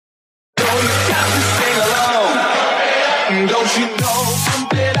got to sing along. Don't you know?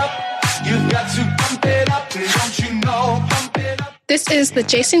 Pump it up. You've got to pump it up. Don't you know? Pump it up. This is the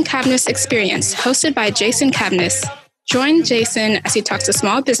Jason Cavness Experience, hosted by Jason Cavness. Join Jason as he talks to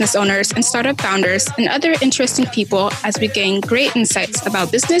small business owners and startup founders and other interesting people as we gain great insights about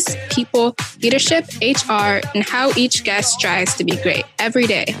business, people, leadership, HR, and how each guest strives to be great every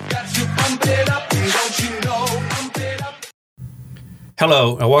day.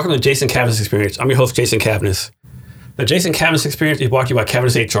 Hello, and welcome to Jason Cavness Experience. I'm your host, Jason Cavness. The Jason Cavness Experience is brought to you by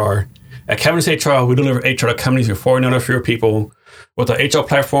Cavness HR. At Cavness HR, we deliver HR to companies with 400 or fewer people with our HR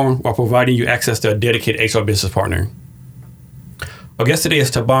platform while providing you access to a dedicated HR business partner. Our guest today is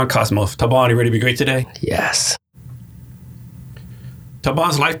Taban Cosmos. Taban, you ready to be great today? Yes.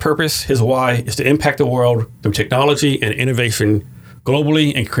 Taban's life purpose, his why, is to impact the world through technology and innovation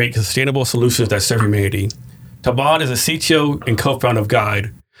globally and create sustainable solutions that serve humanity. Taban is a CTO and co-founder of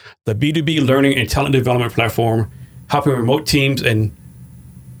Guide, the B2B learning and talent development platform, helping remote teams and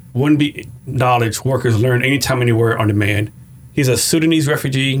wouldn't-be knowledge workers learn anytime, anywhere on demand. He's a Sudanese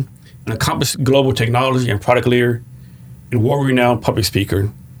refugee, an accomplished global technology and product leader, and world-renowned public speaker.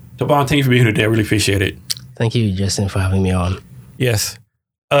 Taban, thank you for being here today. I really appreciate it. Thank you, Justin, for having me on. Yes.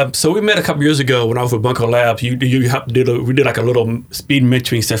 So we met a couple years ago when I was with Bunko Labs. We did like a little speed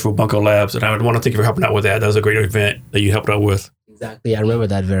mentoring session with Bunko Labs, and I want to thank you for helping out with that. That was a great event that you helped out with. Exactly. I remember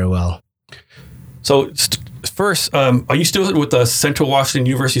that very well. So first, are you still with the Central Washington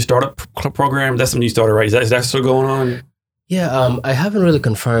University Startup Program? That's something you started, right? Is that still going on? Yeah, I haven't really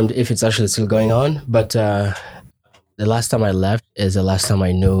confirmed if it's actually still going on, but the last time I left is the last time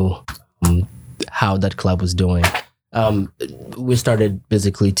I knew how that club was doing. We started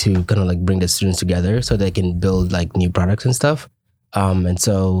basically to kind of like bring the students together so they can build like new products and stuff. And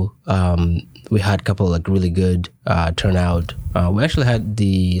so we had a couple like really good turnout. We actually had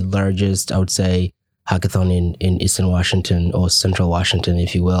the largest, I would say, hackathon in Eastern Washington or Central Washington,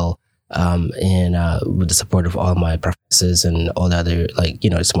 if you will. And with the support of all my professors and all the other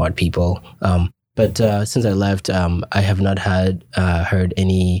smart people. But since I left, I have not heard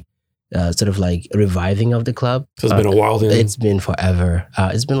any sort of like reviving of the club. So it's been a while then? It's been forever.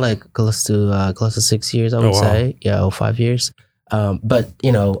 It's been like close to 6 years, I would say. Yeah, or 5 years. But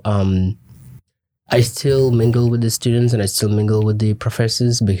I still mingle with the students and I still mingle with the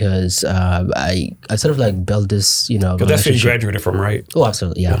professors because I sort of like built this, Because that's where you graduated from, right? Oh,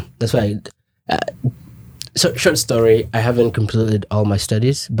 absolutely, yeah. That's why. So short story, I haven't completed all my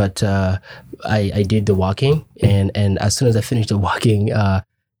studies, but I did the walking, and as soon as I finished the walking,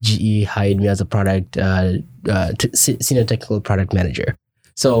 GE hired me as a product senior technical product manager.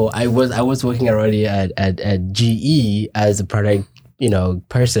 So I was working already at GE as a product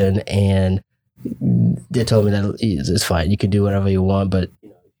person, and they told me that it's fine, you can do whatever you want, but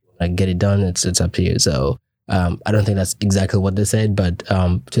like get it done, it's up to you. So. I don't think that's exactly what they said, but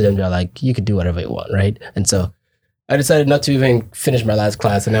to them, they're like, you could do whatever you want, right? And so I decided not to even finish my last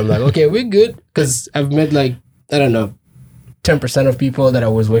class. And I'm like, okay, we're good. Because I've met 10% of people that I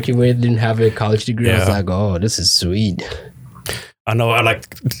was working with didn't have a college degree. Yeah. I was like, oh, this is sweet. I know.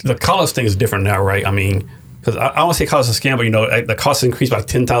 The college thing is different now, right? I mean, because I don't want to say college is a scam, but, the cost increased by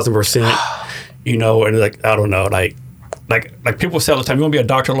 10,000%, and I don't know, like people say all the time, you want to be a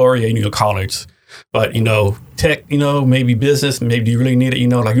doctor, lawyer, you need to go to college. But, tech, maybe business, maybe do you really need it? You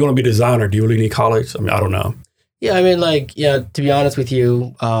want to be a designer, do you really need college? I mean, I don't know. Yeah, I mean, to be honest with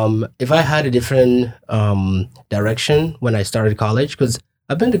you, if I had a different direction when I started college, because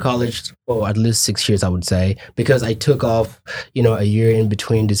I've been to college for at least 6 years, I would say, because I took off, a year in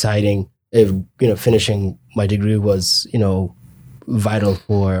between deciding if, finishing my degree was, vital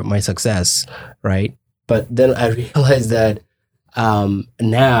for my success, right? But then I realized that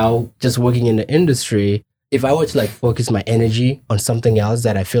now just working in the industry, if I were to focus my energy on something else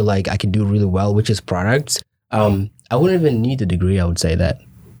that I feel like I could do really well, which is products, I wouldn't even need a degree. I would say that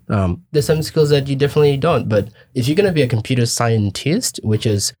there's some skills that you definitely don't, but if you're going to be a computer scientist, which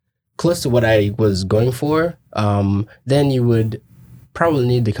is close to what I was going for, then you would probably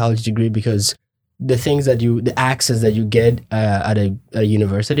need the college degree, because the access that you get at a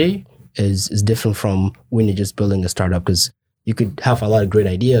university is different from when you're just building a startup, because you could have a lot of great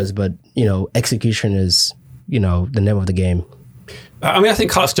ideas, but, execution is, the name of the game. I mean, I think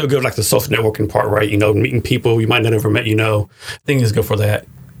college is still good, like the social networking part, right? Meeting people you might not have ever met, I think is good for that.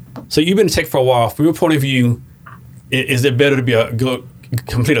 So you've been in tech for a while. From your point of view, is it better to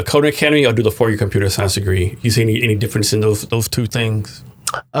complete a coding academy or do the 4-year computer science degree? You see any difference in those two things?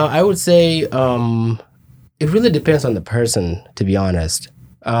 I would say it really depends on the person, to be honest.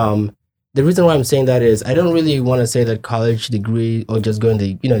 the reason why I'm saying that is I don't really want to say that college degree or just going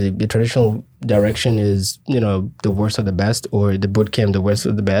the traditional direction is, the worst of the best, or the boot camp the worst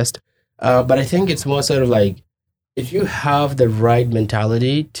of the best. But I think it's more sort of like, if you have the right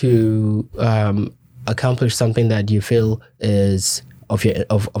mentality to accomplish something that you feel is of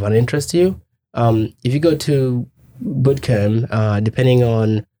an interest to you, if you go to boot camp, depending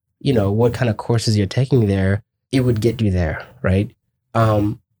on what kind of courses you're taking there, it would get you there, right?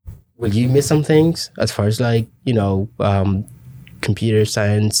 Will you miss some things as far as like computer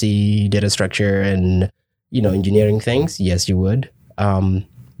science, data structure, and engineering things? Yes, you would.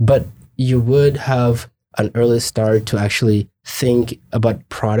 But you would have an early start to actually think about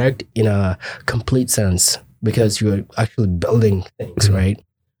product in a complete sense, because you're actually building things, right?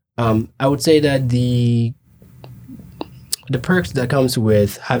 I would say that the perks that comes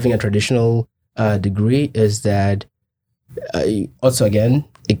with having a traditional degree is that also, again,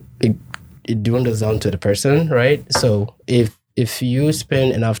 it dwindles down to the person, right? So if you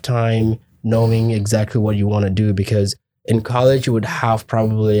spend enough time knowing exactly what you want to do, because in college you would have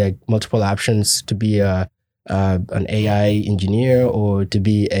probably like multiple options to be an AI engineer, or to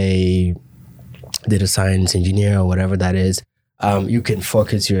be a data science engineer, or whatever that is. You can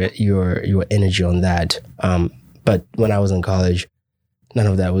focus your energy on that. But when I was in college, none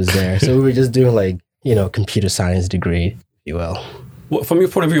of that was there. So we were just doing like, computer science degree, if you will. Well, from your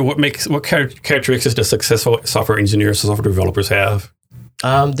point of view, what characteristics do successful software engineers, software developers have?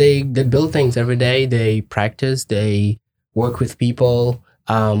 They build things every day. They practice. They work with people.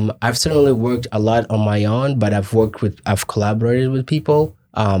 I've certainly worked a lot on my own, but I've collaborated with people.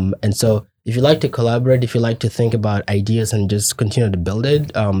 And so if you like to collaborate, if you like to think about ideas and just continue to build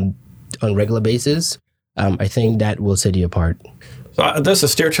it on a regular basis, I think that will set you apart. So there's a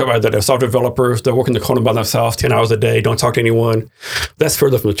stereotype out there that software developers, they're working the code by themselves 10 hours a day, don't talk to anyone. That's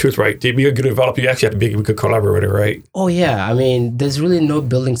further from the truth, right? To be a good developer, you actually have to be a good collaborator, right? Oh, yeah. I mean, there's really no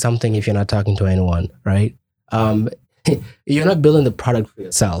building something if you're not talking to anyone, right? You're not building the product for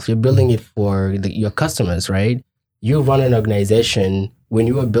yourself. You're building it for your customers, right? You run an organization. When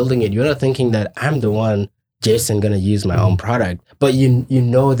you are building it, you're not thinking that I'm the one, Jason, going to use my own product. But you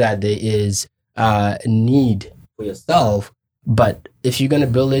know that there is a need for yourself. But if you're going to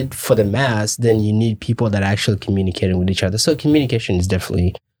build it for the mass, then you need people that are actually communicating with each other. So communication is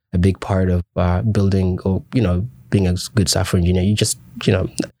definitely a big part of building, or, being a good software engineer. You just,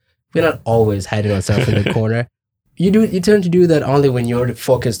 we're not always hiding ourselves in the corner. You tend to do that only when you're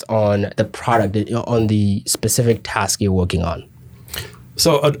focused on the product, on the specific task you're working on.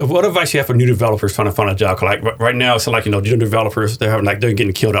 So what advice you have for new developers trying to find a job? Like right now, it's like, new developers, they're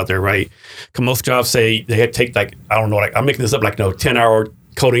getting killed out there, right? Because most jobs say they have to take I'm making this up, 10-hour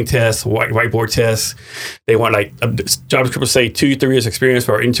coding tests, whiteboard tests. They want a job description say 2-3 years experience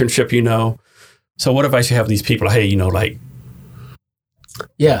for an internship, So what advice you have for these people? Hey,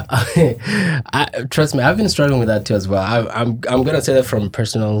 Yeah, trust me, I've been struggling with that too as well. I'm gonna say that from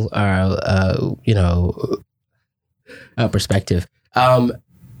personal, perspective.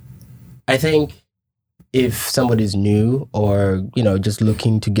 I think if somebody's new, or just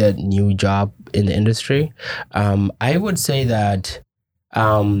looking to get new job in the industry, I would say that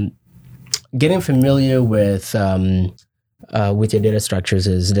getting familiar with your data structures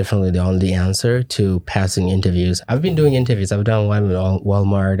is definitely the only answer to passing interviews. I've been doing interviews. I've done one with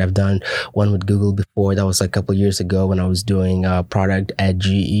Walmart. I've done one with Google before. That was a couple of years ago when I was doing a product at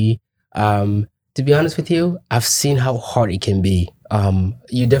GE. To be honest with you, I've seen how hard it can be.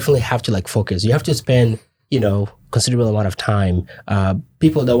 You definitely have to focus. You have to spend, considerable amount of time.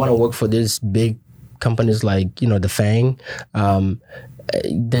 People that want to work for these big companies like, the FANG,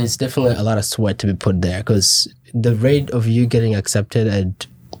 there's definitely a lot of sweat to be put there, because the rate of you getting accepted at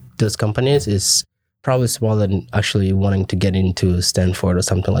those companies is probably smaller than actually wanting to get into Stanford or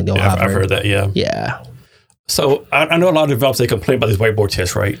something like that. Yeah, I've heard that, yeah. Yeah. So I know a lot of developers, they complain about these whiteboard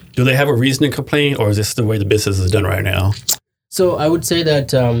tests, right? Do they have a reason to complain, or is this the way the business is done right now? So I would say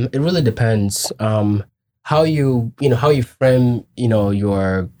that it really depends how you frame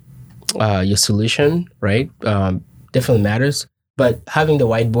your solution, right? Definitely matters. But having the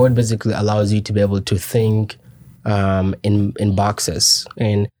whiteboard basically allows you to be able to think in boxes.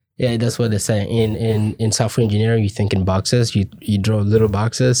 And yeah, that's what they say. In software engineering, you think in boxes. You draw little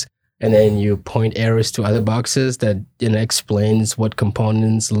boxes, and then you point arrows to other boxes that explains what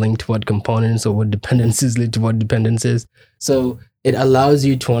components link to what components, or what dependencies lead to what dependencies. So it allows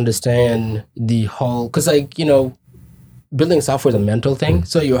you to understand the whole, because building software is a mental thing.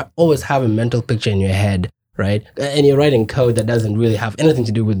 So you always have a mental picture in your head, right? And you're writing code that doesn't really have anything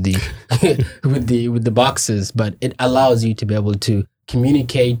to do with the with the boxes, but it allows you to be able to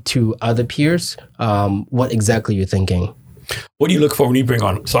communicate to other peers what exactly you're thinking. What do you look for when you bring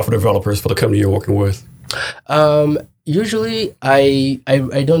on software developers for the company you're working with? Usually, I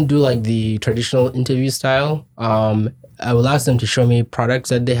don't do like the traditional interview style. I will ask them to show me products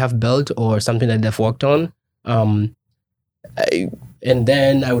that they have built or something that they've worked on. And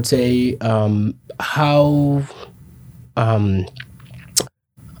then I would say how.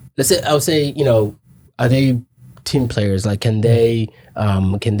 Let's say I would say, are they team players? Like, can they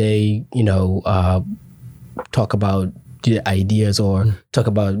talk about the ideas or talk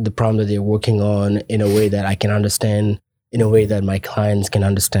about the problem that they're working on in a way that I can understand, in a way that my clients can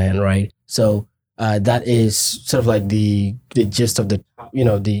understand, right? So that is sort of like the gist of the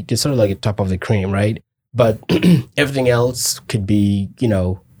sort of like the top of the cream, right? But everything else could be,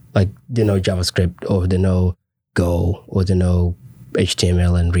 like they know JavaScript or they know Go or they know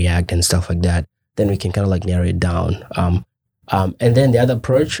HTML and React and stuff like that. Then we can kind of like narrow it down. And then the other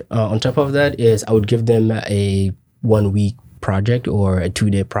approach on top of that is I would give them a 1 week project or a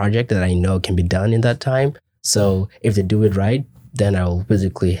 2-day project that I know can be done in that time. So if they do it right, then I'll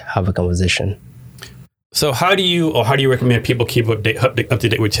physically have a conversation. So how do you recommend people keep up to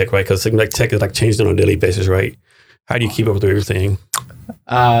date with tech, right? Because like tech is like changing on a daily basis, right? How do you keep up with everything?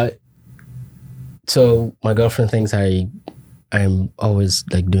 So my girlfriend thinks I'm always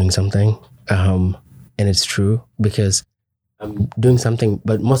like doing something, and it's true because I'm doing something,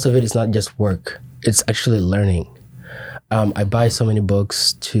 but most of it is not just work. It's actually learning. I buy so many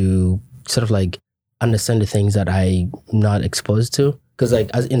books to sort of like understand the things that I'm not exposed to. Because like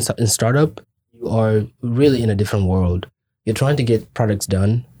as in startup, you are really in a different world. You're trying to get products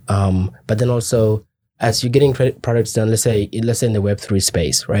done, but then also as you're getting products done, let's say in the Web3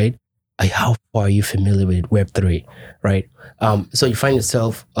 space, right? How far are you familiar with Web3, right? So you find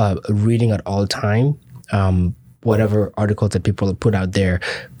yourself reading at all time, whatever articles that people put out there.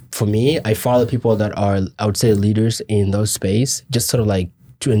 For me, I follow people that are, I would say, leaders in those space, just sort of like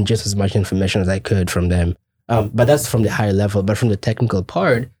to ingest as much information as I could from them. But that's from the higher level. But from the technical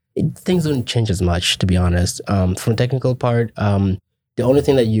part, things don't change as much, to be honest. From the technical part, the only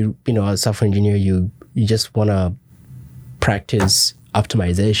thing that as a software engineer, you just want to practice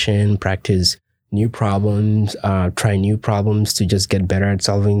optimization, practice new problems, try new problems to just get better at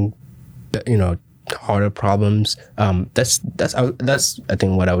solving, harder problems. That's I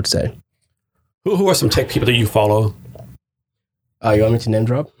think what I would say. Who are some tech people that you follow? You want me to name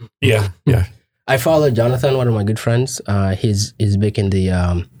drop? Yeah. I follow Jonathan, one of my good friends. He's big in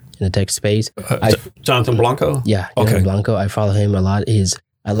the tech space. Jonathan Blanco? Yeah, Jonathan Blanco. I follow him a lot.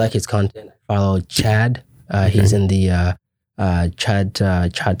 I like his content. I follow Chad. He's in the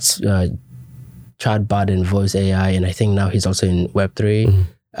chatbot and voice AI, and I think now he's also in Web3.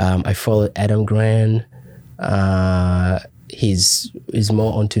 Mm-hmm. I follow Adam Grant. He's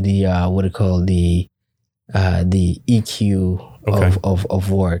more onto the what do you call the EQ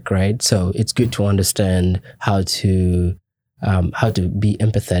of work, right? So it's good to understand how to be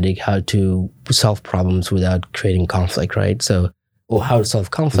empathetic, how to solve problems without creating conflict, right? So, or how to solve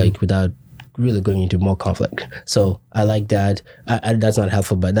conflict without really going into more conflict. So I like that. That's not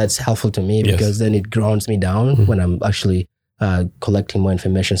helpful, but that's helpful to me because then it grounds me down when I'm actually collecting more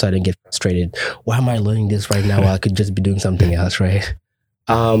information so I don't get frustrated. Why am I learning this right now while I could just be doing something else, right?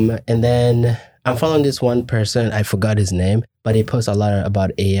 And then I'm following this one person. I forgot his name, but he posts a lot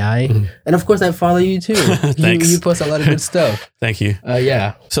about AI. And of course, I follow you too. Thanks. You post a lot of good stuff. Thank you.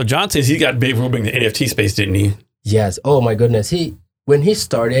 Yeah. So Johnson, he got big ruling the NFT space, didn't he? Yes. Oh my goodness. When he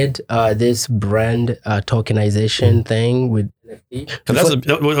started this brand tokenization thing with NFT.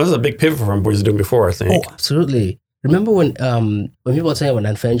 That was a big pivot from what he was doing before, I think. Oh, absolutely. Remember when people were saying it was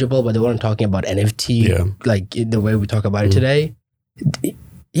unfungible, but they weren't talking about NFT like the way we talk about it today?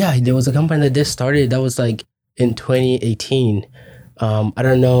 Yeah, there was a company that just started. That was like in 2018. I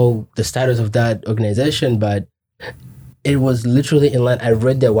don't know the status of that organization, but it was literally in line. I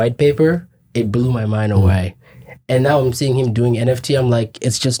read their white paper. It blew my mind away. And now I'm seeing him doing NFT. I'm like,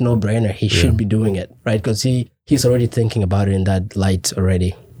 it's just no brainer. He should be doing it, right? Because he's already thinking about it in that light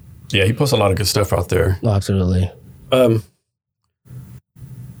already. Yeah, he posts a lot of good stuff out there. Oh, absolutely.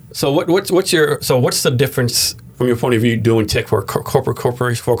 So what's the difference from your point of view doing tech for a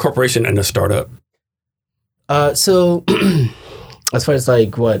corporation and a startup? So as far as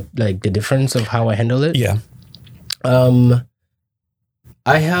like the difference of how I handle it? Yeah. I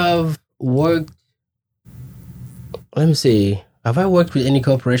have worked. Let me see. Have I worked with any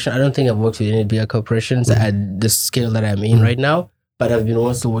corporation? I don't think I've worked with any bigger corporations at the scale that I'm in right now. But I've been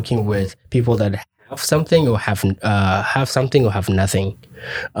also working with people that have have something or have something or have nothing.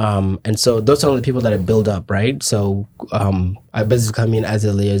 And so those are the people that I build up, right? So I basically come in as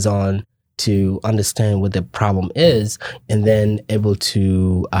a liaison to understand what the problem is, and then able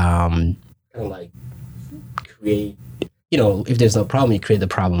to kind of like create, if there's no problem, you create the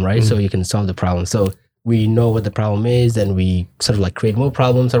problem, right? So you can solve the problem. So we know what the problem is, and we sort of like create more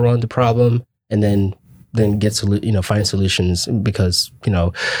problems around the problem, and then find solutions, because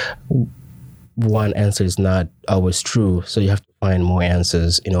one answer is not always true. So you have to find more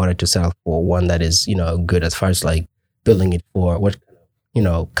answers in order to settle for one that is, good, as far as like building it for what,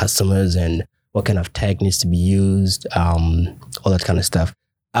 customers and what kind of tech needs to be used, all that kind of stuff.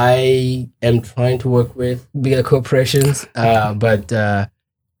 I am trying to work with bigger corporations, but to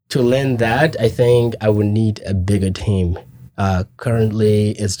learn that, I think I would need a bigger team.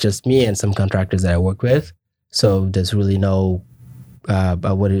 Currently, it's just me and some contractors that I work with. So there's really no,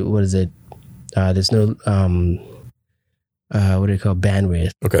 what is it? There's no, what do you call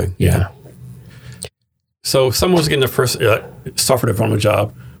bandwidth? Okay. Yeah. So if someone's getting their first software development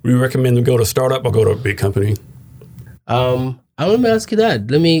job, would you recommend them go to a startup or go to a big company? Let me ask you that.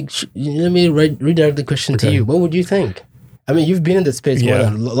 Let me redirect the question to you. What would you think? I mean, you've been in the space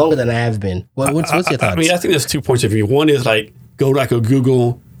longer than I have been. What's your thoughts? I mean, I think there's 2 points of view. One is like go like a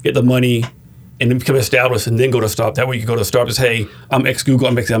Google, get the money, and then become established, and then go to startup. That way you can go to startup and say, hey, I'm ex-Google,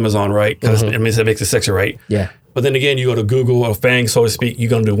 I'm ex-Amazon, right? Because it makes it sexy, right? Yeah. But then again, you go to Google or FANG, so to speak, you're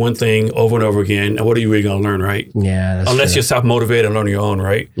going to do one thing over and over again. And what are you really going to learn, right? Yeah, that's Unless true. you're self-motivated and learn your own,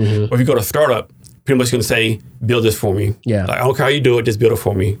 right? Or if you go to startup, pretty much going to say, build this for me. Yeah. Like, I don't care how you do it, just build it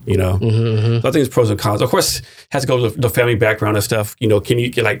for me, So I think there's pros and cons. Of course, it has to go with the family background and stuff. Can you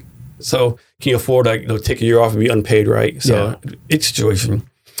get can you afford to take a year off and be unpaid, right? So it's situation.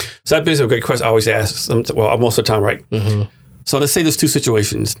 So that brings up a great question I always ask, most of the time, right? So let's say there's 2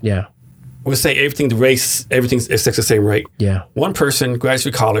 situations. Yeah. We'll say everything's the same, right? Yeah. One person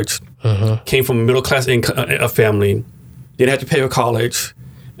graduated college, came from a middle class a family, didn't have to pay for college,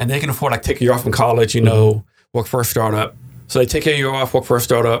 and they can afford take a year off from college, work for a startup. So they take a year off, work for a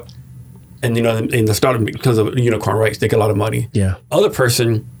startup, and and the startup becomes a unicorn, right? So they get a lot of money. Yeah. Other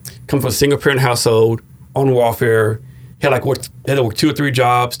person come from a single parent household, on welfare, had to work 2 or 3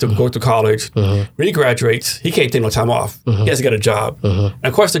 jobs to go to college. When he graduates, he can't take no time off. He has to get a job. And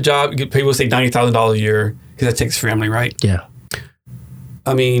of course, the job, people say $90,000 a year because that takes family, right? Yeah.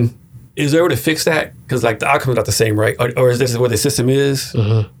 I mean, is there a way to fix that? Because the outcome is not the same, right? Or is this where the system is?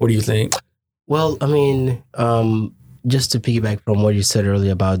 What do you think? Well, I mean, just to piggyback from what you said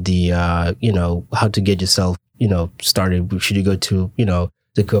earlier about the, how to get yourself, started. Should you go to,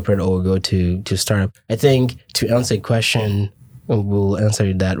 the corporate or go to startup? I think to answer a question, we'll answer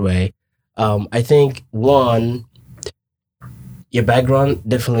it that way. I think one, your background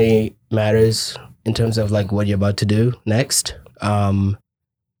definitely matters in terms of what you're about to do next. And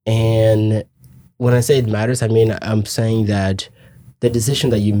when I say it matters, I mean, I'm saying that the decision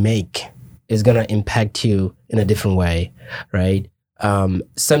that you make is going to impact you in a different way, right?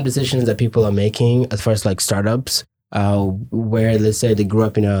 Some decisions that people are making as far as startups, where let's say they grew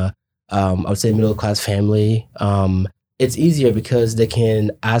up in a, I would say middle-class family, it's easier because they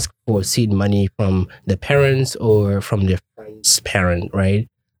can ask for seed money from their parents or from their friend's parent, right?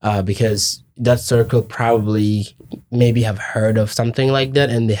 Because that circle probably maybe have heard of something like that,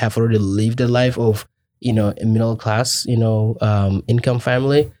 and they have already lived a life of, a middle-class, income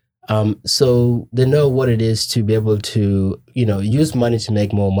family. So they know what it is to be able to, use money to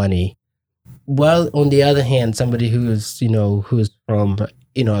make more money. Well, on the other hand, somebody who's from,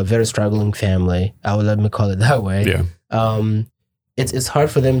 a very struggling family, let me call it that way. Yeah. It's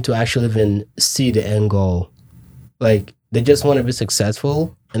hard for them to actually even see the end goal. They just want to be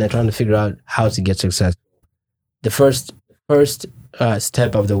successful, and they're trying to figure out how to get successful. The first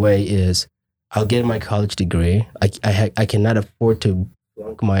step of the way is, I'll get my college degree. I cannot afford to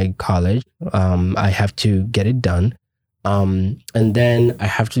flunk my college. I have to get it done. And then I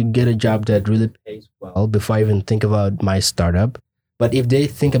have to get a job that really pays well before I even think about my startup. But if they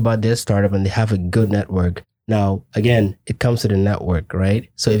think about their startup and they have a good network, now, again, it comes to the network, right?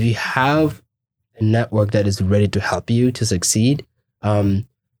 So if you have a network that is ready to help you to succeed,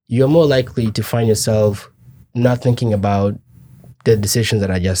 you're more likely to find yourself not thinking about the decisions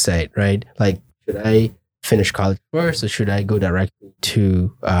that I just said, right? Should I finish college first, or should I go directly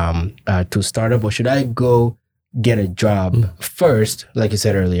to startup, or should I go get a job first, like you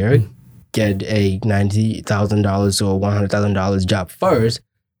said earlier, get a $90,000 or $100,000 job first,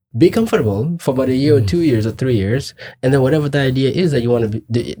 be comfortable for about a year or 2 years or 3 years, and then whatever the idea is that you want to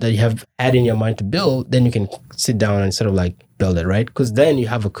that you have had in your mind to build, then you can sit down and sort of build it, right? Because then you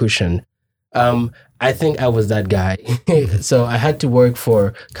have a cushion. I think I was that guy. So I had to work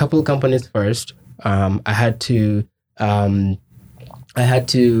for a couple of companies first. I had to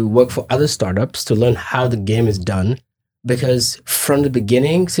work for other startups to learn how the game is done. Because from the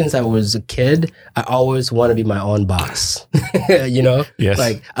beginning, since I was a kid, I always want to be my own boss. Yes.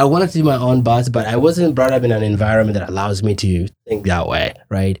 Like I wanted to be my own boss, but I wasn't brought up in an environment that allows me to think that way,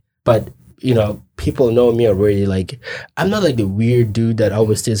 right? But people know me already. Like I'm not like the weird dude that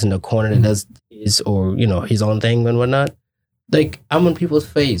always stays in the corner and does his or his own thing and whatnot. Like I'm on people's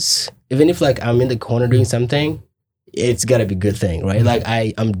face, even if like I'm in the corner doing something, it's gotta be a good thing, right? Like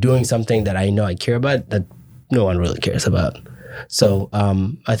I'm doing something that I know I care about that no one really cares about. So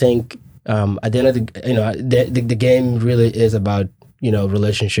I think at the end of the game really is about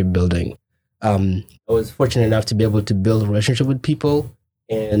relationship building. I was fortunate enough to be able to build a relationship with people,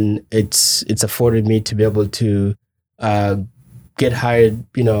 and it's afforded me to be able to get hired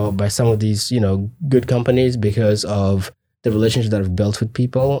by some of these good companies because of the relationship that I've built with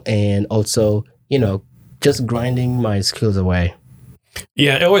people, and also just grinding my skills away.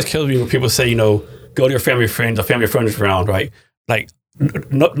 Yeah, it always kills me when people say go to your family friends or family friends round, right? Like,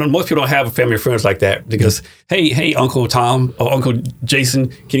 most people don't have a family friends like that because, hey, Uncle Tom or Uncle Jason,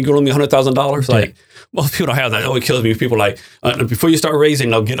 can you go loan me $100,000? Like, most people don't have that. It always kills me. People like, before you start raising,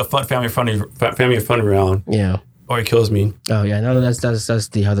 get a family friend round. Yeah. Or it kills me. Oh yeah, no, that's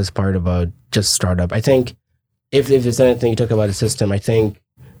the hardest part about just startup. I think if there's anything you talk about the system, I think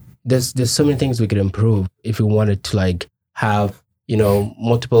there's so many things we could improve if we wanted to like have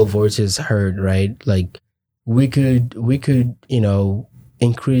multiple voices heard, right? Like we could reduce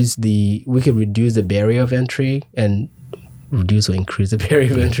the barrier of entry and reduce or increase the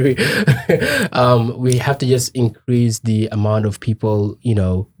barrier of entry. We have to just increase the amount of people,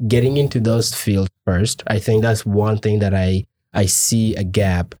 getting into those fields first. I think that's one thing that I see a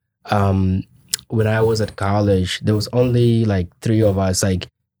gap. When I was at college, there was only like three of us. Like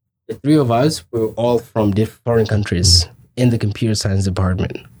the three of us were all from different foreign countries in the computer science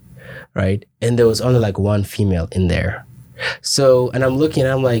department, right? And there was only like one female in there. So, and I'm looking,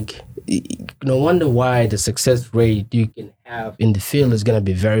 I'm like, no wonder why the success rate you can have in the field is going to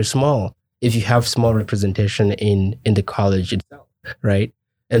be very small if you have small representation in the college itself, right?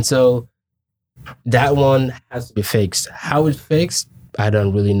 And so that one has to be fixed. How it's fixed, I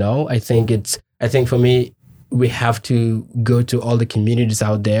don't really know. I think for me, we have to go to all the communities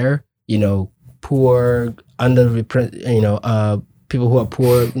out there, poor, underrepresented, people who are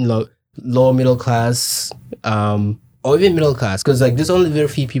poor, lower middle class, or even middle class, because like there's only very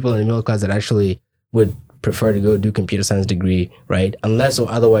few people in the middle class that actually would prefer to go do computer science degree, right? Unless or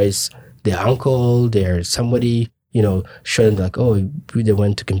otherwise their uncle, their somebody, showing like, oh, they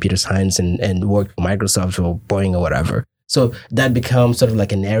went to computer science and worked for Microsoft or Boeing or whatever. So that becomes sort of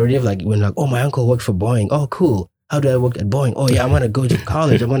like a narrative, like when like, oh, my uncle worked for Boeing. Oh, cool. How do I work at Boeing? Oh yeah, I want to go to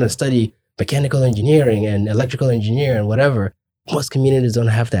college. I want to study mechanical engineering and electrical engineering and whatever. Most communities don't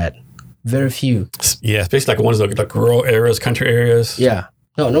have that. Very few. Yeah, especially like ones like rural areas, country areas. Yeah.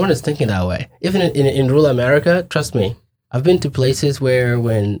 No one is thinking that way. Even in rural America, trust me, I've been to places where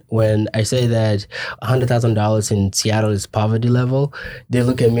when I say that $100,000 in Seattle is poverty level, they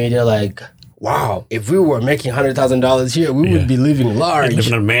look at me, they're like, wow, if we were making $100,000 here, we would be living large.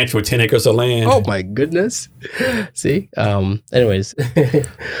 Living in a mansion with 10 acres of land. Oh my goodness. See? Anyways.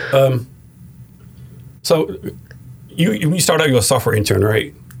 So when you started out, you were a software intern,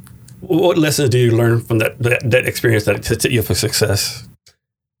 right? What lessons did you learn from that experience that set you up for success?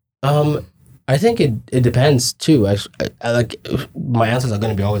 I think it depends too. I like my answers are going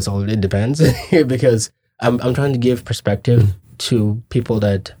to be always it depends because I'm trying to give perspective to people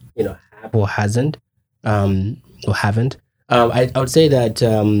that have or hasn't or haven't. I would say that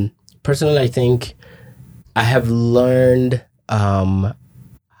personally, I think I have learned how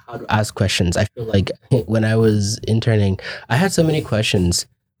to ask questions. I feel like when I was interning, I had so many questions.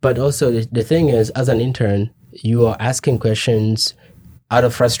 But also the thing is, as an intern, you are asking questions out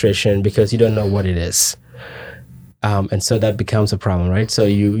of frustration because you don't know what it is. And so that becomes a problem, right? So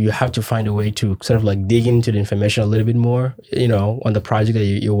you have to find a way to sort of like dig into the information a little bit more, on the project that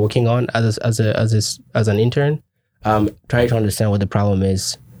you're working on as an intern. Try to understand what the problem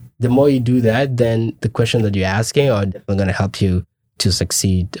is. The more you do that, then the questions that you're asking are definitely going to help you to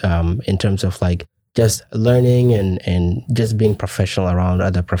succeed in terms of like just learning and just being professional around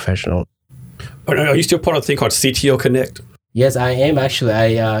other professionals. Are you still part of a thing called CTO Connect? Yes, I am actually.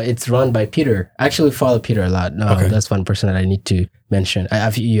 It's run by Peter. I actually follow Peter a lot. No, okay. That's one person that I need to mention.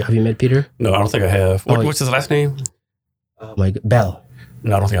 Have you met Peter? No, I don't think I have. What's his last name? Oh my God, Bell.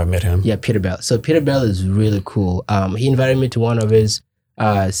 No, I don't think I've met him. Yeah, Peter Bell. So Peter Bell is really cool. He invited me to one of his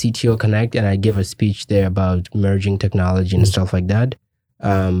CTO Connect, and I give a speech there about merging technology and stuff like that.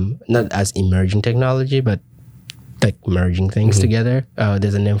 Not as emerging technology, but like merging things together.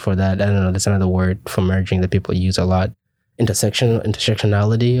 There's a name for that. I don't know. There's another word for merging that people use a lot.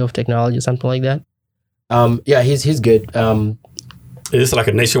 Intersectionality of technology, something like that. Yeah, he's good. Is this like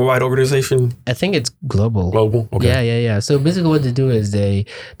a nationwide organization? I think it's global. Global? Okay. Yeah. So basically what they do is they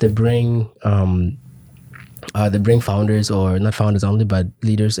bring founders, or not founders only, but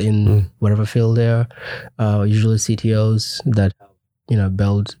leaders in whatever field they are, usually CTOs that,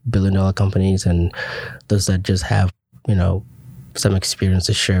 build billion-dollar companies, and those that just have, some experience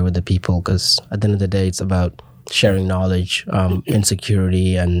to share with the people, because at the end of the day, it's about sharing knowledge,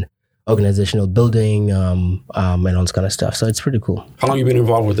 insecurity, and organizational building, and all this kind of stuff. So it's pretty cool. How long have you been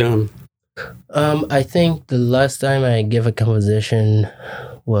involved with them? I think the last time I gave a conversation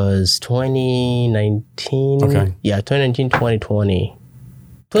was 2019. Okay. Yeah, 2019, 2020.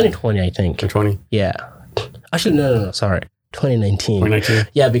 2020, I think. 2020? Yeah. Actually, no, sorry. 2019. 2019?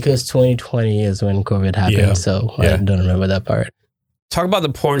 Yeah, because 2020 is when COVID happened, I don't remember that part. Talk about the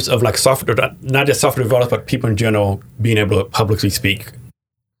importance of like software, not just software developers, but people in general being able to publicly speak.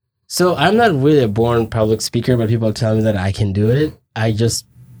 So I'm not really a born public speaker, but people tell me that I can do it. I just...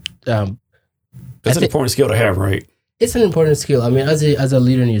 That's an important skill to have, right? It's an important skill. I mean, as a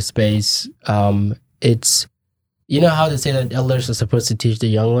leader in your space, it's... You know how they say that elders are supposed to teach the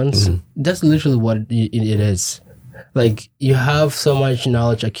young ones? That's literally what it is. Like, you have so much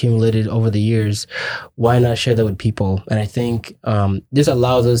knowledge accumulated over the years. Why not share that with people? And I think this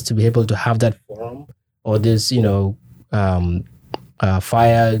allows us to be able to have that forum, or this,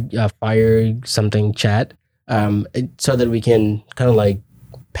 fire something chat, so that we can kind of like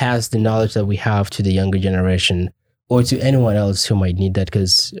pass the knowledge that we have to the younger generation, or to anyone else who might need that.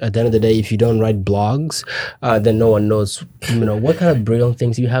 Because at the end of the day, if you don't write blogs, then no one knows, what kind of brilliant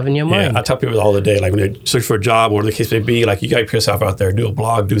things you have in your mind. Yeah, I tell people all the day, like when they search for a job or the case may be, like, you got to put yourself out there, do a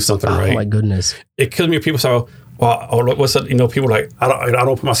blog, do something, right? Oh my goodness. It kills me when people say, well, what's that? People like, I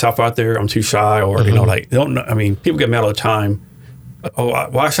don't put myself out there, I'm too shy, or, like, they don't know. I mean, people get mad all the time. Oh,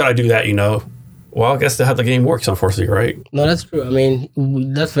 why should I do that, Well, I guess that's how the game works, unfortunately, right? No, that's true. I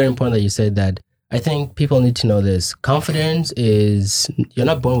mean, that's very important that you said that. I think people need to know this. Confidence is, you're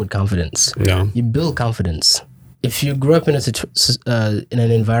not born with confidence. No. You build confidence. If you grew up in in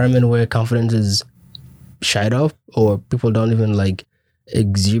an environment where confidence is shied off, or people don't even like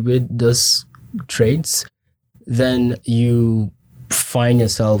exhibit those traits, then you find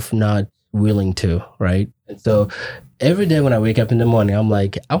yourself not willing to, right? And so every day when I wake up in the morning, I'm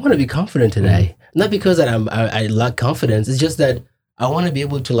like, I want to be confident today. Not because that I lack confidence. It's just that I want to be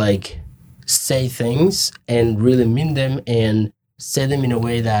able to like say things and really mean them, and say them in a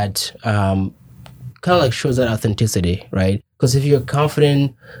way that kind of like shows that authenticity, right? Because if you're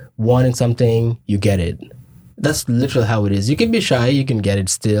confident wanting something, you get it. That's literally how it is. You can be shy, you can get it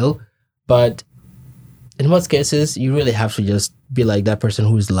still, but in most cases, you really have to just be like that person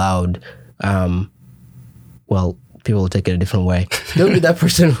who's loud. Well, people will take it a different way. Don't be that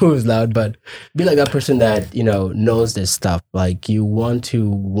person who is loud, but be like that person that, knows this stuff. Like, you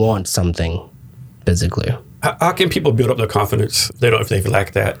want something, basically. How can people build up their confidence if they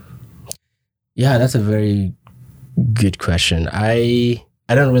lack that? Yeah, that's a very good question. I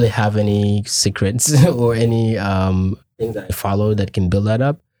don't really have any secrets or any things that I follow that can build that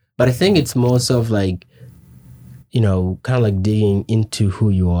up. But I think it's most of like, kind of like digging into who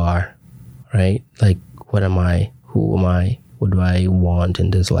you are, right? Like, what am I? Who am I? What do I want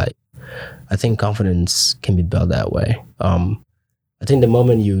in this life? I think confidence can be built that way. I think the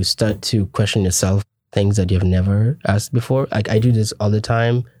moment you start to question yourself, things that you've never asked before, like I do this all the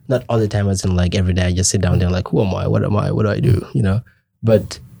time, not all the time as in like every day, I just sit down there like, who am I? What am I? What do I do?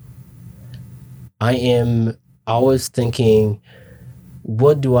 But I am always thinking,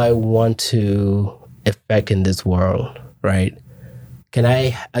 what do I want to affect in this world, right? Do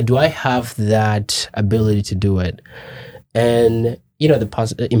I have that ability to do it? And,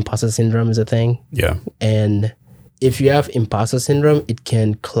 the imposter syndrome is a thing. Yeah. And if you have imposter syndrome, it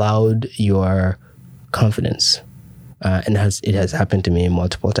can cloud your confidence. And it has happened to me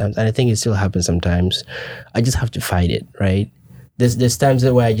multiple times. And I think it still happens sometimes. I just have to fight it, right? There's times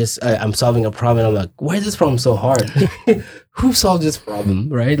where I'm solving a problem. I'm like, why is this problem so hard? Who solved this problem,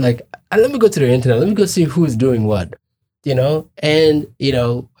 right? Like, let me go to the internet. Let me go see who's doing what. And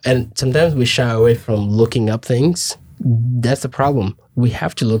sometimes we shy away from looking up things. That's the problem. We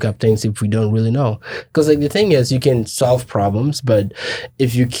have to look up things if we don't really know. Because like the thing is, you can solve problems, but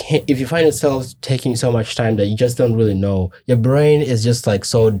if you find yourself taking so much time that you just don't really know, your brain is just like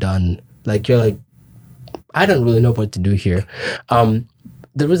so done. Like you're like, I don't really know what to do here.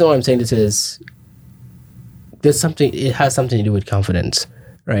 the reason why I'm saying this is it has something to do with confidence,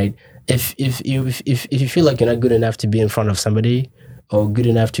 right? If you feel like you're not good enough to be in front of somebody, or good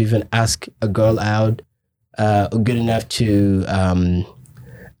enough to even ask a girl out, or good enough to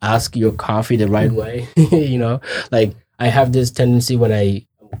ask your coffee the right way, like I have this tendency when I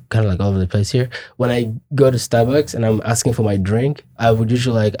kind of like all over the place here. When I go to Starbucks and I'm asking for my drink, I would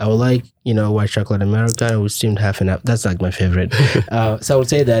usually white chocolate Americano with steamed half and half. That's like my favorite. So I would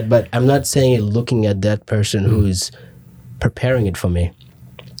say that, but I'm not saying it looking at that person who is preparing it for me.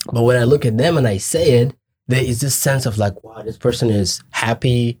 But when I look at them and I say it, there is this sense of like, wow, this person is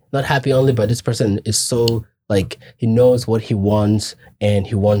happy, not happy only, but this person is so like, he knows what he wants and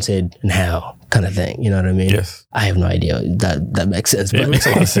he wants it now, kind of thing. You know what I mean? Yes. I have no idea. That makes sense. It makes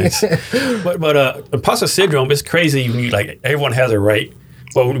a lot of sense. But imposter syndrome is crazy. Like everyone has it, right?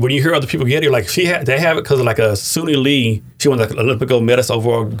 But when you hear other people get it, like they have it because of like a Suni Lee. She won like Olympic gold medalist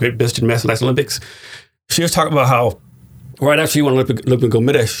overall, great business last Olympics. She was talking about how right after she won Olympic gold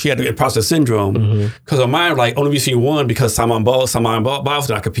medal, she had the imposter syndrome because her mind like only reason you won because Taban Biles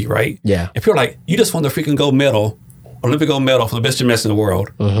did not compete, right? Yeah. And people are like, you just won the freaking gold medal. Olympic gold medal for the best gymnast in the world.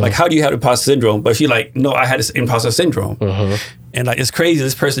 Like, how do you have imposter syndrome? But she like, no, I had this imposter syndrome. And like, it's crazy.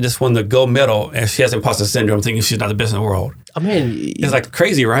 This person just won the gold medal and she has imposter syndrome thinking she's not the best in the world. I mean, it's like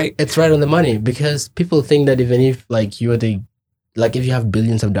crazy, right? It's right on the money because people think that even if like if you have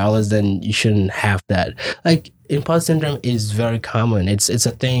billions of dollars, then you shouldn't have that. Like imposter syndrome is very common. It's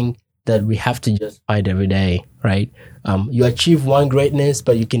a thing that we have to just fight every day, right? You achieve one greatness,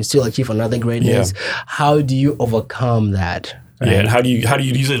 but you can still achieve another greatness. Yeah. How do you overcome that? Right? Yeah, and how do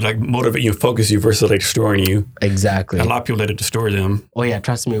you use it like motivate you and focus you versus like destroying you? Exactly. A lot of people let it destroy them. Oh yeah,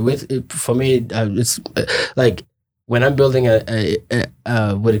 trust me. For me, it's like when I'm building an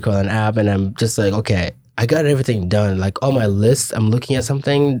app, and I'm just like, okay, I got everything done. Like all my lists, I'm looking at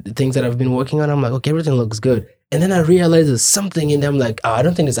things that I've been working on. I'm like, okay, everything looks good. And then I realize there's something in them like, oh, I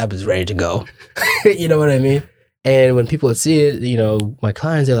don't think this app is ready to go. You know what I mean? And when people see it, my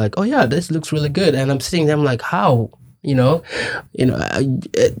clients, they're like, oh yeah, this looks really good. And I'm sitting there, I'm like, how? But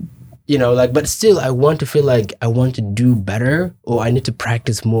still I want to feel like I want to do better or I need to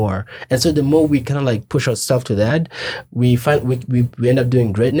practice more. And so the more we kind of like push ourselves to that, we find we end up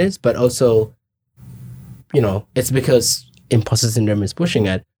doing greatness, but also, it's because imposter syndrome is pushing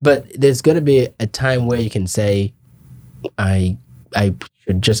it. But there's got to be a time where you can say, I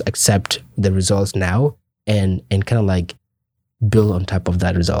should just accept the results now and kind of like build on top of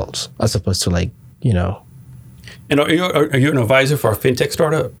that results as opposed to like, And are you an advisor for a fintech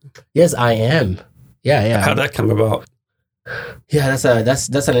startup? Yes, I am. Yeah. How'd that come about? Yeah,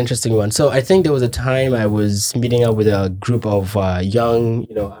 that's an interesting one. So I think there was a time I was meeting up with a group of young,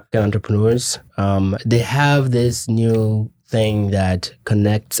 African entrepreneurs. They have this new thing that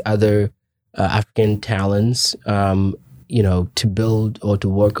connects other African talents, to build or to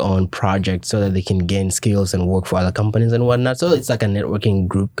work on projects so that they can gain skills and work for other companies and whatnot. So it's like a networking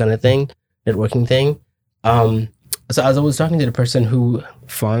thing. So as I was talking to the person who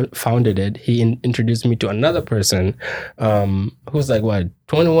founded it, he introduced me to another person who was like,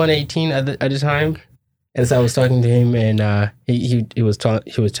 21, 18 at the time. And so I was talking to him, and he was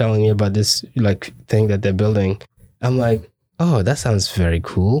telling me about this like thing that they're building. I'm like, oh, that sounds very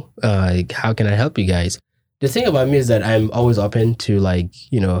cool. How can I help you guys? The thing about me is that I'm always open to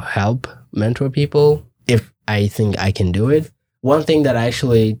help mentor people if I think I can do it. One thing that I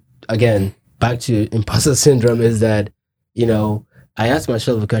actually, again, back to imposter syndrome is that, I asked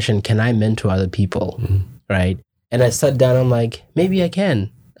myself the question, can I mentor other people? Right? And I sat down, I'm like, maybe I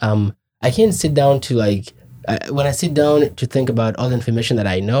can. I can't sit down to when I sit down to think about all the information that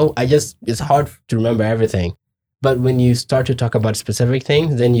I know, it's hard to remember everything. But when you start to talk about specific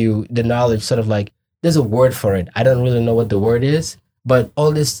things, then the knowledge sort of like, there's a word for it. I don't really know what the word is, but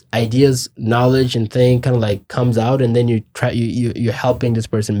all these ideas, knowledge and thing kind of like comes out, and then you're helping this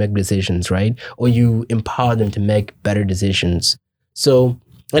person make decisions, right? Or you empower them to make better decisions. So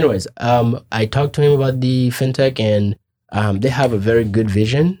anyways, I talked to him about the fintech, and they have a very good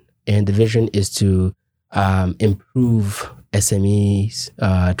vision, and the vision is to improve SMEs,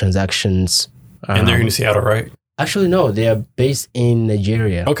 transactions. And they're in Seattle, right? Actually, no, they are based in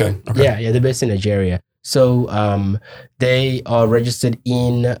Nigeria. Okay. Yeah, they're based in Nigeria. So they are registered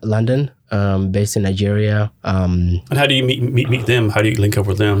in London, based in Nigeria. And how do you meet them? How do you link up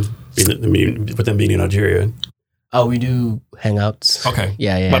with them, with them being in Nigeria? Oh, we do hangouts. Okay.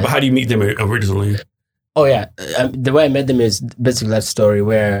 Yeah. But how do you meet them originally? Oh, yeah. The way I met them is basically that story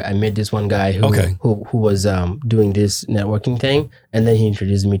where I met this one guy who was doing this networking thing, and then he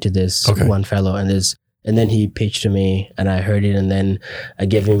introduced me to this one fellow, and And then he pitched to me and I heard it. And then I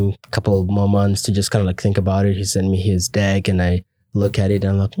gave him a couple more months to just kind of like think about it. He sent me his deck and I look at it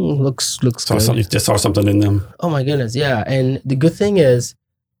and I'm like, looks good. You just saw something in them. Oh my goodness. Yeah. And the good thing is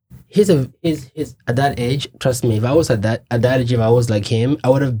he's at that age, trust me, if I was at that age, if I was like him, I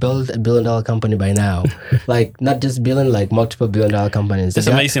would have built $1 billion company by now. Like not just billion, like multiple $1 billion companies. It's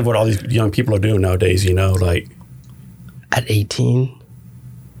amazing what all these young people are doing nowadays, you know, like at 18,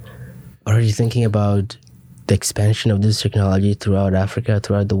 already thinking about the expansion of this technology throughout Africa,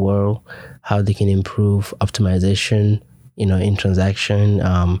 throughout the world, how they can improve optimization, in transaction,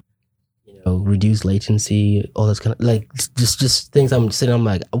 reduce latency, all this kind of like just things I'm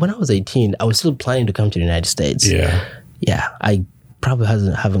like, when I was 18, I was still planning to come to the United States. Yeah. Yeah. I probably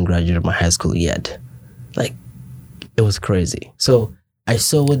haven't graduated my high school yet. Like it was crazy. So I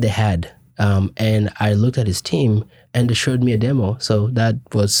saw what they had. And I looked at his team and they showed me a demo. So that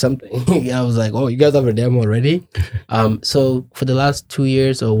was something. I was like, oh, you guys have a demo already? So for the last 2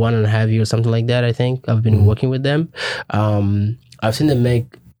 years or 1.5 years, something like that, I think I've been working with them. I've seen them make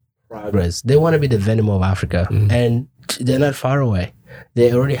progress. They want to be the Venmo of Africa and they're not far away.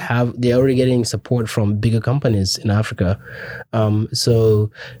 They're already getting support from bigger companies in Africa.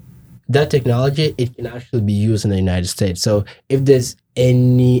 So that technology, it can actually be used in the United States. So if there's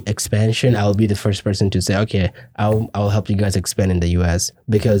any expansion, I'll be the first person to say, okay, I'll help you guys expand in the US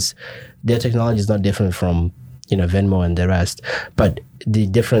because their technology is not different from, Venmo and the rest. But the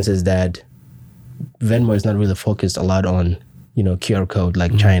difference is that Venmo is not really focused a lot on, QR code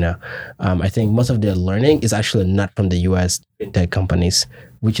like China. I think most of their learning is actually not from the US fintech companies,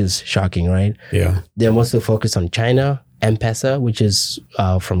 which is shocking, right? Yeah. They're mostly focused on China, M-Pesa, which is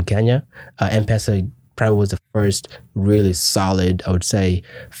from Kenya. M-Pesa probably was the first really solid, I would say,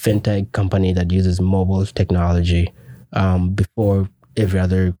 fintech company that uses mobile technology before every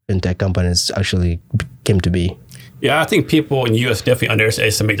other fintech companies actually came to be. Yeah, I think people in the U.S. definitely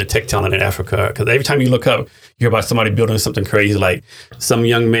underestimate the tech talent in Africa because every time you look up, you hear about somebody building something crazy, like some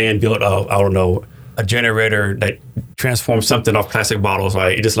young man built, a generator that transforms something off plastic bottles,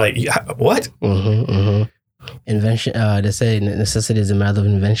 right? It's just like, what? Invention, they say necessity is a mother of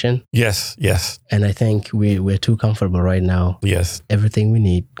invention. Yes. And I think we're too comfortable right now. Yes. Everything we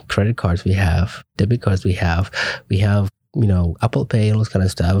need, credit cards we have, debit cards we have, Apple Pay, all this kind of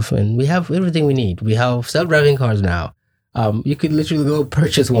stuff. And we have everything we need. We have self-driving cars now. You could literally go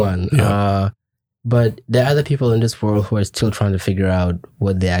purchase one. Yeah. But there are other people in this world who are still trying to figure out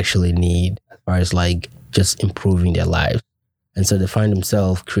what they actually need as far as like just improving their lives. And so they find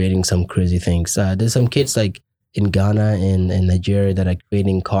themselves creating some crazy things. There's some kids like in Ghana and Nigeria that are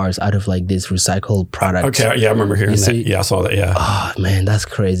creating cars out of like this recycled products. Okay, yeah, I remember hearing that. Yeah, I saw that, yeah. Oh, man, that's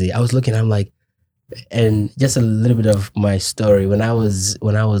crazy. I was looking, I'm like, and just a little bit of my story. When I was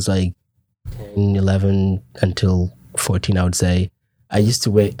like 10, 11 until 14, I would say, I used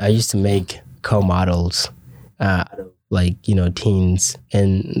to make car models out of like, tins.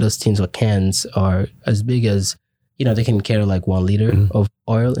 And those tins or cans are as big as, they can carry like 1 liter of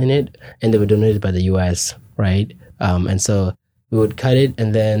oil in it, and they were donated by the US, right? And so we would cut it,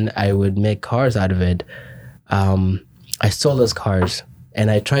 and then I would make cars out of it. I stole those cars, and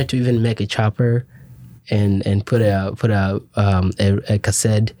I tried to even make a chopper, and put a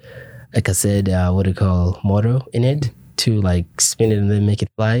cassette, motor in it to like spin it and then make it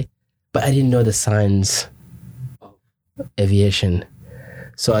fly. But I didn't know the science of aviation.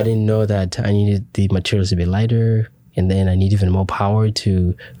 So I didn't know that I needed the materials to be lighter, and then I need even more power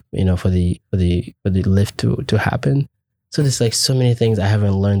to, for the lift to happen. So there's like so many things I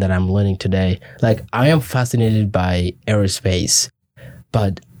haven't learned that I'm learning today. Like I am fascinated by aerospace,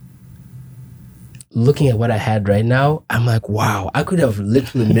 but looking at what I had right now, I'm like, wow, I could have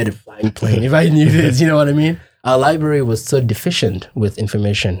literally made a flying plane if I knew this. You know what I mean? Our library was so deficient with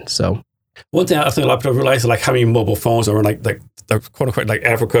information. So one thing I think a lot of people realize is like how many mobile phones are in like quote unquote like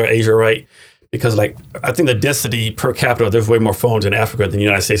Africa, Asia, right? Because like I think the density per capita, there's way more phones in Africa than the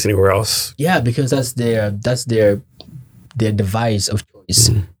United States anywhere else. Yeah, because that's their device of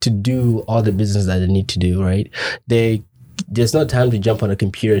choice to do all the business that they need to do, right? There's no time to jump on a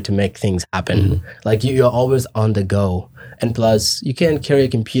computer to make things happen. Like you're always on the go, and plus you can't carry a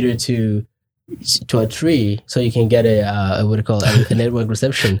computer to a tree so you can get a network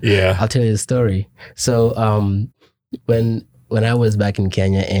reception. Yeah, I'll tell you the story. So when I was back in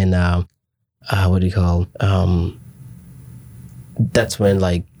Kenya and that's when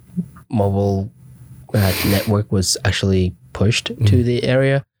like mobile network was actually pushed to the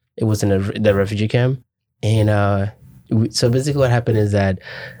area. It was in the refugee camp, and so basically what happened is that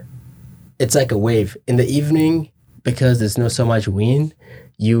it's like a wave in the evening because there's not so much wind.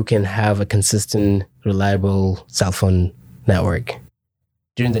 you can have a consistent, reliable cell phone network.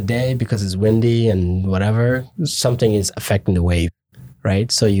 During the day, because it's windy and whatever, something is affecting the wave,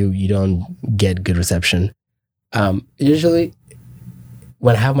 right? So you don't get good reception. Usually,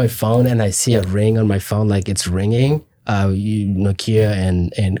 when I have my phone and I see a ring on my phone, like it's ringing, Nokia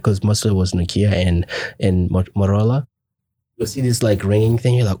and because most of it was Nokia and Motorola, you'll see this like ringing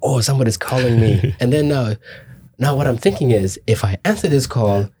thing. You're like, oh, somebody's calling me. And then now what I'm thinking is, if I answer this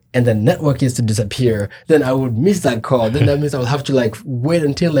call and the network is to disappear, then I would miss that call. Then that means I will have to like wait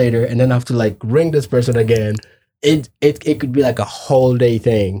until later and then have to like ring this person again. It could be like a whole day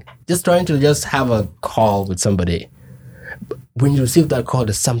thing. Just trying to just have a call with somebody. When you receive that call,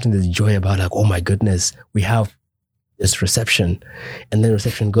 there's something to joy about, like, oh my goodness, we have this reception. And then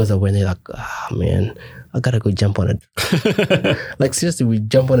reception goes away and they're like, oh man, I gotta go jump on it. Like seriously, we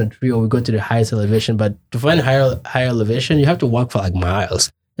jump on a tree or we go to the highest elevation, but to find higher elevation, you have to walk for like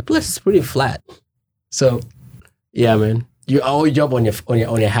miles. The place is pretty flat. So yeah, man, you always jump on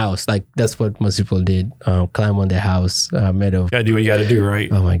your house. Like that's what most people did. Climb on their house made of. Gotta do what you gotta do, right?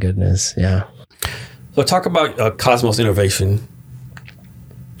 Oh my goodness, yeah. So talk about Cosmos Innovation.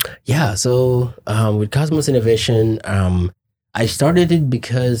 Yeah, so with Cosmos Innovation, I started it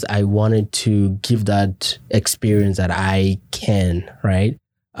because I wanted to give that experience that I can, right?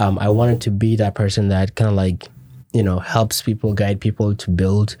 I wanted to be that person that kind of like, helps people, guide people to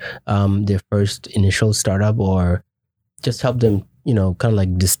build their first initial startup or just help them, kind of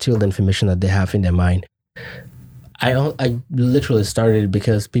like distill the information that they have in their mind. I literally started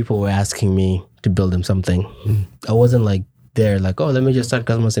because people were asking me to build them something. I wasn't like there like, oh, let me just start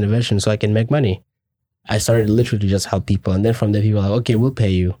Cosmos Innovation so I can make money. I started literally to just help people. And then from there, people were like, okay, we'll pay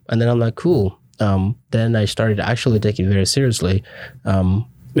you. And then I'm like, cool. Then I started to actually take it very seriously.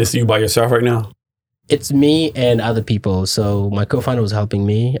 Is you by yourself right now? It's me and other people. So my co-founder was helping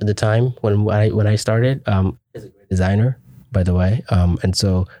me at the time when I started. He's a great designer, by the way. And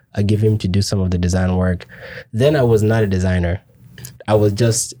so I give him to do some of the design work. Then I was not a designer. I was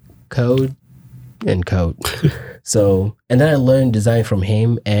just code. So, and then I learned design from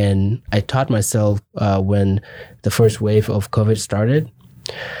him, and I taught myself when the first wave of COVID started,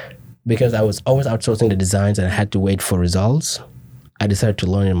 because I was always outsourcing the designs and I had to wait for results. I decided to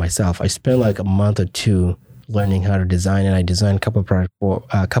learn it myself. I spent like a month or two learning how to design, and I designed a couple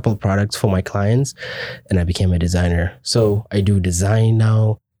of products for my clients, and I became a designer. So I do design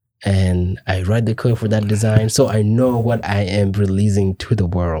now, and I write the code for that design. So I know what I am releasing to the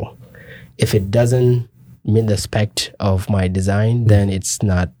world. If it doesn't meet the spec of my design, then it's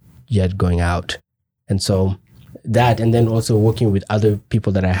not yet going out. And so that, and then also working with other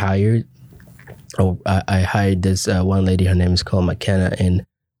people that I hired. I hired this one lady, her name is called McKenna, and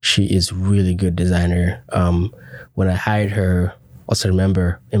she is really good designer. When I hired her, also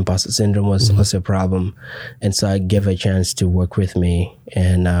remember imposter syndrome was also a problem. And so I gave her a chance to work with me,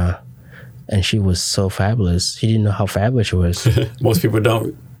 and she was so fabulous. She didn't know how fabulous she was. Most people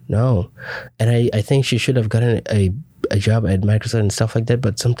don't. No. And I think she should have gotten a job at Microsoft and stuff like that.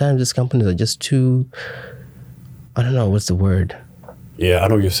 But sometimes these companies are just too, I don't know, what's the word? Yeah, I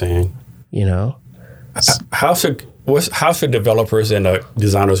know what you're saying. How should developers and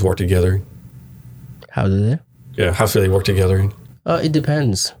designers work together? How do they? Yeah, how should they work together? It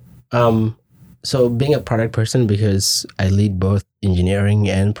depends. So being a product person, because I lead both engineering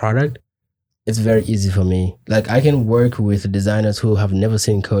and product, it's very easy for me. Like I can work with designers who have never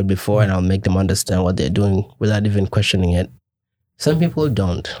seen code before, and I'll make them understand what they're doing without even questioning it. Some people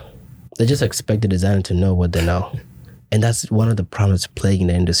don't. They just expect the designer to know what they know. And that's one of the problems plaguing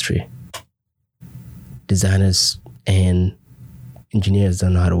the industry. Designers and engineers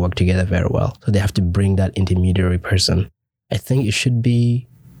don't know how to work together very well. So they have to bring that intermediary person. I think it should be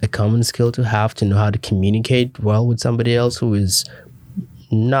a common skill to have, to know how to communicate well with somebody else who is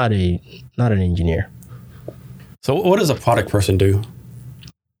not an engineer. So what does a product person do?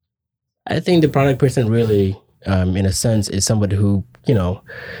 I think the product person really, in a sense, is somebody who,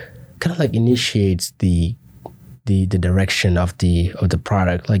 kind of like initiates the direction of the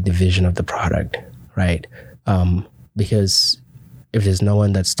product, like the vision of the product, right? Because if there's no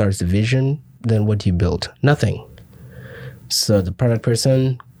one that starts the vision, then what do you build? Nothing. So the product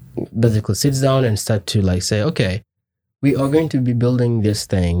person basically sits down and start to like say, okay, we are going to be building this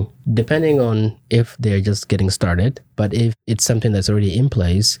thing, depending on if they're just getting started, but if it's something that's already in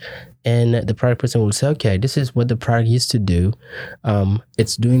place, and the product person will say, okay, this is what the product used to do.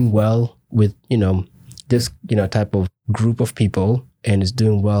 It's doing well with, this, type of group of people, and it's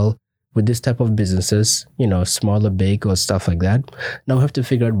doing well with this type of businesses, smaller, big, or stuff like that. Now we have to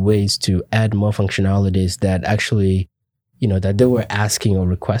figure out ways to add more functionalities that actually, that they were asking or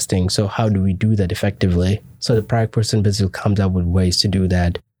requesting. So how do we do that effectively? So the product person basically comes up with ways to do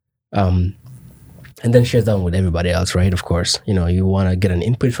that. And then shares them with everybody else, right? Of course, you want to get an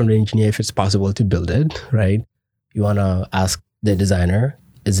input from the engineer if it's possible to build it, right? You want to ask the designer,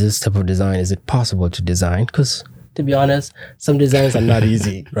 is this type of design, is it possible to design? Because to be honest, some designs are not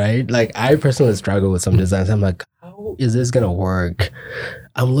easy, right? Like I personally struggle with some designs. I'm like, how is this going to work?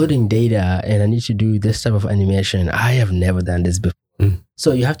 I'm loading data and I need to do this type of animation. I have never done this before.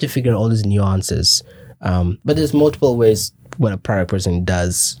 So you have to figure out all these nuances. But there's multiple ways what a product person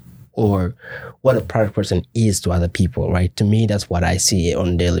does or what a product person is to other people, right? To me, that's what I see on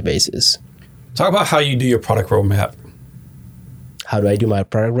a daily basis. Talk about how you do your product roadmap. How do I do my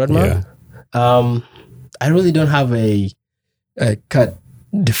product roadmap? Yeah. I really don't have a cut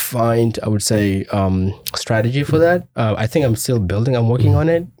defined, I would say, strategy for that. I think I'm still building. I'm working on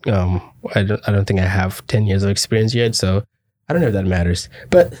it. I don't think I have 10 years of experience yet, so I don't know if that matters.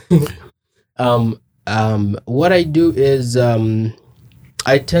 But what I do is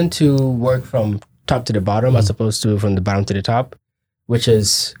I tend to work from top to the bottom as opposed to from the bottom to the top, which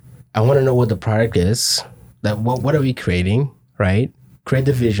is I want to know what the product is, that what are we creating, right? Create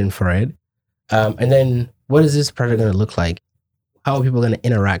the vision for it. And then what is this product going to look like? How are people going to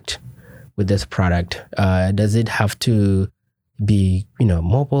interact with this product? Does it have to be,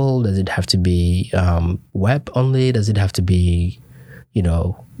 mobile? Does it have to be web only? Does it have to be,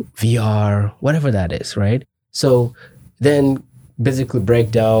 VR? Whatever that is, right? So then basically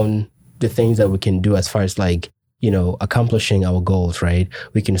break down the things that we can do as far as accomplishing our goals, right?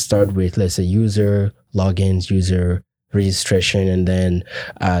 We can start with, let's say, user logins, user registration, and then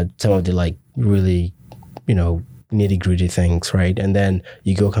some of the really, nitty gritty things, right? And then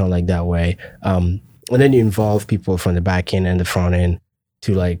you go kind of like that way. And then you involve people from the back end and the front end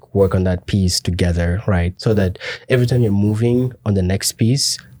to work on that piece together, right? So that every time you're moving on the next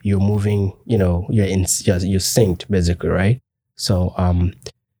piece, you're moving, you're synced basically, right? So,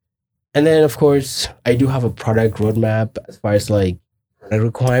 and then of course, I do have a product roadmap as far as product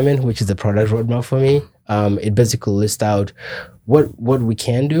requirement, which is the product roadmap for me. It basically lists out what we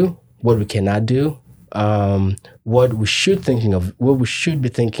can do, what we cannot do, what we should be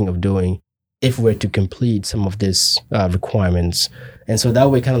thinking of doing if we're to complete some of these requirements. And so that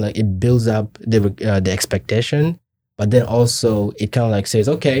way kind of it builds up the expectation, but then also it kind of says,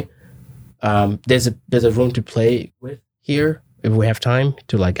 okay, there's a room to play with here if we have time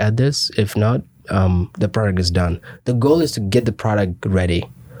to add this. If not, the product is done. The goal is to get the product ready,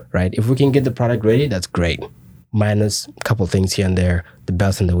 right? If we can get the product ready, that's great. Minus a couple things here and there, the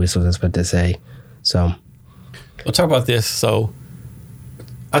bells and the whistles, that's what they say. So we'll talk about this. So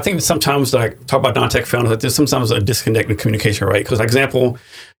I think sometimes talk about non-tech founders, there's sometimes a disconnect in communication, right? Because example,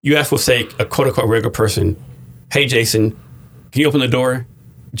 you ask for, say, a quote unquote regular person, hey Jason, can you open the door?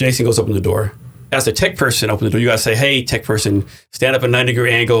 Jason goes open the door. As a tech person, open the door, you gotta say, hey tech person, stand up a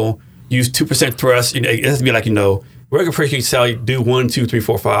 90-degree angle, use 2% thrust. It has to be regular person you say do 1, 2, 3,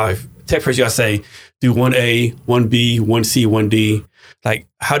 4, 5. Tech person you gotta say do 1A, 1B, 1C, 1D.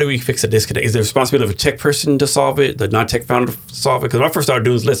 How do we fix a disconnect? Is the responsibility of a tech person to solve it, the non-tech founder to solve it? Because when I first started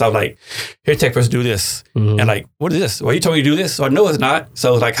doing this list, I was like, here, tech person, do this. Mm-hmm. And what is this? Well, you told me to do this? So no, it's not.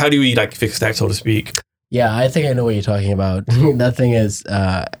 So how do we fix that, so to speak? Yeah, I think I know what you're talking about. That thing is,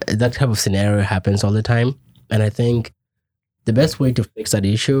 that type of scenario happens all the time. And I think the best way to fix that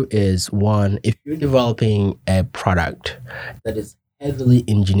issue is, one, if you're developing a product that is heavily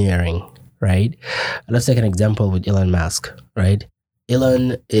engineering, right? Let's take an example with Elon Musk, right?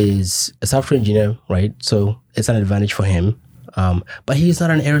 Elon is a software engineer, right? So it's an advantage for him. But he's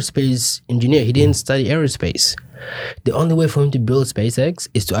not an aerospace engineer. He didn't study aerospace. The only way for him to build SpaceX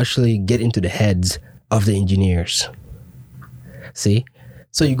is to actually get into the heads of the engineers. See?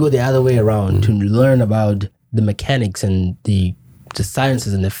 So you go the other way around to learn about the mechanics and the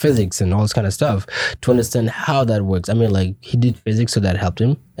sciences and the physics and all this kind of stuff to understand how that works. I mean, he did physics, so that helped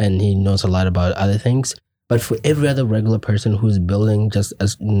him, and he knows a lot about other things. But for every other regular person who's building just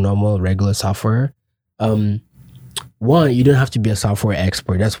as normal, regular software, one, you don't have to be a software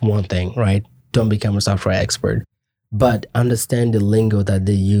expert. That's one thing, right? Don't become a software expert. But understand the lingo that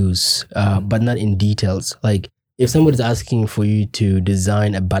they use, but not in details. If somebody's asking for you to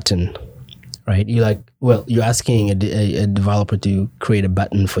design a button, right? You're asking a developer to create a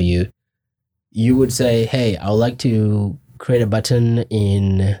button for you. You would say, hey, I would like to create a button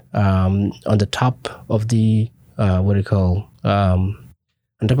on the top of the on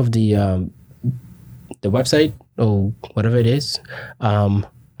top of the website or whatever it is. I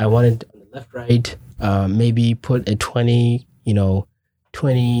want it on the left, right. Maybe put a 20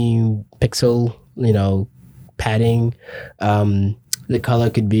 pixel padding. The color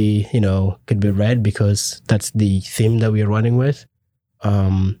could be red because that's the theme that we are running with.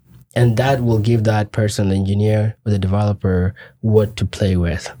 And that will give that person, the engineer or the developer, what to play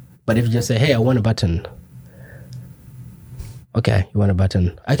with. But if you just say, hey, I want a button. Okay, you want a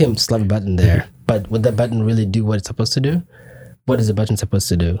button. I can slap a button there. But would that button really do what it's supposed to do? What is the button supposed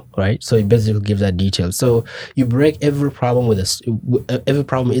to do, right? So it basically gives that detail. So you break every problem every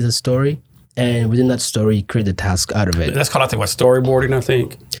problem is a story. And within that story, you create the task out of it. That's called, I think, what, storyboarding, I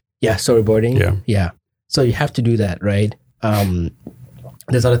think? Yeah, storyboarding. Yeah. So you have to do that, right?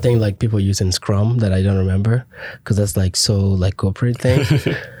 There's other thing like people use in Scrum that I don't remember because that's like so like corporate thing.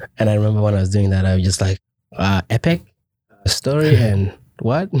 And I remember when I was doing that, I was just like, epic story and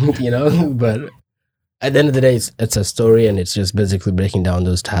what, But at the end of the day, it's a story, and it's just basically breaking down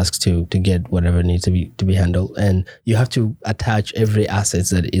those tasks to get whatever needs to be handled. And you have to attach every asset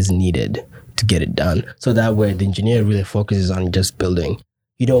that is needed to get it done. So that way, the engineer really focuses on just building.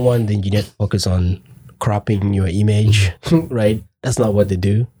 You don't want the engineer to focus on cropping your image, right? That's not what they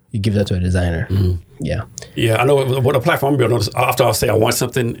do. You give that to a designer. Yeah. Yeah, I know what a platform builder. Often I'll say I want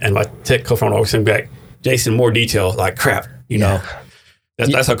something, and my tech co-founder always send back, Jason, more detail. Like crap, know.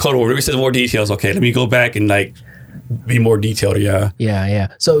 That's a code word. We said more details. Okay, let me go back and like be more detailed. Yeah.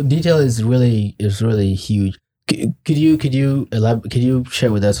 So detail is really huge. Could you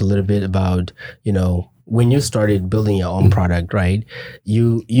share with us a little bit about when you started building your own product, right?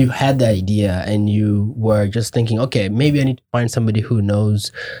 You had the idea and you were just thinking, okay, maybe I need to find somebody who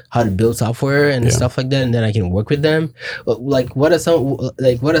knows how to build software and stuff like that, and then I can work with them. Like, what are some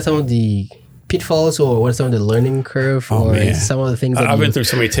of the pitfalls, or what are some of the learning curve, some of the things that I've been through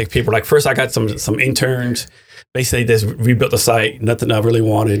so many tech people. Like first I got some interns. Basically they just rebuilt the site, nothing I really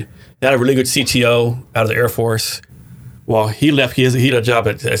wanted. They had a really good CTO out of the Air Force. Well, he left, he had a job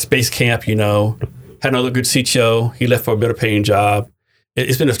at Space Camp, had another good CTO. He left for a better paying job.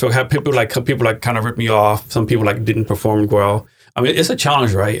 It's been a struggle. Have people kind of ripped me off. Some people like didn't perform well. I mean, it's a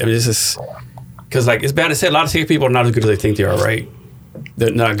challenge, right? I mean, because like it's bad to say, a lot of tech people are not as good as they think they are, right?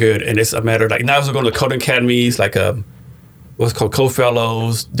 They're not good, and it's a matter of like now we're going to coding academies, like what's called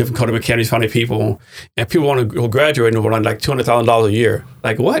co-fellows, different coding academies, finding people, and people want to go graduate and want like $200,000 a year.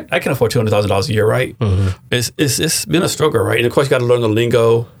 Like what? I can afford $200,000 a year, right? Mm-hmm. It's been a struggle, right? And of course, you got to learn the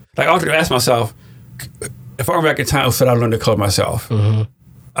lingo. Like I often ask myself, if I were back in time, should I learn to code myself? Mm-hmm.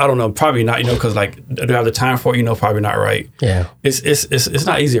 I don't know, probably not. Because like, do I have the time for it? Probably not, right? Yeah, it's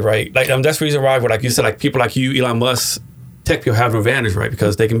not easy, right? Like that's the reason why, like you said, like people like you, Elon Musk. Tech people have an advantage, right?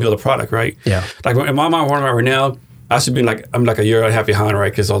 Because they can build a product, right? Yeah. Like in my mind, where I'm at right now, I should be like, I'm like a year and a half behind,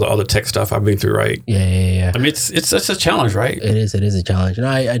 right? Because all the other tech stuff I've been through, right? Yeah. I mean, it's such a challenge, right? It is a challenge. And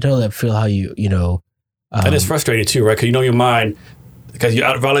I totally feel how you and it's frustrating too, right? Because your mind, because you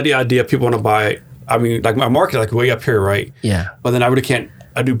validate the idea, people want to buy it. I mean, like my market, like way up here, right? Yeah. But then I really can't,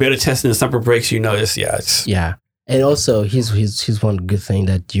 I do beta testing and something breaks, it's. Yeah. And also, here's one good thing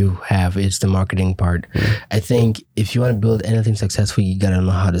that you have is the marketing part. Mm-hmm. I think if you want to build anything successful, you got to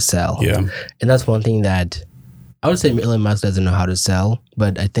know how to sell. Yeah. And that's one thing that I would say Elon Musk doesn't know how to sell,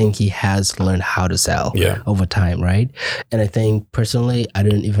 but I think he has learned how to sell over time, right? And I think personally, I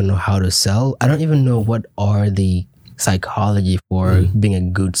didn't even know how to sell. I don't even know what are the psychology for being a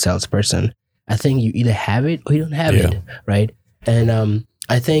good salesperson. I think you either have it or you don't have it, right? And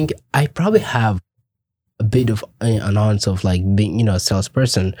I think I probably have a bit of an ounce of like being, a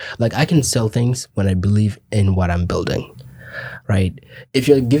salesperson. Like I can sell things when I believe in what I'm building, right? If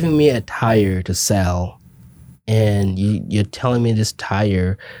you're giving me a tire to sell and you're telling me this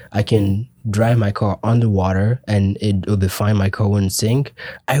tire, I can drive my car underwater and it will be fine, my car won't sink,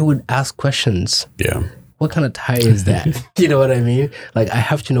 I would ask questions. Yeah. What kind of tire is that? You know what I mean? Like I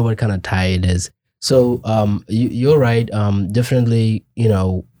have to know what kind of tire it is. So you're right. Definitely,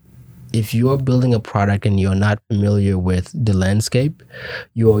 if you're building a product and you're not familiar with the landscape,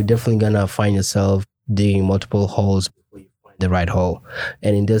 you're definitely going to find yourself digging multiple holes before you find the right hole.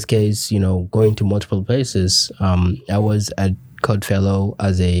 And in this case, going to multiple places, I was at Codefellow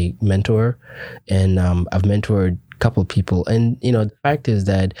as a mentor, and I've mentored a couple of people. And, the fact is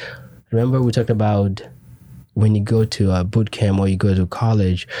that, remember we talked about when you go to a boot camp or you go to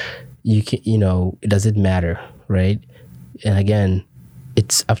college, you can, does it matter, right? And again,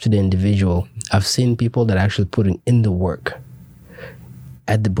 it's up to the individual. I've seen people that are actually putting in the work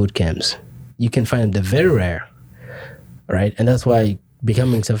at the boot camps. You can find them, they're very rare, right? And that's why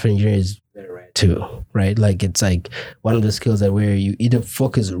becoming software engineer is very rare too, right? Like it's like one of the skills that where you either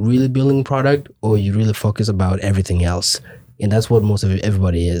focus really building product or you really focus about everything else. And that's what most of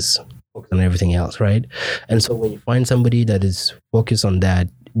everybody is, focused on everything else, right? And so when you find somebody that is focused on that,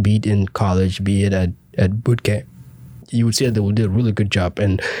 be it in college, be it at at bootcamp, you would see that they would do a really good job,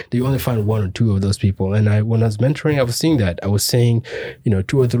 and they only find one or two of those people. And when I was mentoring, I was seeing that. I was seeing, 2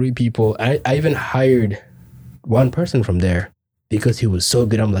 or 3 people. I even hired one person from there because he was so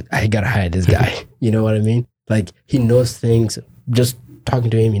good. I'm like, I gotta hire this guy. You know what I mean? Like, he knows things. Just talking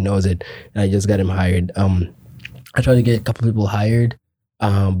to him, he knows it. And I just got him hired. I tried to get a couple people hired,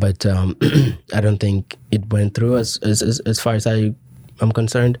 but I don't think it went through as far as I'm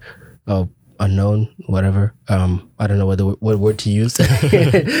concerned. Unknown, whatever. I don't know what word to use,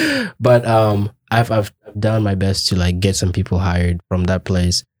 but I've done my best to like get some people hired from that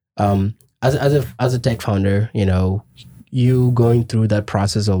place. As a tech founder, you going through that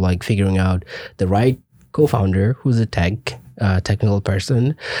process of like figuring out the right co-founder who's a technical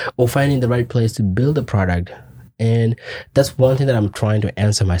person, or finding the right place to build a product, and that's one thing that I'm trying to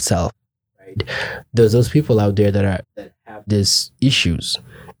answer myself. Right, there's those people out there that have these issues.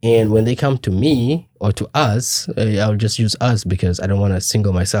 And when they come to me or to us, I'll just use us because I don't want to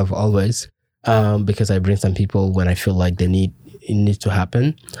single myself always, because I bring some people when I feel like it needs to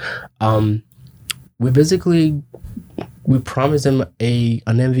happen. We promise them an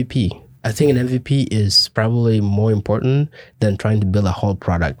MVP. I think an MVP is probably more important than trying to build a whole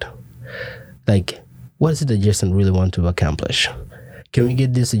product. Like, what is it that Jason really wants to accomplish? Can we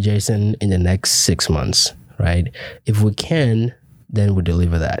get this to Jason in the next 6 months, right? If we can, then we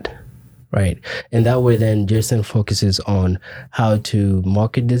deliver that, right? And that way, then Jason focuses on how to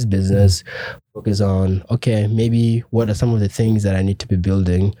market this business, focus on, okay, maybe what are some of the things that I need to be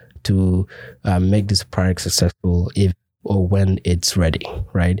building to make this product successful if or when it's ready,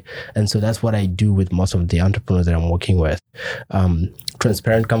 right? And so that's what I do with most of the entrepreneurs that I'm working with.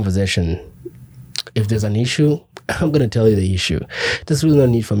 Transparent conversation. If there's an issue, I'm going to tell you the issue. There's really no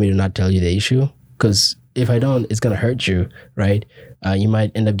need for me to not tell you the issue, because if I don't, it's going to hurt you, right? You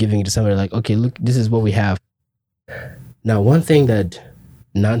might end up giving it to somebody like, okay, look, this is what we have. Now, one thing that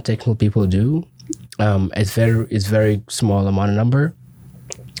non-technical people do, it's very small amount of number,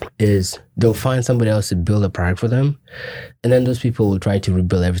 is they'll find somebody else to build a product for them. And then those people will try to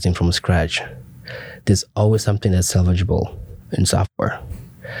rebuild everything from scratch. There's always something that's salvageable in software.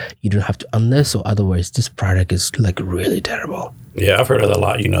 You don't have to, unless or otherwise, this product is like really terrible. Yeah, I've heard of that a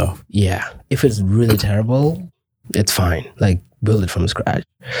lot, Yeah. If it's really terrible, it's fine. Like, build it from scratch.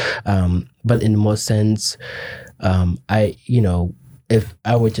 But in the most sense, if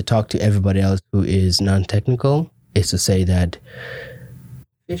I were to talk to everybody else who is non-technical, is to say that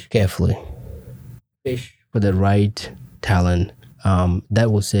fish carefully. Fish for the right talent.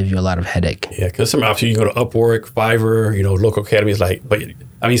 That will save you a lot of headache. Yeah, because some options, you go to Upwork, Fiverr, local academies,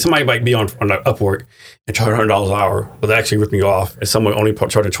 somebody might be on Upwork and charge $100 an hour, but they're actually ripping you off. And someone only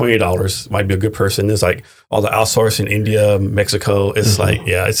charging $20 might be a good person. There's like all the outsourcing, India, Mexico. It's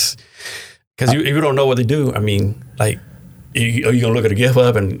it's because if you don't know what they do, are you going to look at the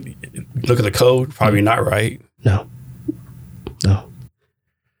GitHub and look at the code? Probably not, right? No.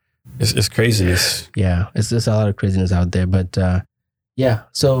 It's craziness. Yeah, it's just a lot of craziness out there. But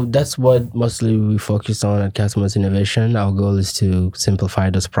so that's what mostly we focus on at Customers Innovation. Our goal is to simplify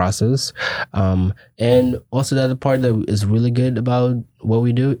this process. And also the other part that is really good about what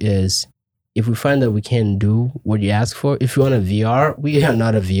we do is if we find that we can do what you ask for, if you want a VR, we are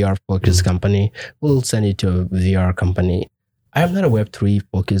not a VR focused company. We'll send it to a VR company. I am not a Web3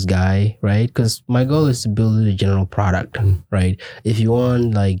 focused guy, right? Because my goal is to build a general product, right? If you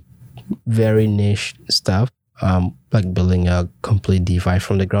want like very niche stuff, like building a complete DeFi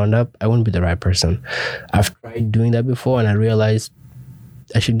from the ground up, I wouldn't be the right person. I've tried doing that before and I realized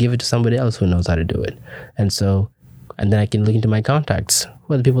I should give it to somebody else who knows how to do it. And then I can look into my contacts.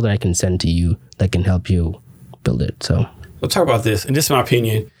 Who are the people that I can send to you that can help you build it? So let's talk about this. And this is my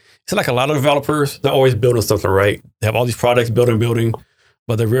opinion. It's like a lot of developers, they're always building something, right? They have all these products building,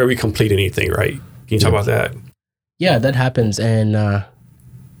 but they're rarely complete anything, right? Can you talk about that? Yeah, that happens. And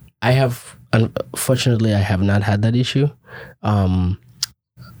unfortunately, I have not had that issue. I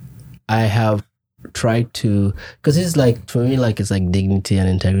have tried to, because it's like, for me, like, it's like dignity and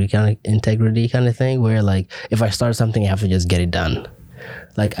integrity kind of thing, where like, if I start something, I have to just get it done.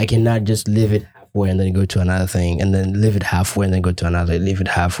 Like, I cannot just leave it halfway and then go to another thing, and then leave it halfway and then go to another, leave it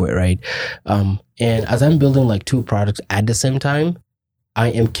halfway, right? And as I'm building like 2 products at the same time, I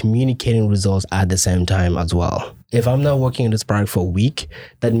am communicating results at the same time as well. If I'm not working on this product for a week,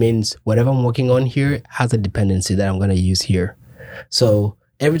 that means whatever I'm working on here has a dependency that I'm going to use here. So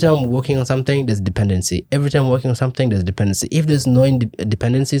every time I'm working on something, there's dependency. Every time I'm working on something, there's dependency. If there's no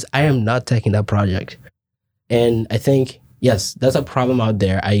dependencies, I am not taking that project. And I think, yes, that's a problem out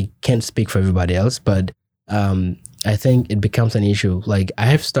there. I can't speak for everybody else, but I think it becomes an issue. Like I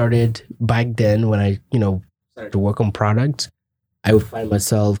have started back then when I, started to work on products, I would find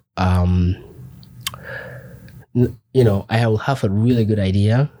myself, I will have a really good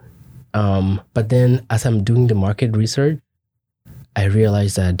idea. But then as I'm doing the market research, I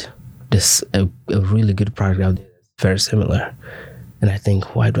realize that there's a really good product out there that's very similar. And I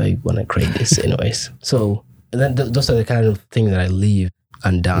think, why do I want to create this anyways? So then those are the kind of things that I leave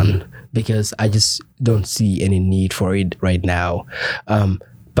undone because I just don't see any need for it right now.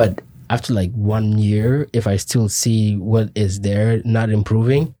 But after like 1 year, if I still see what is there not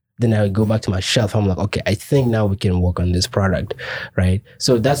improving, then I would go back to my shelf. I'm like, okay, I think now we can work on this product, right?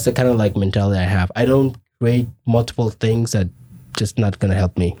 So that's the kind of like mentality I have. I don't create multiple things that just not going to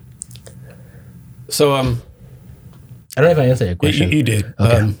help me. So, I don't know if I answered your question. You did.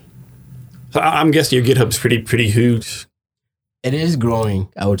 Okay. So I'm guessing your GitHub is pretty huge. It is growing.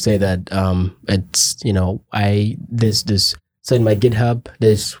 I would say that it's, so in my GitHub,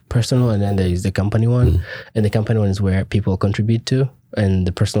 there's personal and then there's the company one. And the company one is where people contribute to. And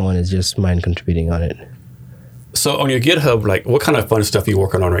the personal one is just mine contributing on it. So on your GitHub, like what kind of fun stuff are you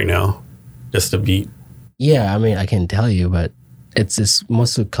working on right now? Just to be... Yeah, I mean, I can tell you, but it's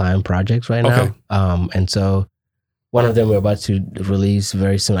mostly client projects right now. And so one of them we're about to release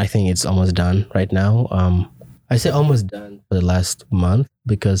very soon. I think it's almost done right now. I say almost done for the last month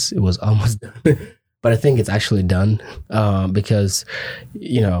because it was almost done. But I think it's actually done because,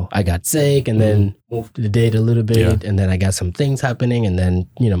 I got sick and then moved the date a little bit. Yeah. And then I got some things happening. And then,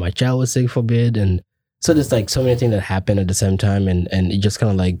 my child was sick for a bit. And so there's like so many things that happen at the same time. And it just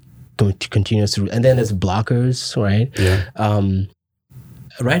kind of like continues to. And then there's blockers, right? Yeah.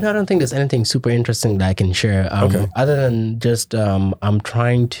 Right now, I don't think there's anything super interesting that I can share. Other than just I'm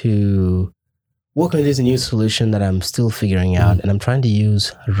trying to work on this new solution that I'm still figuring out. And I'm trying to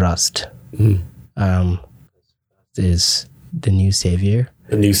use Rust. Is the new savior,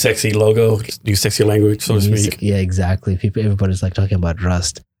 the new sexy logo, new sexy language, so to speak. Yeah, exactly. Everybody's like talking about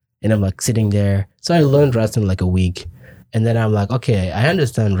Rust, and I'm like sitting there. So I learned Rust in like a week, and then I'm like, okay, I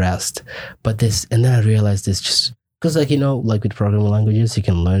understand Rust, but this, and then I realized this just because, like like with programming languages, you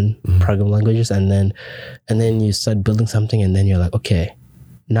can learn programming languages, and then you start building something, and then you're like, okay,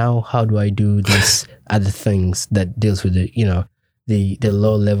 now how do I do these other things that deals with the the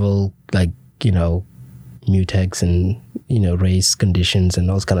low level like mutex and race conditions and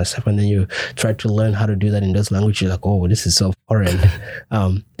all this kind of stuff, and then you try to learn how to do that in those languages. You're like, oh, this is so foreign.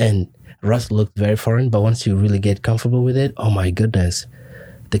 And Rust looked very foreign, but once you really get comfortable with it, oh my goodness,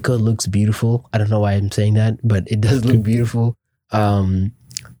 the code looks beautiful. I don't know why I'm saying that, but it does look beautiful.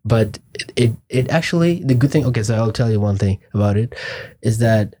 But it actually, the good thing, okay, so I'll tell you one thing about it, is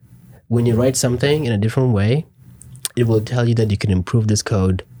that when you write something in a different way, it will tell you that you can improve this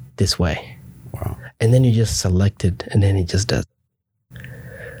code this way. Wow. And then you just select it, and then it just does.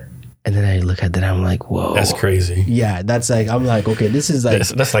 And then I look at that, I'm like, whoa. That's crazy. Yeah, I'm like, okay, this is like...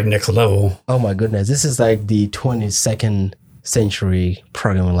 That's like next level. Oh my goodness. This is like the 22nd century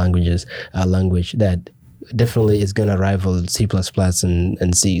programming language that definitely is going to rival C++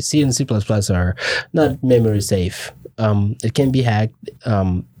 and C. C and C++ are not memory safe. It can be hacked.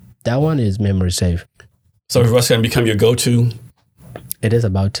 That one is memory safe. So is Rust going to become your go-to? It is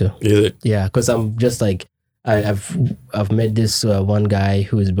about to. Is it? Yeah, because I'm just like, I've met this one guy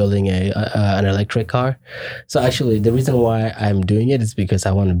who is building an electric car. So actually, the reason why I'm doing it is because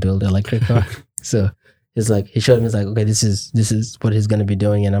I want to build an electric car. So it's like, he showed me, it's like, okay, this is what he's going to be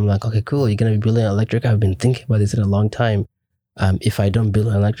doing. And I'm like, okay, cool. You're going to be building an electric car. I've been thinking about this in a long time. If I don't build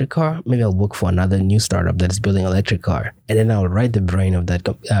an electric car, maybe I'll work for another new startup that is building an electric car. And then I'll write the brain of that,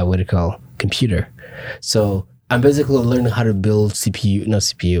 computer. So I'm basically learning how to build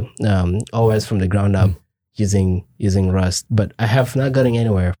OS from the ground up using Rust. But I have not gotten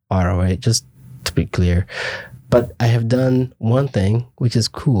anywhere far away, just to be clear. But I have done one thing, which is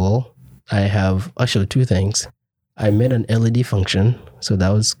cool. I have actually two things. I made an LED function, so that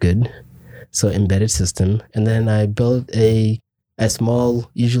was good. So embedded system. And then I built a small,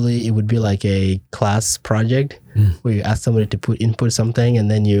 usually it would be like a class project where you ask somebody to input something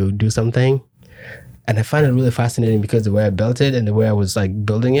and then you do something. And I find it really fascinating because the way I built it and the way I was like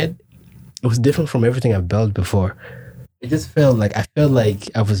building it, it was different from everything I've built before. It just felt like I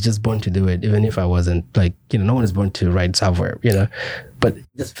was just born to do it, even if I wasn't. Like, no one is born to write software, but it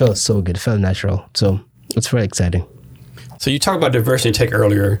just felt so good. It felt natural. So it's very exciting. So you talked about diversity in tech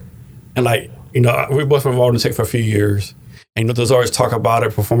earlier, and we both were involved in tech for a few years. And there's always talk about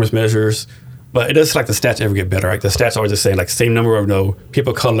it, performance measures, but it doesn't like the stats ever get better. Like the stats always just saying like same number of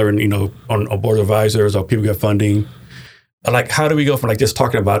people of color and on board of advisors or people get funding. Like, how do we go from like just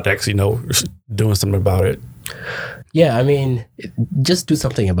talking about it to actually, doing something about it? Yeah, I mean, just do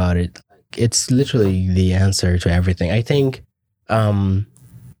something about it. It's literally the answer to everything. I think,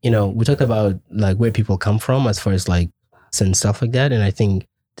 we talked about like where people come from as far as like and stuff like that, and I think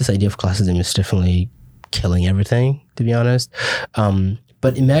this idea of classism is definitely killing everything, to be honest.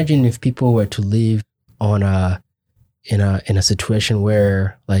 But imagine if people were to live on in a situation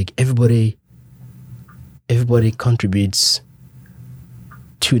where like everybody contributes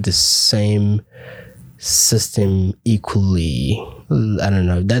to the same system equally. I don't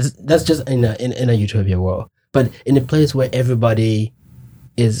know. That's just in a utopia world. But in a place where everybody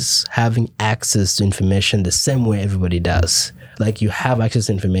is having access to information the same way everybody does. Like you have access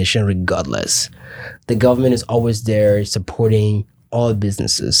to information regardless. The government is always there supporting all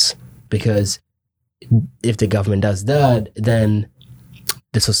businesses, because if the government does that, then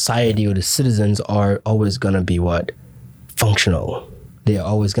the society or the citizens are always going to be functional. They are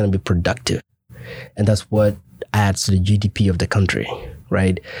always going to be productive. And that's what adds to the GDP of the country,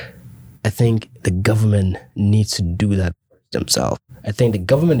 right? I think the government needs to do that themselves. I think the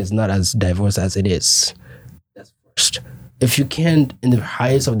government is not as diverse as it is. That's first. If you can't, in the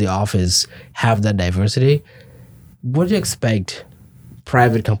highest of the office, have that diversity, what do you expect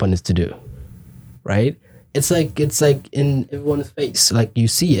private companies to do, right? It's like in everyone's face. Like you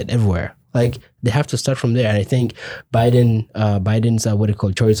see it everywhere. Like they have to start from there. And I think Biden's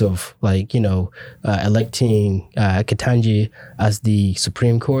choice of electing Ketanji as the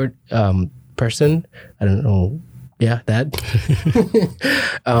Supreme Court person. I don't know. Yeah, that.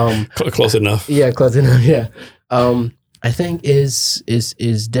 Close enough. Yeah, close enough. Yeah. I think is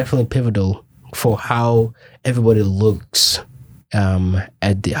definitely pivotal for how everybody looks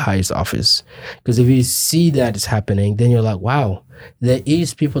at the highest office. Because if you see that it's happening, then you're like, wow, there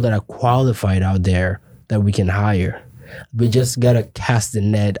is people that are qualified out there that we can hire. We just gotta cast the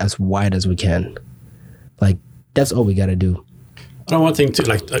net as wide as we can. Like that's all we gotta do. I know one thing too,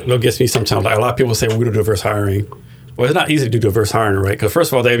 gets me sometimes. Like a lot of people say, well, we do diverse hiring. Well, it's not easy to do diverse hiring, right? Because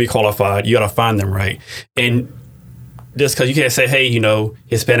first of all, they be qualified. You got to find them, right? And just because you can't say, hey,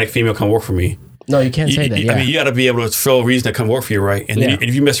 Hispanic female, come work for me. No, you can't say that. Yeah. I mean, you got to be able to show a reason to come work for you, right? And then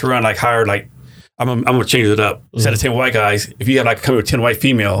if you mess around, hire, I'm going to change it up. Mm-hmm. Instead of 10 white guys, if you have come with 10 white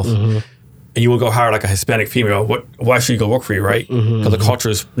females, mm-hmm. and you will go hire a Hispanic female, why should you go work for you, right? Because mm-hmm. the culture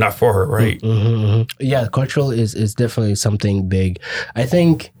is not for her, right? Mm-hmm. Yeah, cultural is definitely something big. I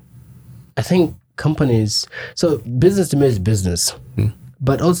think companies, so business to me is business. Mm.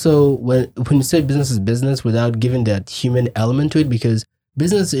 But also when you say business is business without giving that human element to it, because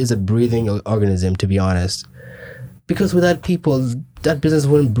business is a breathing organism, to be honest. Because without people, that business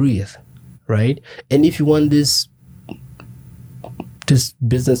wouldn't breathe, right? And if you want this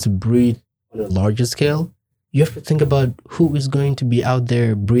business to breathe on a larger scale, you have to think about who is going to be out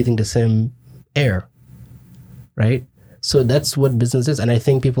there breathing the same air, right? So that's what business is. And I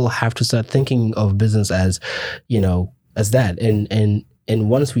think people have to start thinking of business as, as that. And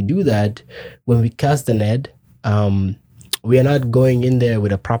once we do that, when we cast the net, we are not going in there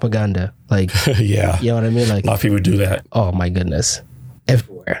with a propaganda. Like, yeah, you know what I mean? Like a lot of people do that. Oh my goodness.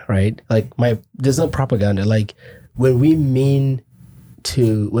 Everywhere, right? Like there's no propaganda. Like when we mean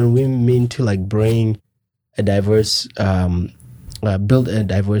to bring a diverse, build a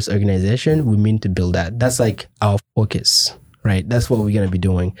diverse organization, we mean to build that. That's like our focus, right? That's what we're going to be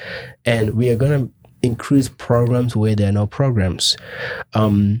doing. And we are going to increase programs where there are no programs.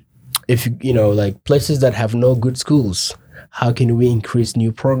 If places that have no good schools, how can we increase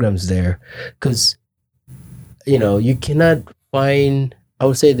new programs there? Because, you cannot find, I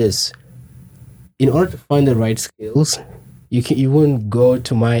would say this, in order to find the right skills, you wouldn't go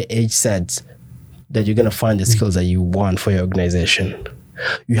to my age sets that you're going to find the skills that you want for your organization.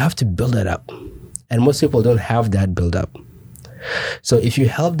 You have to build that up. And most people don't have that build up. So if you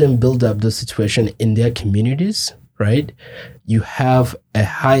help them build up the situation in their communities, right, you have a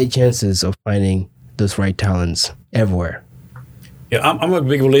high chances of finding those right talents everywhere. Yeah, I'm a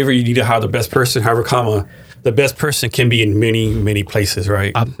big believer you need to hire the best person, however, the best person can be in many, many places,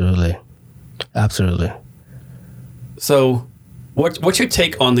 right? Absolutely. Absolutely. So what's your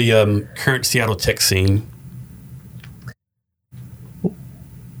take on the current Seattle tech scene?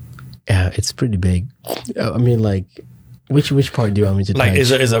 Yeah, it's pretty big. I mean, which part do you want me to touch?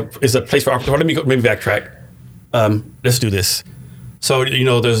 Is a place for opportunity? Let me backtrack. Let's do this. So,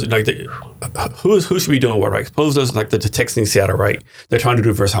 there's who should be doing what, right? Suppose there's the tech scene in Seattle, right? They're trying to do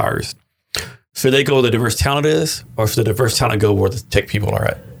diverse hires. Should they go where the diverse talent is, or should the diverse talent go where the tech people are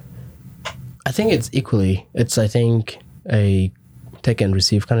at? I think it's equally. It's, I think, a take and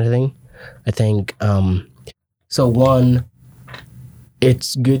receive kind of thing. I think, so one,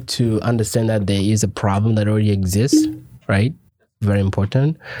 it's good to understand that there is a problem that already exists, right? Very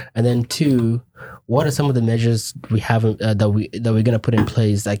important. And then two, what are some of the measures we have that we're going to put in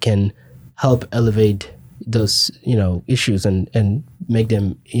place that can help elevate those issues and make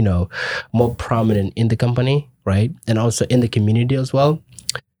them more prominent in the company, right? And also in the community as well.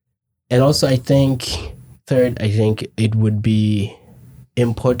 And also, I think it would be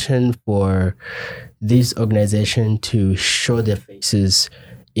important for this organization to show their faces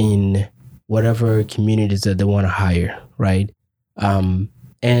in whatever communities that they want to hire, right?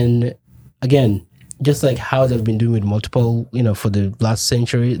 And again, just like how they've been doing with multiple, for the last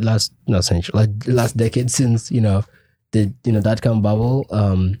decade since, the .com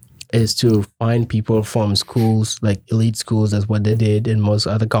bubble, is to find people from schools, like elite schools. That's what they did in most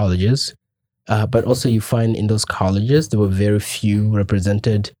other colleges. But also you find in those colleges, there were very few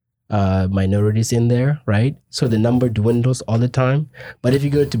represented minorities in there, right? So the number dwindles all the time. But if you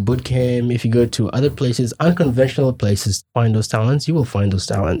go to boot camp, if you go to other places, unconventional places to find those talents, you will find those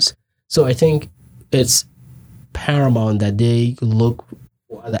talents. So I think it's paramount that they look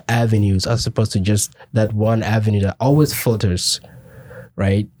for other avenues as opposed to just that one avenue that always filters,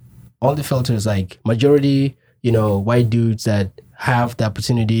 right? All the filters, like majority, white dudes that have the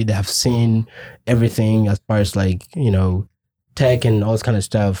opportunity, that have seen everything as far as like, tech and all this kind of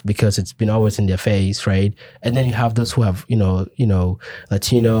stuff because it's been always in their face, right? And then you have those who have,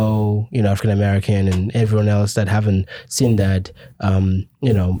 Latino, African American, and everyone else that haven't seen that.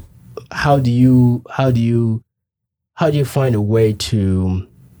 How do you find a way to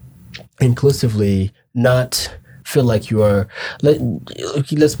inclusively not feel like you are?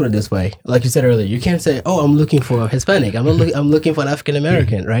 Let's put it this way: like you said earlier, you can't say, "Oh, I'm looking for a Hispanic. I'm looking for an African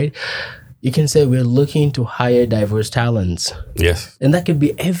American," right? You can say we're looking to hire diverse talents. Yes. And that could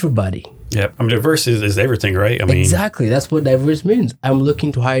be everybody. Yep. I mean, diverse is everything, right? I mean, exactly. That's what diverse means. I'm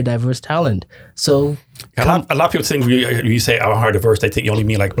looking to hire diverse talent. So a lot of people think when you say I hire diverse, they think you only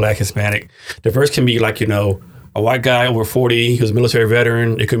mean like Black, Hispanic. Diverse can be like, a white guy over 40 who's a military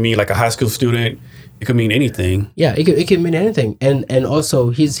veteran. It could mean like a high school student. It could mean anything. Yeah, it could mean anything. And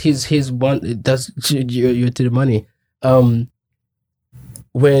also he's one, that's you're to the money.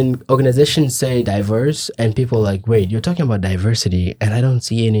 When organizations say diverse and people are like, wait, you're talking about diversity and I don't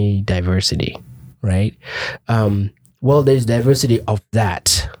see any diversity, right? Well, there's diversity of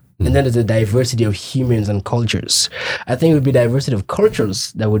that. And then there's a diversity of humans and cultures. I think it would be diversity of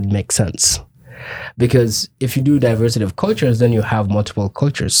cultures that would make sense. Because if you do diversity of cultures, then you have multiple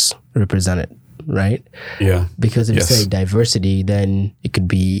cultures represented, right? Yeah. Because if you say diversity, then it could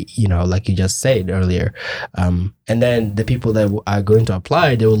be, like you just said earlier. And then the people that are going to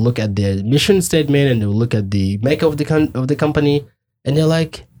apply, they will look at their mission statement and they will look at the makeup of the company, and they're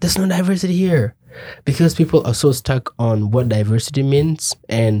like, there's no diversity here. Because people are so stuck on what diversity means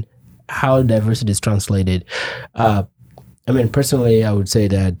and how diversity is translated. Personally, I would say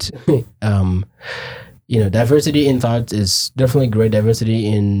that, diversity in thought is definitely great. Diversity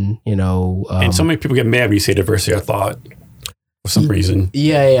in, and so many people get mad when you say diversity of thought for some reason.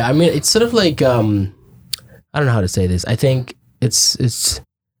 Yeah. I mean, it's sort of like, I don't know how to say this. I think it's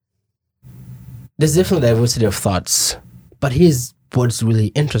there's definitely diversity of thoughts, but here's what's really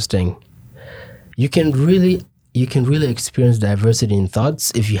interesting. You can really experience diversity in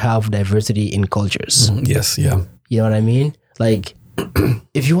thoughts if you have diversity in cultures. Yes, yeah. You know what I mean? Like,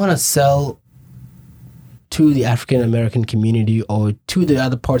 if you want to sell to the African American community or to the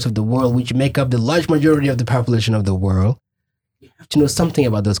other parts of the world, which make up the large majority of the population of the world, you have to know something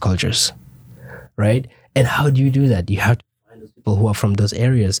about those cultures, right? And how do you do that? You have to find those people who are from those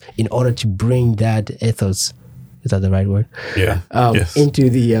areas in order to bring that ethos. Is that the right word? Yeah. Yes. Into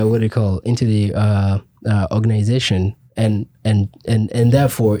the into the organization, and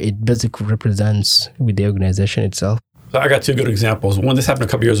therefore it basically represents with the organization itself. So I got two good examples. One, this happened a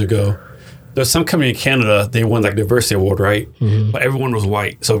couple years ago. There's some company in Canada, they won like diversity award, right? Mm-hmm. But everyone was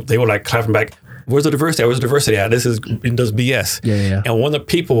white. So they were like clapping back, where's the diversity? Where's the diversity at? This is BS. Yeah. And one of the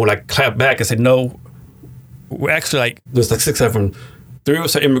people would like clap back and said, no, we're actually like, there's like 6 of them. 3 of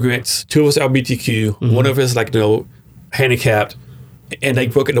us are immigrants, 2 of us are LGBTQ, mm-hmm. 1 of us like, handicapped. And they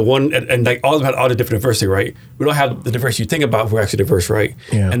broke it into one, and like all of them had all the different diversity, right? We don't have the diversity you think about if we're actually diverse, right?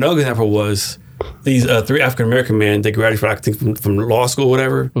 Yeah. And another example was these 3 African American men. They graduated, I think, from law school or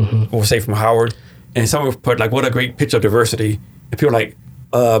whatever, mm-hmm. or say from Howard. And someone put like, "What a great picture of diversity!" And people are like,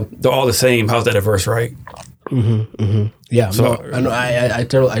 "They're all the same. How's that diverse, right?" Mm-hmm. Mm-hmm. Yeah. So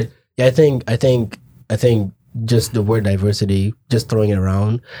I think just the word diversity, just throwing it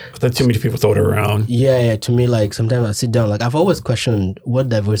around. Too many people throw it around. Yeah. To me, like sometimes I sit down, like I've always questioned what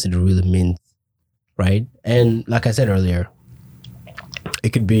diversity really means, right? And like I said earlier,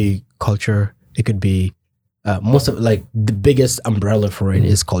 It could be culture. It could be most of like the biggest umbrella for it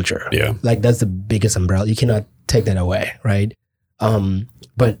is culture. Yeah. Like that's the biggest umbrella. You cannot take that away, right?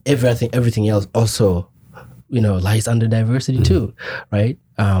 But everything else also, lies under diversity too, right?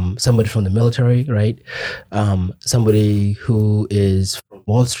 Somebody from the military, right? Somebody who is from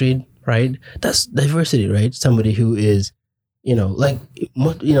Wall Street, right? That's diversity, right? Somebody who is,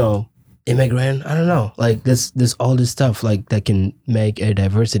 immigrant. I don't know. Like there's all this stuff like that can make a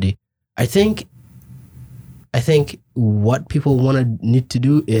diversity. I think what people need to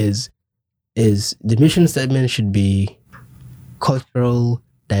do is the mission statement should be cultural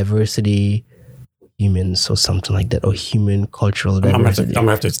diversity, humans or something like that, or human cultural diversity. I'm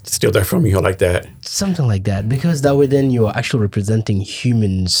gonna have to steal that from you like that. Something like that, because that way then you are actually representing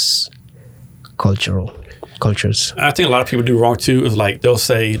humans' cultures. I think a lot of people do wrong too. Is like they'll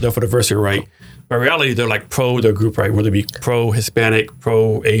say they're for diversity, right? But in reality, they're like pro their group, right? Whether it be pro Hispanic,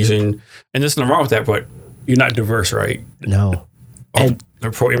 pro Asian, and there's nothing wrong with that. But you're not diverse, right? No. And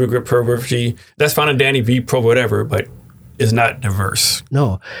they're pro immigrant, pro refugee. That's fine and dandy, be pro whatever, but it's not diverse.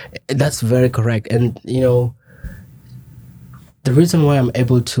 No, that's very correct. And the reason why I'm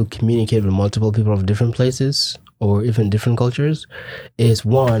able to communicate with multiple people of different places or even different cultures is,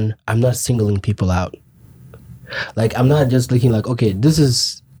 one, I'm not singling people out. Like I'm not just looking like, okay, this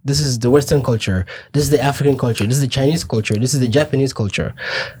is the Western culture, this is the African culture, this is the Chinese culture, this is the Japanese culture.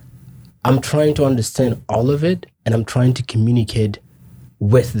 I'm trying to understand all of it, and I'm trying to communicate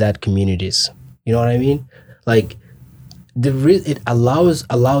with that communities. You know what I mean? Like it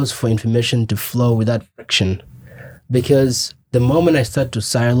allows for information to flow without friction, because the moment I start to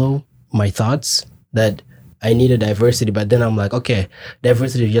silo my thoughts that I need a diversity, but then I'm like, okay,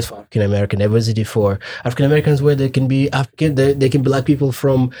 diversity is just for African American, diversity for African Americans, where they can be African, they can be like people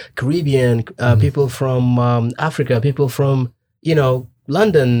from Caribbean, people from Africa, people from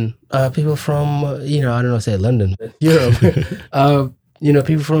London, people from I don't know, say London, but Europe,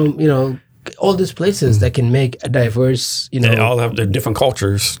 people from all these places that can make a diverse. They all have their different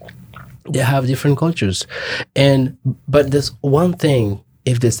cultures. They have different cultures, but there's one thing.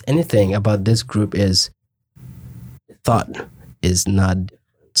 If there's anything about this group is thought is not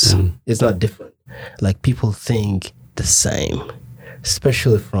different. It's not different. Like people think the same,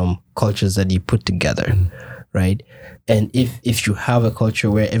 especially from cultures that you put together, right? And if you have a culture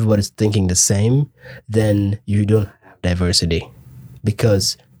where everybody's thinking the same, then you don't have diversity,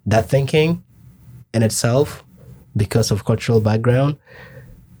 because that thinking in itself, because of cultural background,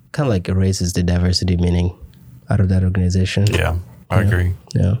 kind of like erases the diversity meaning out of that organization. Yeah, I agree.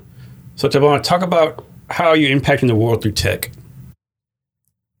 Yeah. So Taban, talk about how you're impacting the world through tech.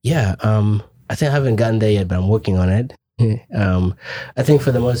 Yeah, I think I haven't gotten there yet, but I'm working on it. I think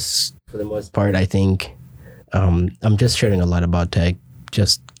for the most part, I think I'm just sharing a lot about tech,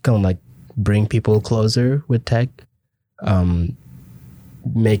 just kind of like bring people closer with tech,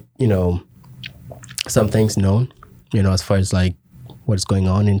 make some things known, as far as like what's going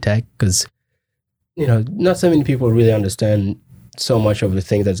on in tech, because not so many people really understand so much of the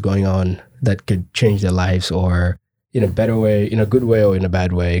things that's going on that could change their lives, or in a better way, in a good way or in a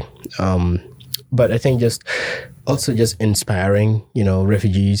bad way. But I think just inspiring,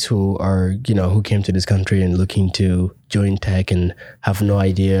 refugees who are, who came to this country and looking to join tech and have no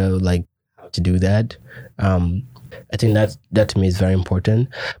idea like how to do that. I think that to me is very important.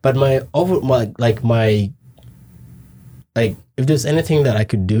 But if there's anything that I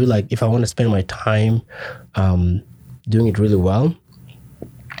could do, like if I want to spend my time doing it really well,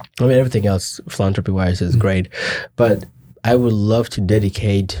 I mean, everything else philanthropy wise is great, but I would love to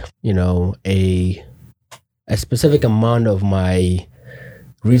dedicate, a specific amount of my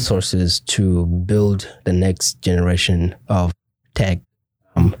resources to build the next generation of tech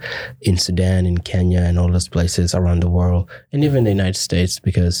in Sudan, in Kenya, and all those places around the world, and even the United States,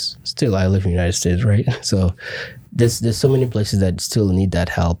 because still I live in the United States, right? So there's so many places that still need that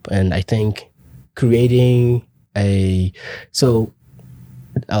help, and I think creating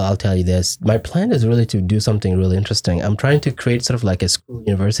I'll tell you this. My plan is really to do something really interesting. I'm trying to create sort of like a school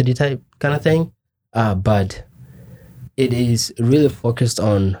university type kind of thing, but it is really focused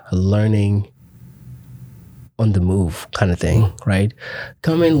on learning on the move kind of thing, right?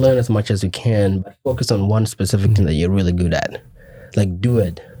 Come and learn as much as you can, but focus on one specific thing that you're really good at. Like do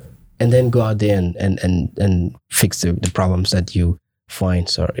it, and then go out there and fix the problems that you find.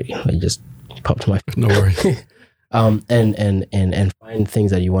 Sorry, I just popped my. No worries. And find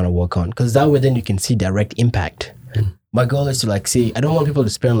things that you want to work on, because that way then you can see direct impact my goal is to like see, I don't want people to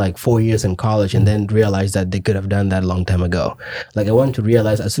spend like 4 years in college and then realize that they could have done that a long time ago. Like I want to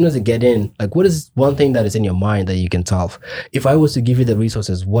realize as soon as they get in, like what is one thing that is in your mind that you can solve? If I was to give you the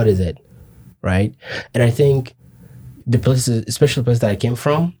resources, what is it? Right? And I think the places, especially the place that I came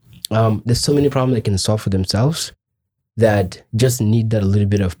from, there's so many problems they can solve for themselves that just need that little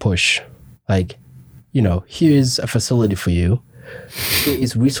bit of push. Like, here's a facility for you. Here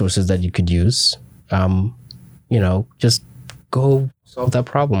is resources that you could use. Just go solve that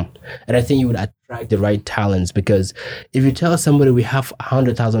problem. And I think you would attract the right talents, because if you tell somebody we have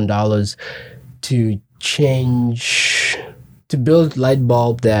 $100,000 to build light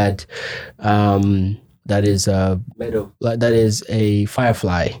bulb that is a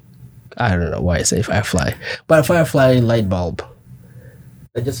firefly. I don't know why I say firefly, but a firefly light bulb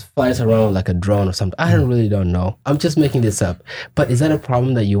that just flies around like a drone or something. I don't know. I'm just making this up. But is that a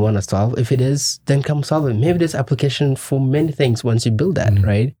problem that you want to solve? If it is, then come solve it. Maybe there's application for many things once you build that,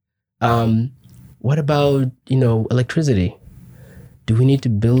 right? What about, electricity? Do we need to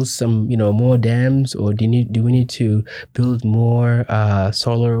build some, more dams, or do we need to build more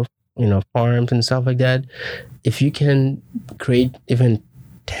solar, farms and stuff like that? If you can create even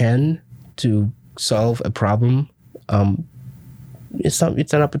 10 to solve a problem, it's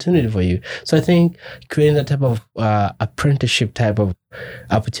an opportunity for you. So I think creating that type of apprenticeship type of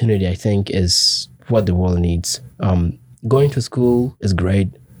opportunity, I think, is what the world needs. Going to school is great,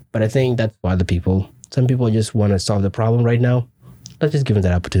 but I think that's for other people. Some people just want to solve the problem right now. Let's just give them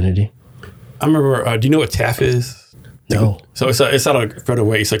that opportunity. I remember, do you know what TAF is? No. So it's not a further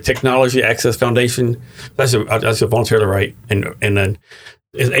way. It's like Technology Access Foundation. That's a volunteer, right? And then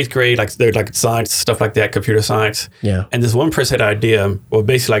in 8th grade, like they're like science, stuff like that, computer science. Yeah. And this one person had an idea, well,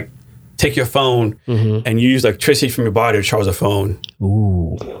 basically like take your phone and use electricity from your body to charge a phone.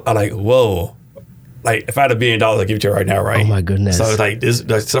 Ooh. I'm like, whoa. Like if I had $1 billion, I'd give it to you right now, right? Oh my goodness. So it's like this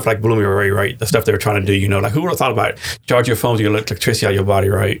stuff like blew me away, right? The stuff they were trying to do, like who would have thought about it? Charge your phone to get electricity out of your body,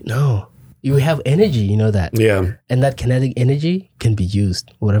 right? No. You have energy, you know that. Yeah. And that kinetic energy can be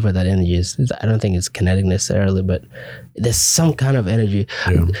used, whatever that energy is. I don't think it's kinetic necessarily, but there's some kind of energy.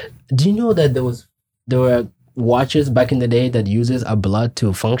 Yeah. Do you know that there were watches back in the day that uses our blood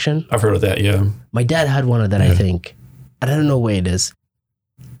to function? I've heard of that, yeah. My dad had one of that, I think. I don't know where it is.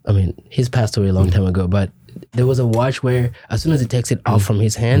 I mean, he's passed away a long time ago, but there was a watch where as soon as he takes it off from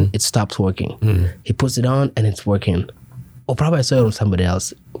his hand, it stops working. He puts it on and it's working. Or probably I saw it with somebody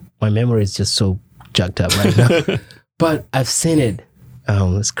else. My memory is just so jacked up right now. But I've seen it.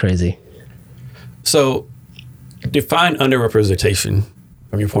 It's crazy. So define underrepresentation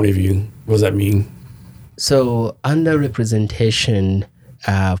from your point of view. What does that mean? So underrepresentation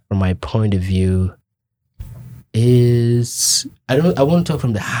from my point of view is, I want to talk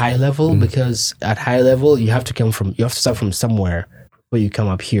from the high level, because at high level you have to start from somewhere before you come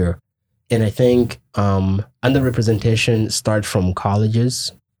up here. And I think underrepresentation starts from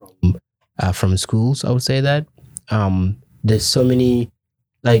colleges, from schools, I would say that. There's so many,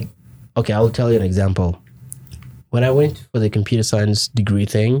 I'll tell you an example. When I went for the computer science degree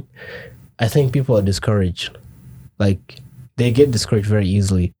thing, I think people are discouraged. They get discouraged very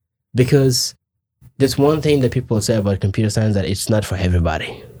easily, because there's one thing that people say about computer science, that it's not for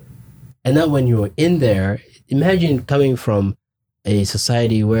everybody. And then when you're in there, imagine coming from a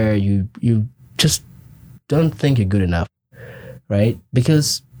society where you just don't think you're good enough, right?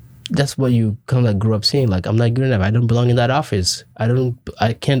 Because that's what you kind of grew up seeing. I'm not good enough. I don't belong in that office.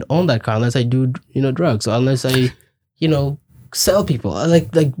 I can't own that car unless I do, drugs, or unless I, sell people.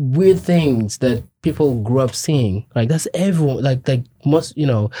 Like weird things that people grew up seeing. That's everyone. Most,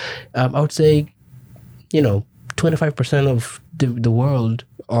 I would say, 25% of the world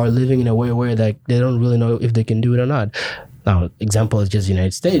are living in a way where they don't really know if they can do it or not. Now, example is just the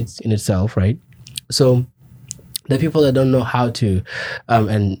United States in itself, right? So the people that don't know how to,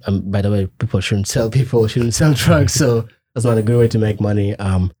 and by the way, people shouldn't sell drugs. So that's not a good way to make money.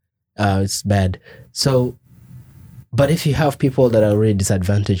 It's bad. So, but if you have people that are really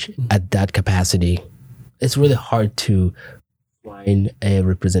disadvantaged at that capacity, it's really hard to find a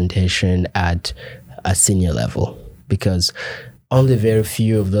representation at a senior level, because only very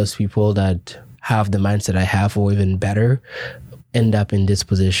few of those people that have the mindset I have, or even better, end up in these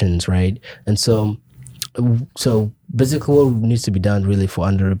positions, right? And so basically what needs to be done really for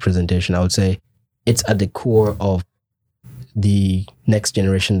underrepresentation, I would say it's at the core of the next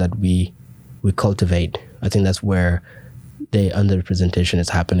generation that we cultivate. I think that's where the underrepresentation is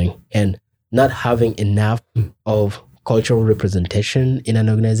happening, and not having enough of cultural representation in an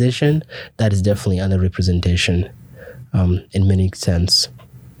organization, that is definitely underrepresentation in many sense.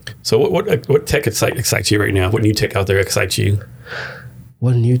 So what tech excites you right now? What new tech out there excites you?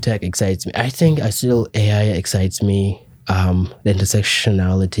 What new tech excites me? I think AI excites me. The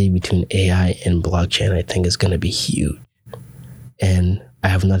intersectionality between AI and blockchain, I think, is going to be huge. And I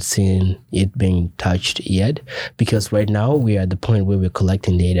have not seen it being touched yet, because right now we are at the point where we're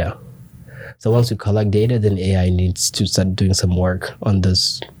collecting data. So once we collect data, then AI needs to start doing some work on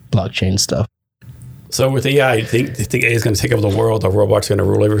this blockchain stuff. So with AI, do you think AI is going to take over the world? Or robots are going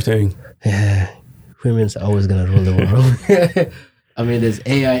to rule everything? Humans are always going to rule the world. I mean, there's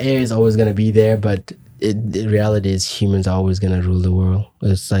AI is always going to be there, but the reality is humans are always going to rule the world.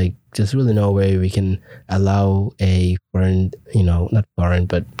 It's like there's really no way we can allow a foreign, not foreign,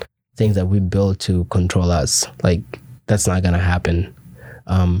 but things that we build to control us. Like, that's not going to happen.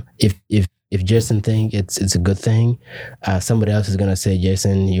 If Jason think it's a good thing, somebody else is going to say,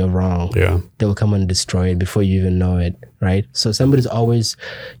 Jason, you're wrong. Yeah. They will come and destroy it before you even know it, right? So somebody's always,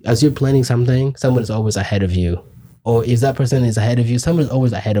 as you're planning something, somebody's always ahead of you. Or if that person is ahead of you, somebody's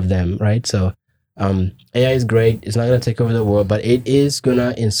always ahead of them, right? So AI is great. It's not going to take over the world, but it is going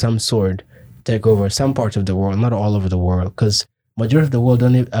to, in some sort, take over some parts of the world, not all over the world, because majority of the world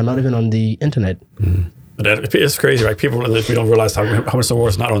are not even on the internet. Mm. But it's crazy, right? People, we don't realize how much the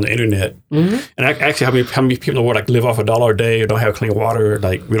world's not on the internet. Mm-hmm. And actually, how many people in the world live off $1 a day or don't have clean water?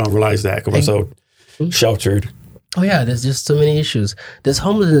 Like, we don't realize that because we're so sheltered. Oh yeah, there's just so many issues. There's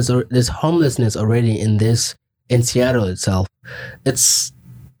homelessness already in Seattle itself. There's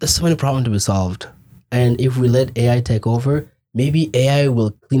so many problems to be solved. And if we let AI take over, maybe AI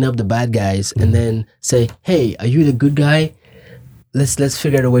will clean up the bad guys and then say, hey, are you the good guy? Let's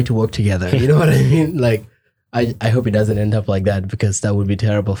figure out a way to work together. You know what I mean? Like, I hope it doesn't end up like that, because that would be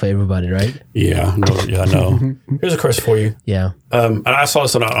terrible for everybody, right? Yeah, I know. Here's a question for you. Yeah. And I saw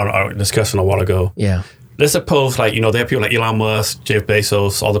this on our discussion a while ago. Yeah. Let's suppose, like, they have people like Elon Musk, Jeff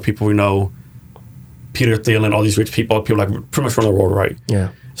Bezos, all the people we know, Peter Thiel, all these rich people like pretty much run the world, right?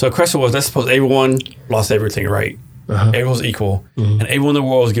 Yeah. So the question was, let's suppose everyone lost everything, right? Uh-huh. Everyone's equal, and everyone in the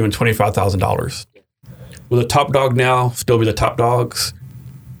world is given $25,000. Will the top dog now still be the top dogs,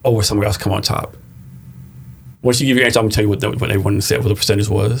 or will somebody else come on top? Once you give your answer, I'm going to tell you what everyone said, what the percentage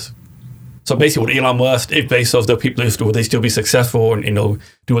was. So basically, with Elon Musk, if Bezos, the people, will they still be successful and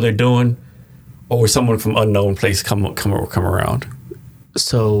do what they're doing, or will someone from unknown place come around?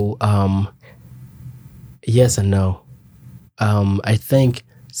 So, yes and no. I think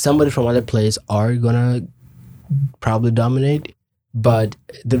somebody from other place are gonna probably dominate, but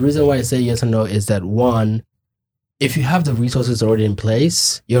the reason why I say yes and no is that, one, if you have the resources already in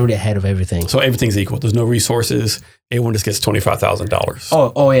place, you're already ahead of everything. So everything's equal. There's no resources. Everyone just gets $25,000.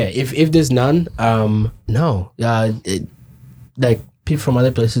 Oh yeah. If there's none, no. Like, people from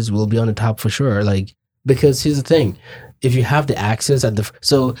other places will be on the top for sure. Like, because here's the thing: if you have the access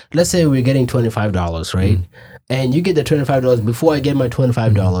so let's say we're getting $25, right? And you get the $25 before I get my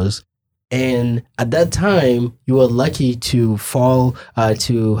 $25. And at that time, you are lucky to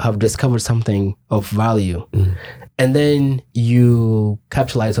to have discovered something of value. And then you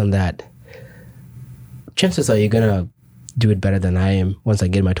capitalize on that. Chances are you're going to do it better than I am once I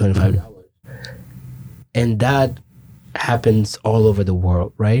get my $25. And that happens all over the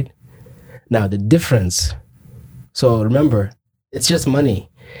world, right? Now, the difference, so remember, it's just money.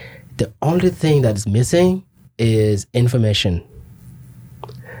 The only thing that's missing is information.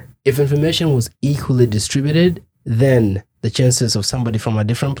 If information was equally distributed, then the chances of somebody from a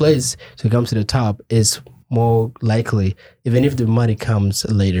different place to come to the top is more likely, even if the money comes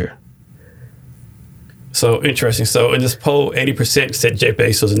later. So interesting. So in this poll, 80% said Jeff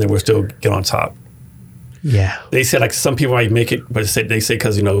Bezos, and then we'll still get on top. Yeah. They said like some people might make it, but they say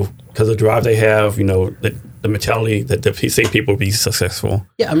because because of the drive they have, the mentality that the same people will be successful.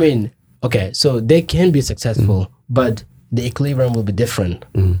 Yeah, I mean, okay, so they can be successful, but the equilibrium will be different.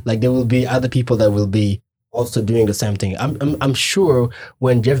 Like, there will be other people that will be also doing the same thing. I'm sure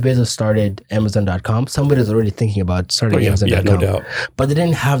when Jeff Bezos started Amazon.com, somebody's already thinking about starting Amazon.com. Yeah, no doubt. But they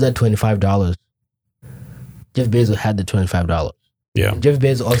didn't have that $25. Jeff Bezos had the $25. Yeah. Jeff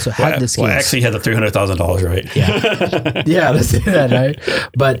Bezos also had the skills. Well, actually, he had the $300,000, right? Yeah. Yeah, let's say that, right?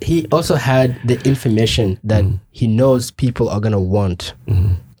 But he also had the information that he knows people are going to want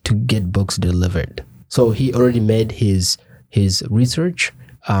to get books delivered. So he already made his research.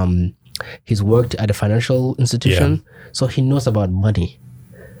 He's worked at a financial institution. Yeah. So he knows about money.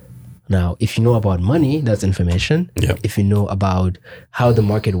 Now, if you know about money, that's information. Yep. If you know about how the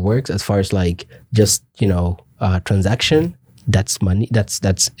market works, as far as like just, transaction, that's money.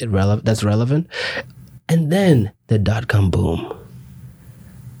 That's irrelevant. That's relevant. And then the .com boom.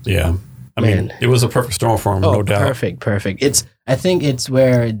 Yeah. I mean, it was a perfect storm for him, no doubt. Perfect. I think it's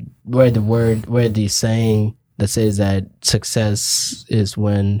where the saying that says that success is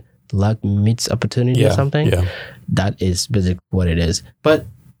when luck meets opportunity or something. Yeah. That is basically what it is. But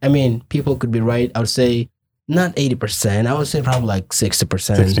I mean, people could be right. I would say not 80%. I would say probably like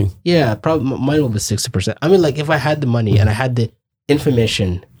 60%. 60. Yeah, probably mine would be 60%. I mean, like if I had the money and I had the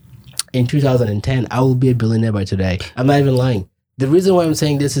information in 2010, I will be a billionaire by today. I'm not even lying. The reason why I'm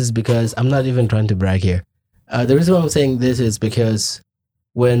saying this is because I'm not even trying to brag here. The reason why I'm saying this is because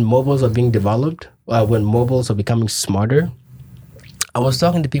when mobiles are being developed, when mobiles are becoming smarter, I was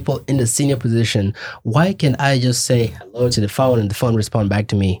talking to people in the senior position. Why can I just say hello to the phone and the phone respond back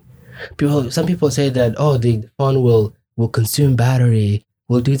to me? Some people say that, oh, the phone will consume battery,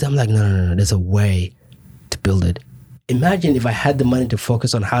 will do that. I'm like, no. There's a way to build it. Imagine if I had the money to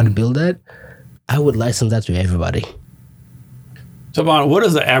focus on how to build that, I would license that to everybody. So, Taban, what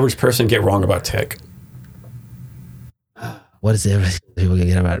does the average person get wrong about tech? What is everything people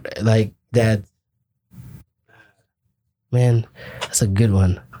get about? Like that, man, that's a good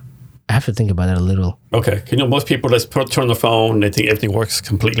one. I have to think about that a little. Okay. Most people just turn on the phone and they think everything works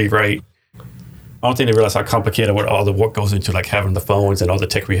completely right. I don't think they realize how complicated what all the work goes into, like having the phones and all the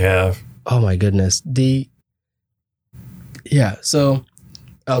tech we have. Oh my goodness. So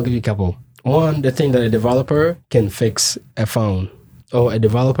I'll give you a couple. One, the thing that a developer can fix a phone, or a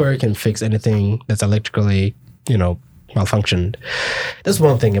developer can fix anything that's electrically, malfunctioned. That's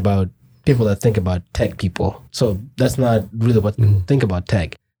one thing about people that think about tech people. So that's not really what people think about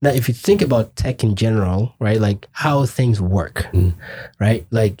tech. Now, if you think about tech in general, right, like how things work, right,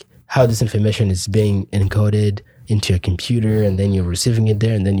 like how this information is being encoded into your computer and then you're receiving it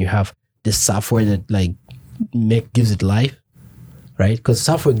there and then you have this software that gives it life, right? Because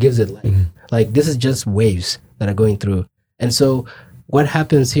software gives it life. Like this is just waves that are going through. And so what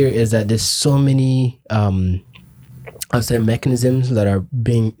happens here is that there's so many I'll say mechanisms that are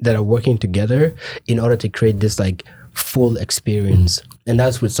working together in order to create this like full experience. And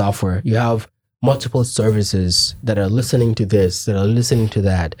that's with software. You have multiple services that are listening to this, that are listening to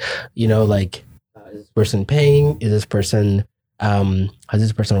that. Is this person paying? Is this person has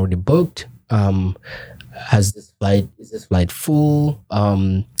this person already booked? Is this flight full?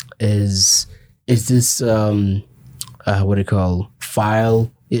 Is this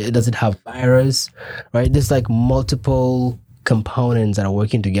file? Does it have virus? Right? There's like multiple components that are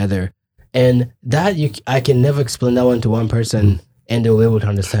working together. And that I can never explain that one to one person and they'll be able to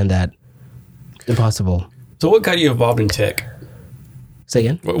understand that. Impossible. So what got you involved in tech? Say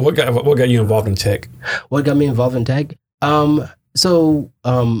again? What got you involved in tech? What got me involved in tech? So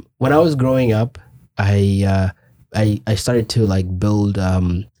when I was growing up, I started to build,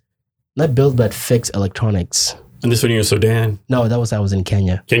 not build, but fix electronics. And this when you were in Sudan? No, I was in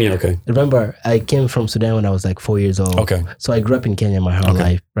Kenya. Kenya, okay. Remember, I came from Sudan when I was 4 years old. Okay. So I grew up in Kenya my whole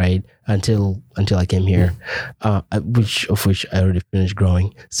life, right? Until I came here, which I already finished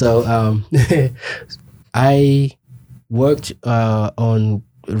growing. So I worked on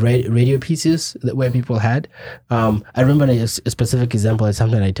radio pieces where people had. I remember a specific example is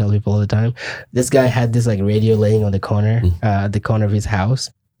something I tell people all the time. This guy had this radio laying on the corner, the corner of his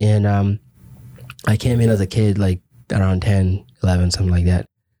house. And I came in as a kid, around 10, 11, something like that.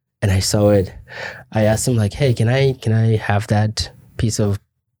 And I saw it. I asked him hey, can I have that piece of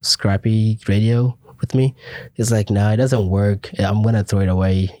scrappy radio with me? He's like, no, it doesn't work. I'm going to throw it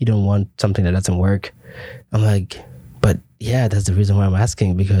away. You don't want something that doesn't work. I'm like, but yeah, that's the reason why I'm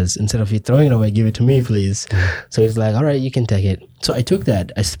asking, because instead of you throwing it away, give it to me, please. So he's like, all right, you can take it. So I took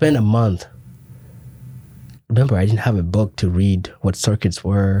that. I spent a month. Remember, I didn't have a book to read what circuits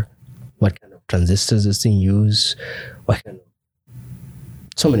were, what kind of transistors this thing use,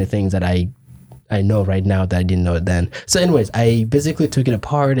 so many things that I know right now that I didn't know then. So anyways, I basically took it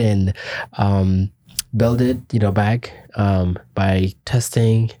apart and built it, back by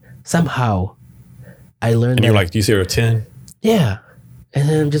testing. Somehow I learned. And you're like, do you 0 to 10? Yeah. And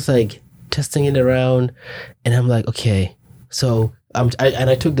then I'm just testing it around and I'm like, okay. So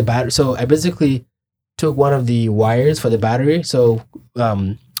I took the battery. So I basically took one of the wires for the battery. So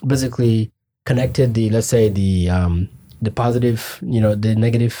basically connected the positive, the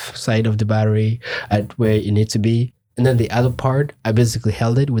negative side of the battery at where it needs to be. And then the other part, I basically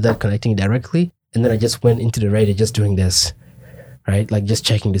held it without connecting directly. And then I just went into the radio just doing this, right? Just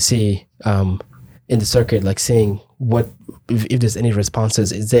checking to see in the circuit, seeing what, if there's any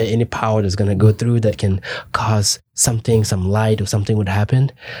responses, is there any power that's going to go through that can cause something, some light or something would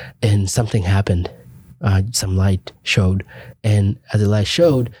happen. And something happened. Some light showed. And as the light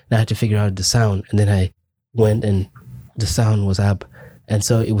showed, I had to figure out the sound. And then I went and the sound was up. And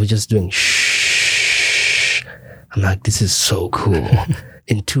so it was just doing shh. I'm like, this is so cool.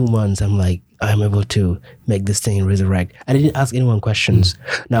 In 2 months, I'm like, I'm able to make this thing resurrect. I didn't ask anyone questions.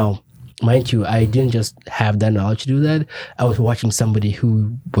 Now, mind you, I didn't just have that knowledge to do that. I was watching somebody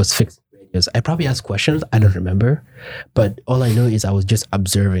who was fixing radios. I probably asked questions. I don't remember. But all I know is I was just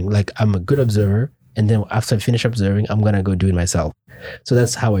observing. Like, I'm a good observer. And then after I finish observing, I'm going to go do it myself. So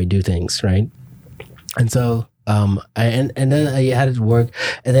that's how I do things, right? And so, and then I had it work.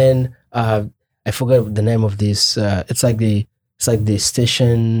 And then I forgot the name of this. It's like the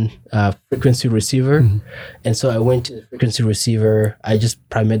station frequency receiver. And so I went to the frequency receiver. I just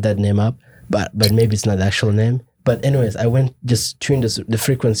probably made that name up, but maybe it's not the actual name. But anyways, I went just tuned the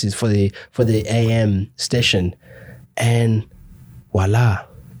frequencies for the AM station, and voila,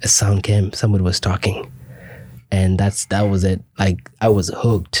 a sound came. Somebody was talking, and that was it. Like, I was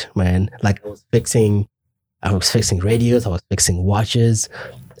hooked, man. Like, I was fixing radios. I was fixing watches.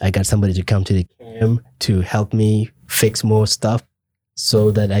 I got somebody to come to the cam to help me fix more stuff so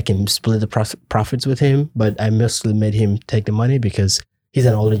that I can split the profits with him. But I mostly made him take the money because he's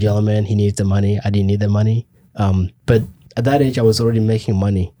an older gentleman. He needs the money. I didn't need the money. But at that age, I was already making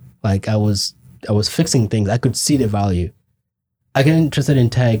money. Like, I was fixing things. I could see the value. I got interested in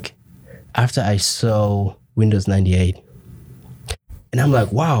tech after I saw Windows 98. And I'm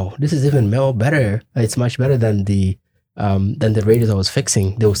like, wow, this is even more better. It's much better than the radios I was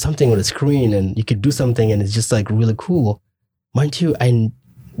fixing. There was something on the screen and you could do something and it's just like really cool. Mind you,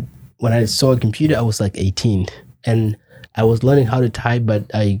 when I saw a computer, I was like 18 and I was learning how to type, but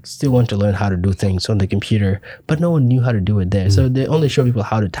I still want to learn how to do things on the computer, but no one knew how to do it there. So they only show people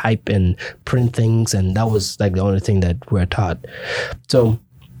how to type and print things. And that was like the only thing that we're taught. So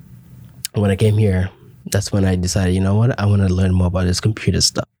when I came here, that's when I decided, you know what, I want to learn more about this computer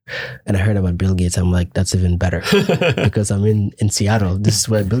stuff. And I heard about Bill Gates. I'm like, that's even better because I'm in Seattle. This is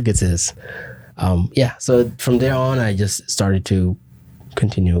where Bill Gates is. So from there on, I just started to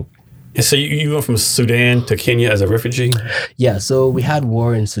continue. And so you went from Sudan to Kenya as a refugee? Yeah, so we had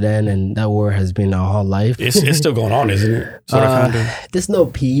war in Sudan, and that war has been our whole life. It's still going on, isn't it? There's no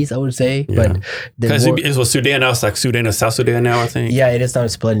peace, I would say. Yeah. But because it was Sudan now, it's like Sudan and South Sudan now, I think. Yeah, it is now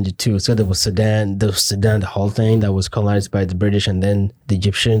split into two. So there was Sudan, the whole thing that was colonized by the British and then the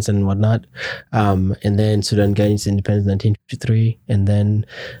Egyptians and whatnot. And then Sudan gained its independence in 1953. And then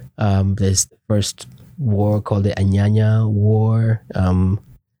there's the first war called the Anyanya War.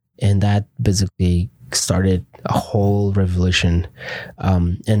 And that basically started a whole revolution.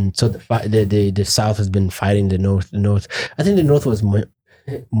 And so the South has been fighting the North. I think the North was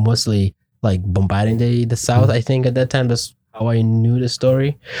mostly like bombarding the South. I think at that time, that's how I knew the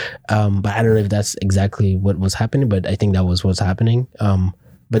story. But I don't know if that's exactly what was happening, but I think that was what's happening.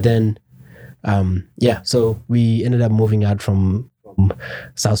 But then, so we ended up moving out from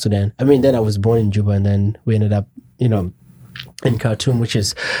South Sudan. I mean, then I was born in Juba, and then we ended up, in Khartoum, which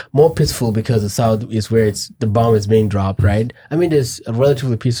is more peaceful because the south is where the bomb is being dropped, right? I mean, there's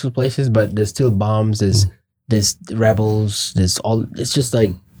relatively peaceful places, but there's still bombs, there's rebels, it's just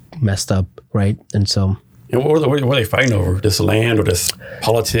like messed up, right? And so... And what were they fighting over? This land or this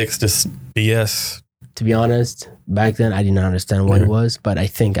politics, this BS? To be honest, back then I did not understand what it was, but I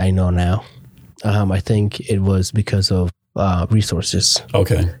think I know now. I think it was because of resources.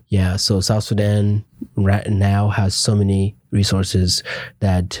 Okay. Yeah, so South Sudan right now has so many resources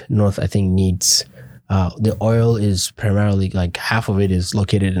that North, I think, needs. The oil is primarily, like, half of it is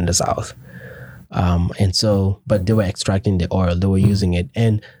located in the South. And so, but they were extracting the oil, they were using it.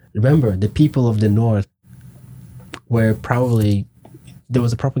 And remember, the people of the North were probably, there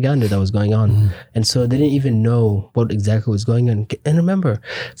was a propaganda that was going on. And so they didn't even know what exactly was going on. And remember,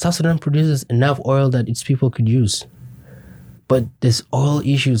 South Sudan produces enough oil that its people could use. But there's oil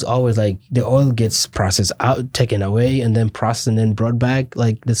issues always, like the oil gets processed out, taken away, and then processed and then brought back.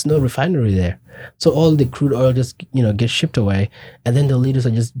 Like there's no refinery there. So all the crude oil just, gets shipped away. And then the leaders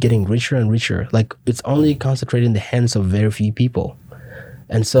are just getting richer and richer. Like it's only concentrated in the hands of very few people.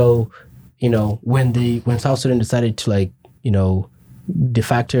 And so, when South Sudan decided to de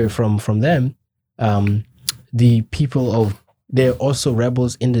facto from them, the people of, there are also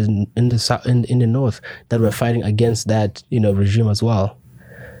rebels in the North that were fighting against that, regime as well.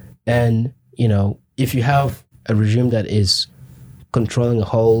 And, if you have a regime that is controlling a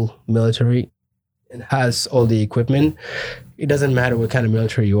whole military and has all the equipment, it doesn't matter what kind of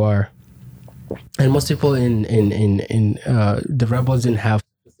military you are. And most people in the rebels didn't have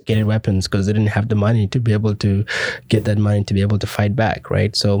sophisticated weapons because they didn't have the money to be able to get that money to be able to fight back,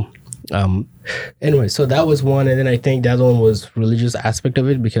 right? So, anyway, so that was one. And then I think the other one was religious aspect of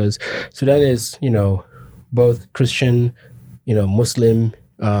it because Sudan is, both Christian, Muslim,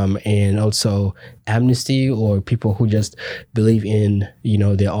 and also amnesty, or people who just believe in,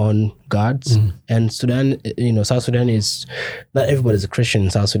 their own gods. And Sudan, South Sudan is, not everybody's a Christian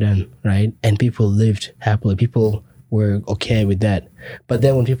in South Sudan, right? And people lived happily. People were okay with that. But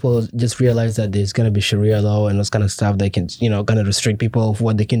then when people just realize that there's going to be Sharia law and those kind of stuff that can, kind of restrict people of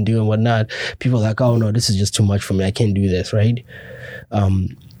what they can do and whatnot, people are like, oh no, this is just too much for me. I can't do this, right?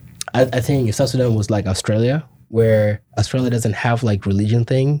 I think if South Sudan was like Australia, where Australia doesn't have like religion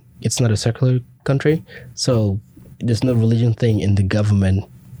thing, it's not a secular country. So there's no religion thing in the government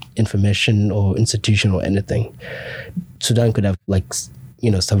information or institution or anything. Sudan could have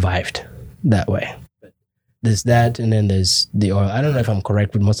survived that way. There's that, and then there's the oil. I don't know if I'm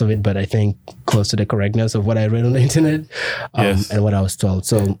correct with most of it, but I think close to the correctness of what I read on the internet and what I was told.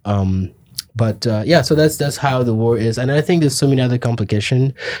 So, so that's how the war is. And I think there's so many other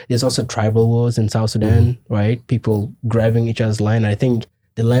complications. There's also tribal wars in South Sudan, right? People grabbing each other's land. I think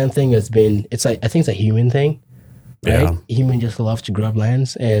the land thing has been, I think it's a human thing, right? Yeah. Humans just love to grab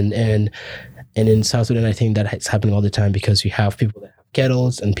lands. And in South Sudan, I think that it's happening all the time because you have people that have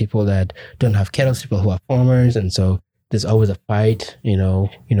kettles and people that don't have kettles, people who are farmers. And so there's always a fight, bring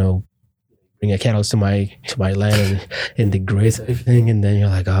your kettles to my land and they graze everything. And then you're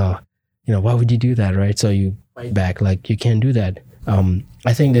like, oh, why would you do that, right? So you fight back, like you can't do that.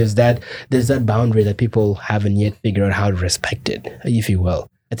 I think there's that boundary that people haven't yet figured out how to respect it, if you will.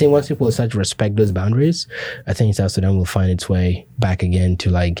 I think once people start to respect those boundaries, I think South Sudan will find its way back again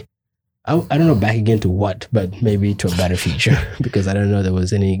to I don't know back again to what, but maybe to a better future because I don't know there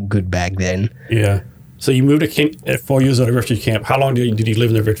was any good back then. Yeah. So you moved to at 4 years at a refugee camp. How long did you live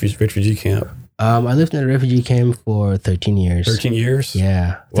in the refugee camp? I lived in a refugee camp for 13 years. 13 years?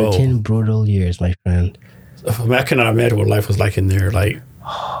 Yeah. 13 brutal years, my friend. I cannot imagine what life was like in there.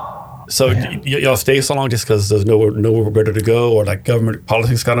 So y'all stay so long just because there's nowhere better to go, or government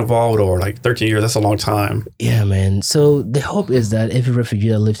politics got involved, or 13 years, that's a long time. Yeah, man. So the hope is that every refugee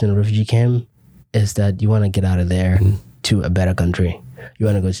that lives in a refugee camp is that you want to get out of there to a better country. You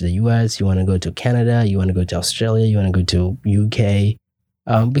want to go to the US, you want to go to Canada, you want to go to Australia, you want to go to UK.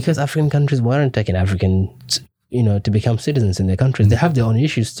 Because African countries weren't taking Africans, to become citizens in their countries. They have their own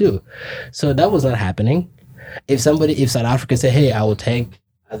issues too. So that was not happening. If South Africa said, hey, I will take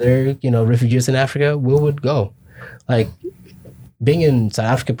other, refugees in Africa, we would go. Being in South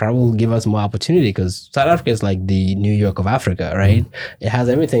Africa probably will give us more opportunity because South Africa is like the New York of Africa, right? It has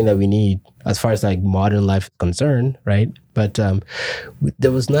everything that we need as far as modern life is concerned, right? But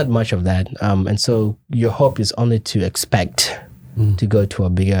there was not much of that. And so your hope is only to expect to go to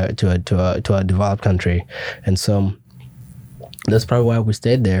a developed country. And so that's probably why we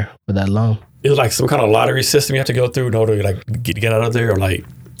stayed there for that long. Is it some kind of lottery system you have to go through in order to get out of there? Or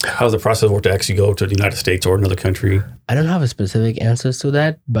how does the process work to actually go to the United States or another country? I don't have a specific answers to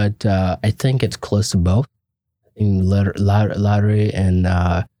that, but I think it's close to both. In lottery and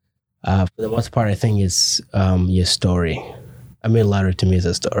for the most part, I think it's your story. I mean, lottery to me is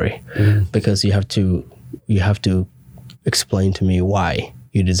a story because you have to explain to me why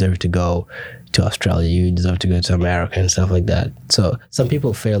you deserve to go to Australia, you deserve to go to America and stuff like that. So some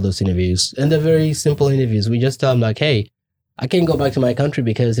people fail those interviews, and they're very simple interviews. We just tell them hey, I can't go back to my country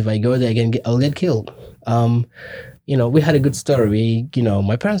because if I go there, I'll get killed. We had a good story.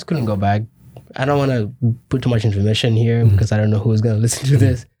 My parents couldn't go back. I don't want to put too much information here because I don't know who's going to listen to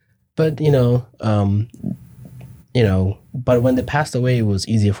this. But but when they passed away, it was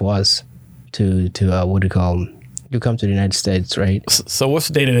easier for us to you come to the United States, right? So what's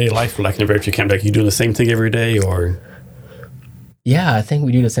the day-to-day life like in a refugee camp? You doing the same thing every day, or? Yeah, I think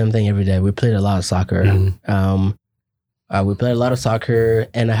we do the same thing every day. We played a lot of soccer. We played a lot of soccer,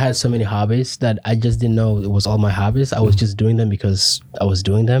 and I had so many hobbies that I just didn't know it was all my hobbies. I was just doing them because I was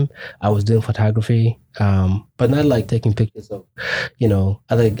doing them. I was doing photography, but not taking pictures of,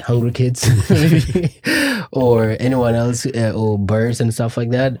 other hungry kids or anyone else or birds and stuff like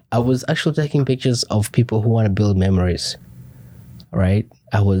that. I was actually taking pictures of people who want to build memories, right?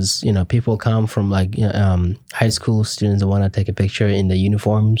 I was, people come from high school students that want to take a picture in the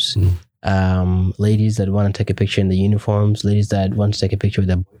uniforms. Ladies that want to take a picture in the uniforms, ladies that want to take a picture with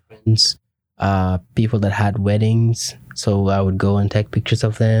their boyfriends, people that had weddings, so I would go and take pictures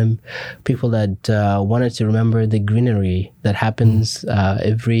of them, people that wanted to remember the greenery that happens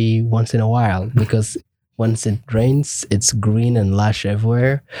every once in a while, because once it rains, it's green and lush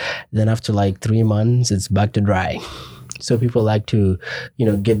everywhere. Then after 3 months, it's back to dry. So people like to,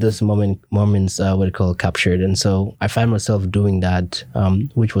 get those moments, captured. And so I find myself doing that,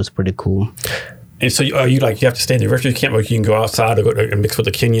 which was pretty cool. And so are you you have to stay in the refugee camp, or you can go outside or go and mix with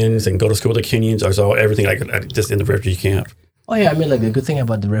the Kenyans and go to school with the Kenyans, or is everything just in the refugee camp? Oh yeah, I mean, like the good thing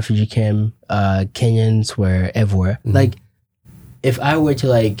about the refugee camp, Kenyans were everywhere. Like, if I were to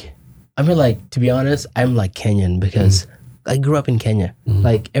like, I mean, like to be honest, I'm like Kenyan because I grew up in Kenya.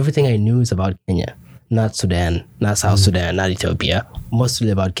 Like everything I knew is about Kenya, not Sudan, not South Sudan, not Ethiopia. Mostly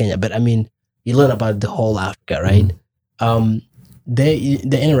about Kenya. But I mean, you learn about the whole Africa, right?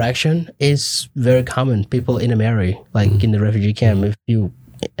 The interaction is very common. People intermarry, like in the refugee camp. If you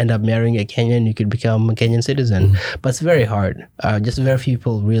end up marrying a Kenyan, you could become a Kenyan citizen. But it's very hard. Just very few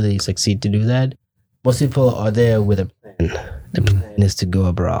people really succeed to do that. Most people are there with a plan. The plan is to go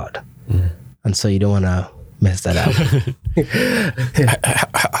abroad. And so you don't want to mess that up.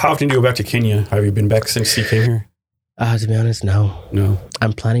 How often do you go back to Kenya? Have you been back since you came here? To be honest, no.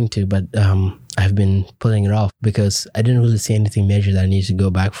 I'm planning to, but I've been putting it off because I didn't really see anything major that I need to go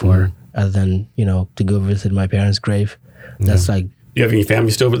back for other than, to go visit my parents' grave. That's like... Do you have any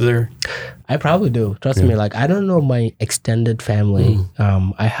family still over there? I probably do. Trust me. Like, I don't know my extended family.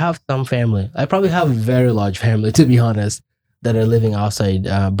 I have some family. I probably have a very large family, to be honest, that are living outside.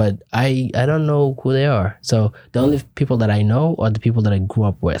 But I don't know who they are. So the only people that I know are the people that I grew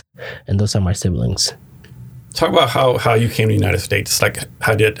up with. And those are my siblings. Talk about how you came to the United States. Like,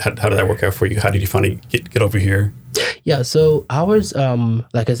 how did that work out for you? How did you finally get over here? Yeah, so ours,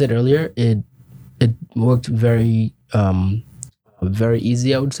 like I said earlier, it worked very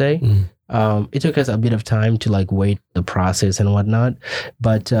easy, I would say. It took us a bit of time to like wait the process and whatnot,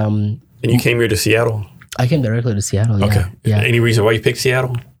 but and you came here to Seattle. I came directly to Seattle. Yeah. Okay. Yeah. Any reason why you picked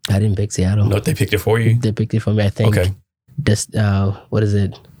Seattle? I didn't pick Seattle. No, they picked it for you. They picked it for me. I think. Okay. This what is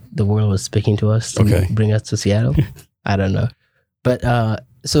it? The world was speaking to us to bring us to Seattle. I don't know, but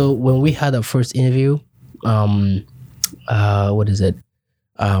so when we had our first interview, what is it?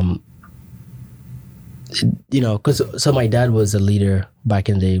 Because my dad was a leader back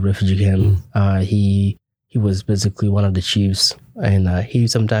in the refugee camp. He was basically one of the chiefs, and he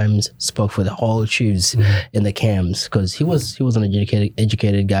sometimes spoke for the whole chiefs in the camps because he was an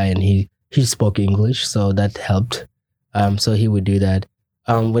educated guy, and he spoke English, so that helped. So he would do that.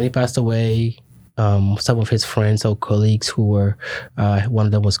 When he passed away, some of his friends or colleagues who were, one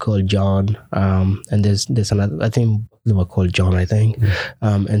of them was called John, and there's another, I think they were called John, I think.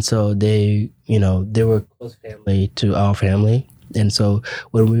 And so they were close family to our family. And so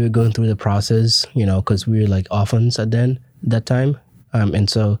when we were going through the process, because we were like orphans at that time. And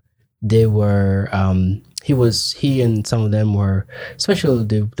so they were, he and some of them were, especially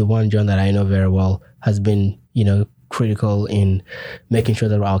the one John that I know very well has been, critical in making sure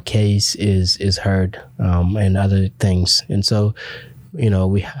that our case is heard, and other things. And so,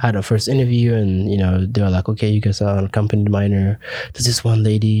 we had our first interview, and, they were like, okay, you guys are unaccompanied minor. There's this one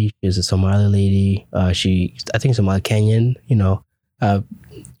lady, she's a Somali lady. I think Somali Kenyan,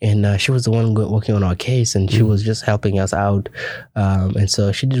 and she was the one working on our case, and she was just helping us out. And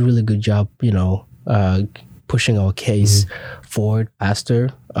so she did a really good job, pushing our case forward faster,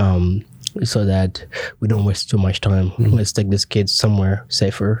 so that we don't waste too much time. Let's take this kid somewhere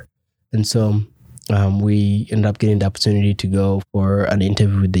safer. And so we ended up getting the opportunity to go for an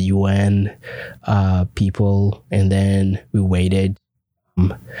interview with the UN people, and then we waited.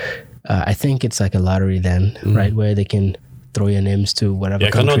 I think it's like a lottery then, right, where they can throw your names to whatever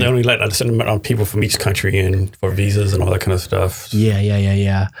country. Yeah, I know they only let a certain amount of people from each country in for visas and all that kind of stuff.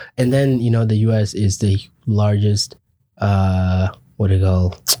 Yeah. And then, the US is the largest,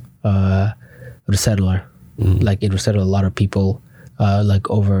 resettler. Like it resettled a lot of people, like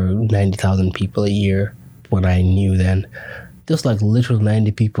over 90,000 people a year. When I knew then, just like literally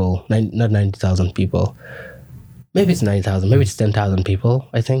 90 people, not 90,000 people. Maybe it's 90,000, maybe it's 10,000 people.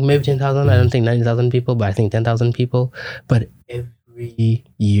 I think maybe 10,000. I don't think 90,000 people, but I think 10,000 people. But every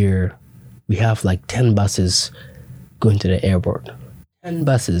year we have like 10 buses going to the airport. 10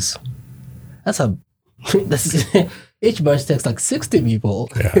 buses. That's each bus takes like 60 people.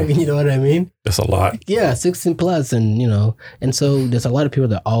 Yeah. You know what I mean? That's a lot. Yeah, 16 plus. And, and so there's a lot of people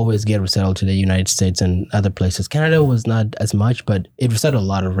that always get resettled to the United States and other places. Canada was not as much, but it resettled a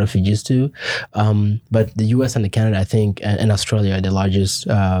lot of refugees too. But the US and the Canada, I think, and Australia are the largest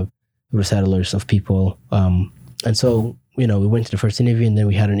resettlers of people. And so, we went to the first interview, and then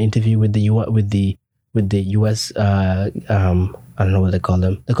we had an interview with the US, I don't know what they call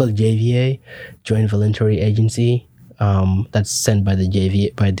them. They call it JVA, Joint Voluntary Agency. That's sent by the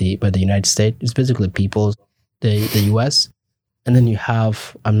JV by the United States. It's basically people's the US, and then you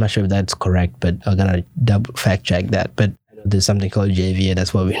have, I'm not sure if that's correct, but I'm gonna double fact check that. But there's something called JVA.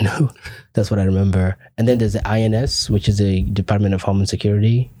 That's what we know. That's what I remember. And then there's the INS, which is the Department of Homeland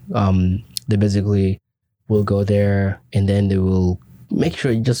Security. They basically will go there, and then they will make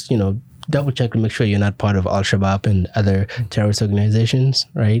sure just double check to make sure you're not part of Al Shabaab and other terrorist organizations,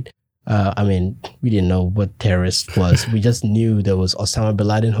 right? I mean, we didn't know what terrorist was. We just knew there was Osama bin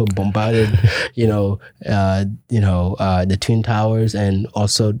Laden who bombarded, the Twin Towers and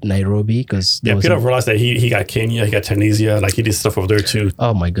also Nairobi. Because people don't realize that he got Kenya, he got Tunisia, like he did stuff over there too.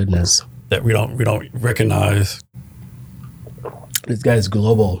 Oh my goodness, that we don't recognize. This guy is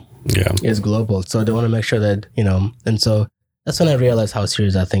global. Yeah, it's global. So they want to make sure that and so. That's when I realized how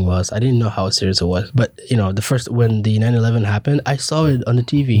serious that thing was. I didn't know how serious it was. But, when the 9/11 happened, I saw it on the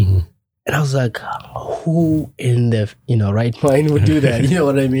TV. Mm-hmm. And I was like, who in the, right mind would do that? You know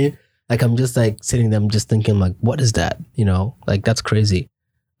what I mean? Like, I'm just like sitting there, I'm just thinking like, what is that? Like, that's crazy.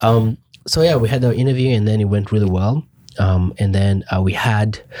 So yeah, we had the interview and then it went really well. And then we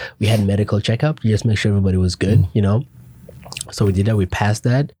had medical checkup to just make sure everybody was good, So we did that. We passed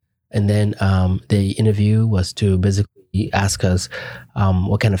that. And then the interview was to basically ask us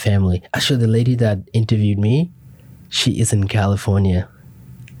what kind of family. Actually, the lady that interviewed me, she is in California.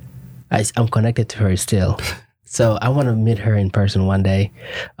 I'm connected to her still. So I want to meet her in person one day.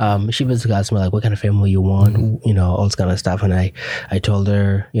 She basically asked me like, what kind of family you want, all this kind of stuff. And I told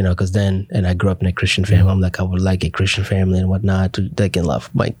her, because and I grew up in a Christian family. I'm like, I would like a Christian family and whatnot. They can love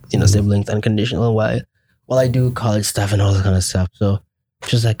my, siblings unconditionally while I do college stuff and all that kind of stuff. So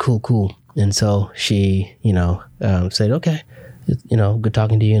she's like, cool. And so she, said, okay, good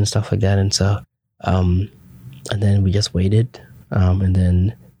talking to you and stuff like that. And so, and then we just waited. And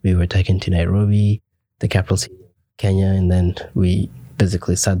then we were taken to Nairobi, the capital city of Kenya. And then we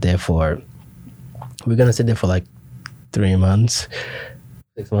basically sat there we're going to sit there for like 3 months,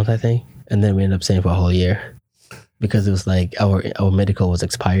 6 months, I think. And then we ended up staying for a whole year because it was like our medical was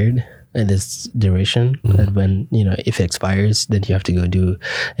expired. And this duration, and when, if it expires, then you have to go do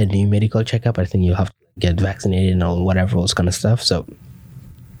a new medical checkup. I think you have to get vaccinated and all whatever else kind of stuff. So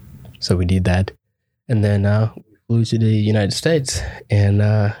we did that. And then we flew to the United States. And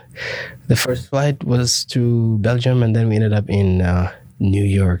the first flight was to Belgium. And then we ended up in New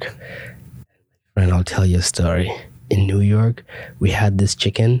York. And I'll tell you a story. In New York, we had this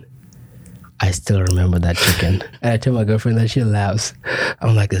chicken. I still remember that chicken. And I told my girlfriend that, she laughs.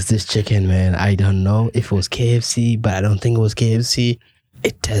 I'm like, it's this chicken, man. I don't know if it was KFC, but I don't think it was KFC.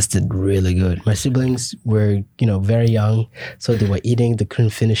 It tasted really good. My siblings were, very young. So they were eating. They couldn't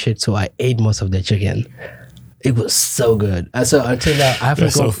finish it. So I ate most of the chicken. It was so good. So until now,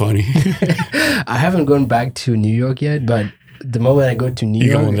 That's so funny. I haven't gone back to New York yet, but the moment I go to New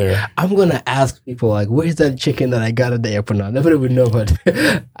York, I'm going to ask people like, where's that chicken that I got at the airport now? Nobody would know, but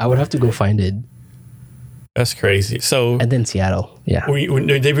I would have to go find it. That's crazy. So, and then Seattle. Yeah. When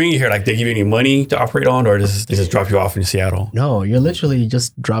they bring you here, like they give you any money to operate on, or does they just drop you off in Seattle? No, you're literally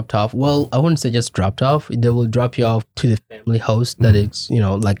just dropped off. Well, I wouldn't say just dropped off. They will drop you off to the family host that is,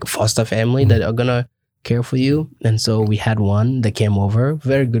 like foster family that are going to care for you. And so we had one that came over,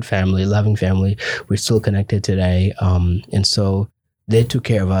 very good family, loving family. We're still connected today. And so they took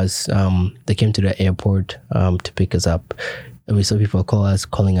care of us. They came to the airport to pick us up. And we saw people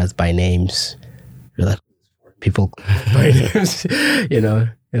calling us by names. We're like, people by names,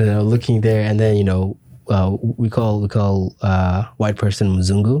 looking there. And then, we call white person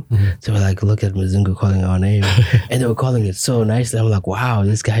Mzungu. So we're like, look at Mzungu calling our name. And they were calling it so nicely. I'm like, wow,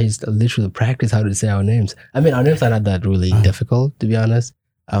 this guy is literally practice how to say our names. I mean, our names are not that really difficult, to be honest.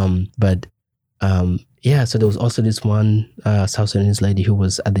 Yeah, so there was also this one South Sudanese lady who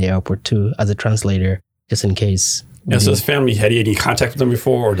was at the airport too as a translator, just in case. Yeah, so his family, had you any contact with them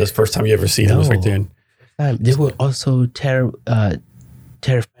before, or this first time you ever see them was right then? They were also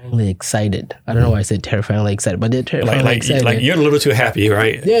terrifyingly excited. I don't know why I said terrifyingly excited, but they're terrifyingly excited. Like you're a little too happy,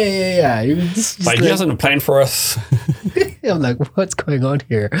 right? Yeah. Just like, he hasn't planned for us. I'm like, what's going on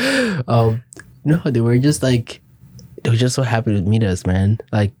here? No, they were just so happy to meet us, man.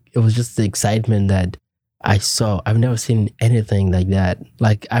 Like, it was just the excitement that I saw. I've never seen anything like that.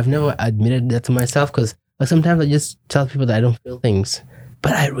 Like, I've never admitted that to myself because sometimes I just tell people that I don't feel things,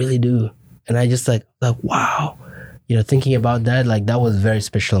 but I really do. And I just like, wow. Thinking about that, like, that was a very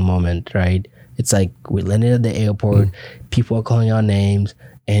special moment, right? It's like we landed at the airport, people were calling our names,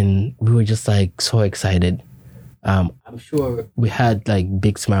 and we were just like so excited. I'm sure we had like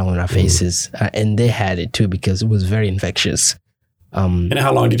big smile on our faces, and they had it too because it was very infectious. And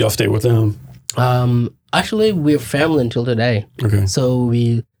how long did y'all stay with them? Actually, we're family until today. Okay. So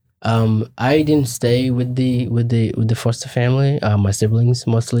I didn't stay with the foster family. My siblings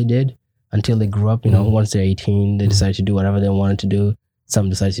mostly did. Until they grew up, once they're 18, they decide to do whatever they wanted to do. Some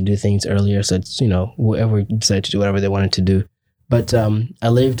decide to do things earlier. So it's, whoever decided to do whatever they wanted to do. But I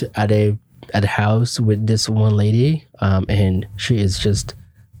lived at a house with this one lady, and she is just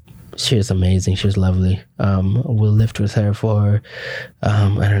She was amazing. She was lovely. We lived with her for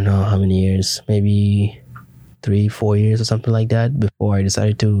I don't know how many years, maybe 3-4 years or something like that before I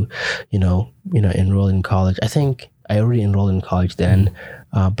decided to, enroll in college. I think I already enrolled in college then,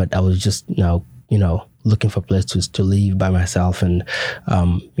 but I was just now, looking for places to live by myself and,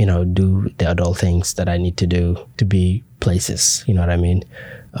 do the adult things that I need to do to be places. You know what I mean?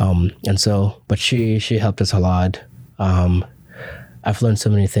 And so, but she helped us a lot. I've learned so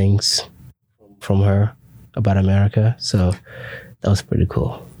many things from her about America, so that was pretty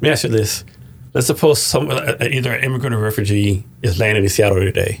cool. Let me ask you this. Let's suppose either an immigrant or refugee is landing in Seattle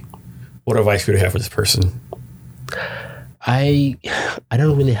today. What advice would you have for this person? I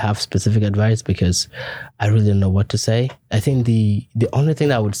don't really have specific advice because I really don't know what to say. I think the only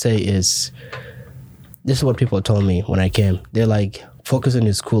thing I would say is, this is what people told me when I came. They're like, focus on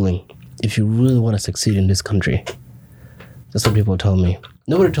your schooling if you really want to succeed in this country. That's what people told me.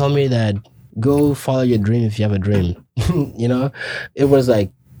 Nobody told me that go follow your dream if you have a dream. It was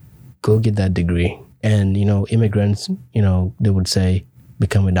like, go get that degree. And, immigrants, they would say,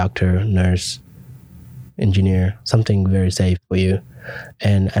 become a doctor, nurse, engineer, something very safe for you.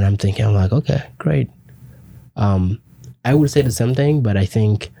 And I'm thinking, I'm like, okay, great. I would say the same thing, but I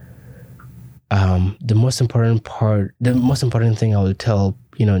think the most important thing I would tell,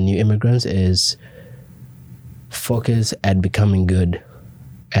 new immigrants is focus at becoming good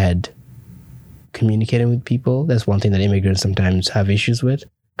at communicating with people. That's one thing that immigrants sometimes have issues with,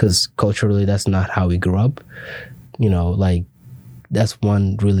 because culturally that's not how we grew up. That's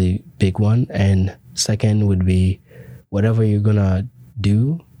one really big one. And second would be, whatever you're gonna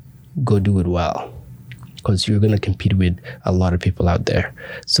do, go do it well, because you're gonna compete with a lot of people out there.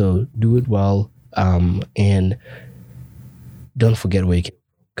 So do it well, and don't forget where you came from,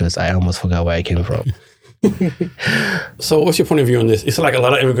 because I almost forgot where I came from. So what's your point of view on this? It's like a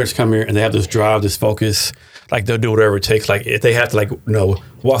lot of immigrants come here and they have this drive, this focus, like they'll do whatever it takes. Like if they have to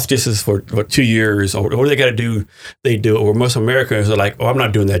wash dishes for 2 years or what they got to do, they do it. Or most Americans are like, oh, I'm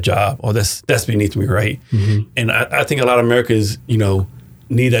not doing that job. Or that's beneath me, right? Mm-hmm. And I think a lot of Americans,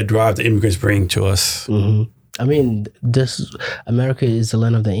 need that drive that immigrants bring to us. Mm-hmm. I mean, America is the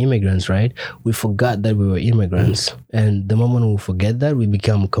land of the immigrants, right? We forgot that we were immigrants. Mm-hmm. And the moment we forget that, we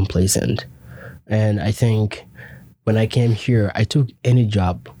become complacent. And I think when I came here, I took any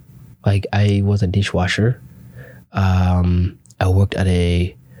job. Like I was a dishwasher. I worked at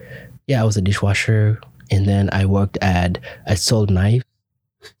I was a dishwasher. And then I sold knives.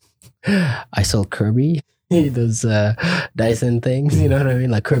 I sold Kirby, those Dyson things, you know what I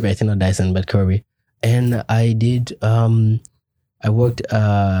mean? Like Kirby, I think not Dyson, but Kirby. And I did, I worked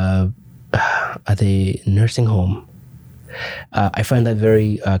at a nursing home. I find that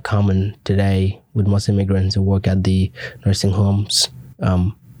very common today with most immigrants who work at the nursing homes,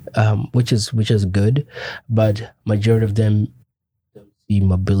 which is good, but majority of them don't see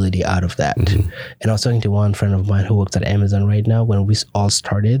mobility out of that. Mm-hmm. And I was talking to one friend of mine who works at Amazon right now. When we all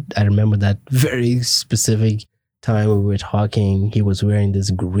started, I remember that very specific time we were talking. He was wearing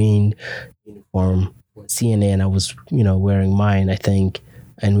this green uniform for CNA, and I was, wearing mine, I think,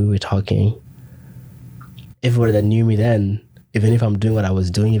 and we were talking. Everybody that knew me then, even if I'm doing what I was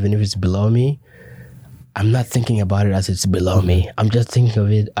doing, even if it's below me, I'm not thinking about it as it's below me. I'm just thinking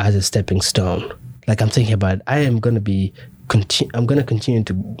of it as a stepping stone. Like I'm thinking about, I'm going to continue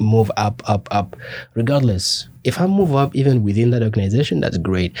to move up, regardless. If I move up even within that organization, that's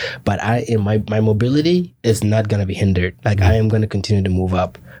great. But my mobility is not going to be hindered. Like mm-hmm. I am going to continue to move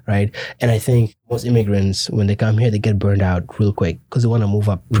up, right? And I think most immigrants, when they come here, they get burned out real quick because they want to move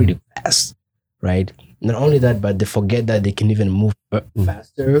up pretty fast, right? Not only that, but they forget that they can even move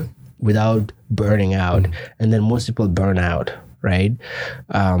faster without burning out. And then most people burn out, right?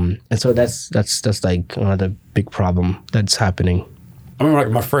 And so that's like another big problem that's happening. I remember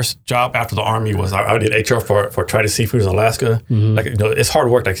my first job after the Army was I did HR for Trident Seafoods in Alaska. Mm-hmm. It's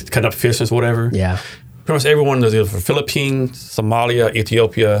hard work, like cutting up fish and whatever. Yeah. Pretty much everyone was either from Philippines, Somalia,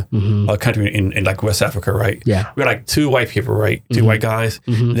 Ethiopia, a country in like West Africa, right? Yeah. We had like 2 white people, right? 2 white guys.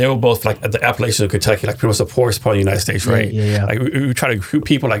 Mm-hmm. They were both like at the Appalachians of Kentucky, like pretty much the poorest part of the United States, right? Yeah. Like we try to recruit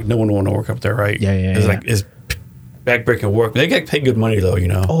people, like no one want to work up there, right? Yeah. It's backbreaking work. They get paid good money though,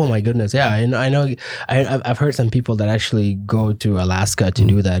 Oh my goodness, yeah. And I know, I've heard some people that actually go to Alaska to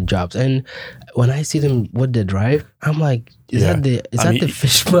do that jobs, and when I see them what they drive, I'm like, is that the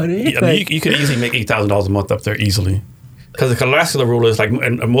fish money? I mean, you could easily make $8,000 a month up there easily. Because in Alaska, the rule is like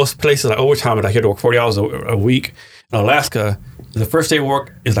in most places, like overtime, like you have to work 40 hours a week. In Alaska, the first day of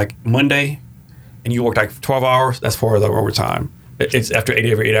work is like Monday, and you work like 12 hours. That's 4 hours of overtime. It's after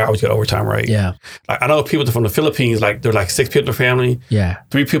every 8 hours, you get overtime, right? Yeah. I know people from the Philippines, like they're like 6 people in the family. Yeah.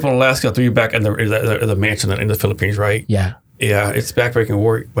 3 people in Alaska, 3 back in the mansion in the Philippines, right? Yeah. Yeah, it's backbreaking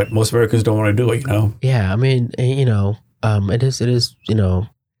work, but most Americans don't want to do it, you know? Yeah. I mean, it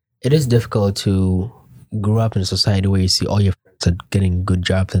is difficult to grow up in a society where you see all your friends are getting good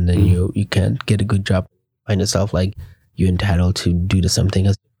jobs and then you can't get a good job, find yourself like you're entitled to do the something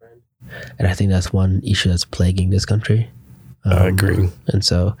as your friend. And I think that's one issue that's plaguing this country. I agree. And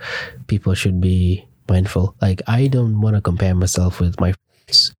so people should be mindful. Like, I don't want to compare myself with my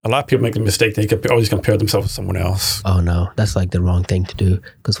friends. A lot of people make the mistake, they always compare themselves with someone else. Oh no, that's like the wrong thing to do.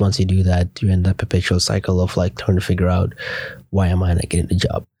 Because once you do that, you end up a perpetual cycle of like trying to figure out, why am I not getting the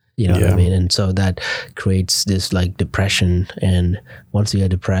job? You know what I mean? And so that creates this like depression. And once you are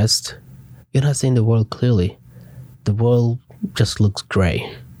depressed, you're not seeing the world clearly. The world just looks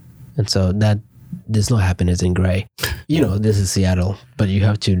gray. And so there's no happiness in gray. This is Seattle, but you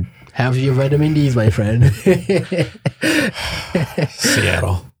have to have your vitamin D's, my friend.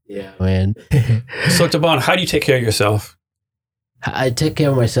 Seattle. Yeah, man. So, Taban, how do you take care of yourself? I take care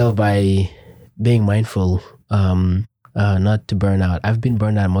of myself by being mindful, not to burn out. I've been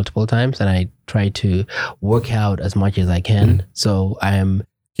burned out multiple times, and I try to work out as much as I can. So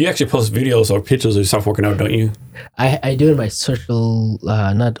You actually post videos or pictures of yourself working out, don't you? I do it in my social,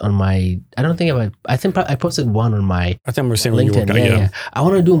 not on my. I don't think I think I posted one on my. I think we're saying when you work LinkedIn. out. Yeah. I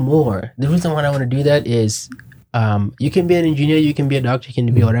want to do more. The reason why I want to do that is, you can be an engineer, you can be a doctor, you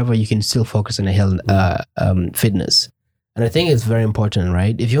can be whatever. You can still focus on health, fitness, and I think it's very important,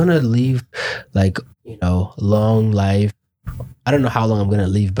 right? If you want to live, like long life. I don't know how long I'm going to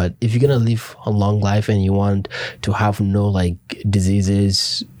live, but if you're going to live a long life and you want to have no like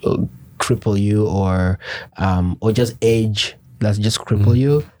diseases cripple you or just age that's just cripple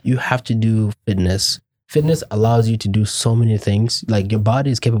you, you have to do fitness. Fitness allows you to do so many things. Like, your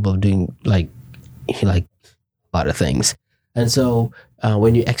body is capable of doing like a lot of things. And so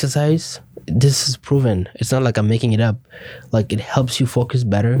when you exercise, this is proven. It's not like I'm making it up. Like, it helps you focus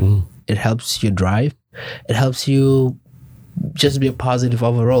better. It helps you drive. It helps you just be positive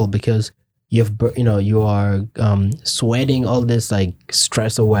overall, because you are sweating all this like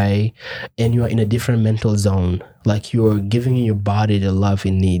stress away, and you are in a different mental zone. Like, you're giving your body the love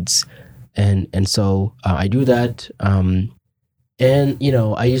it needs, and so I do that. And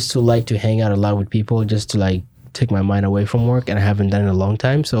I used to like to hang out a lot with people just to like take my mind away from work, and I haven't done it in a long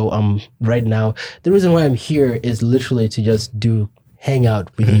time. So right now, the reason why I'm here is literally to just hang out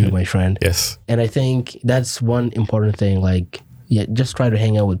with you, my friend. Yes. And I think that's one important thing. Like, just try to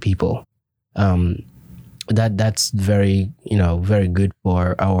hang out with people. That's very, very good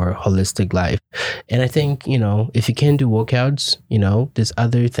for our holistic life. And I think, if you can't do workouts, there's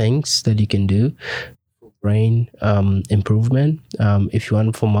other things that you can do. Brain improvement. If you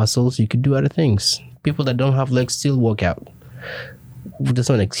want for muscles, you could do other things. People that don't have legs still work out. There's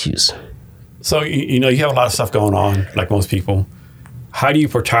no excuse. So, you have a lot of stuff going on, like most people. How do you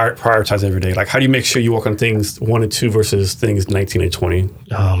prioritize every day? Like, how do you make sure you work on things 1 and 2 versus things 19 and 20?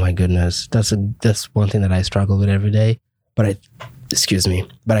 Oh my goodness, that's one thing that I struggle with every day. But I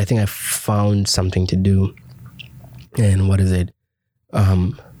think I found something to do. And what is it?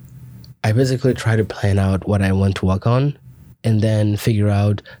 I basically try to plan out what I want to work on, and then figure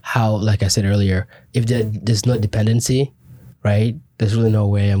out how. Like I said earlier, if there's no dependency, right? There's really no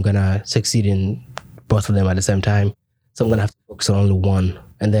way I'm gonna succeed in both of them at the same time. So I'm going to have to focus on only one.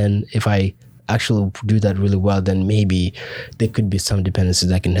 And then if I actually do that really well, then maybe there could be some dependencies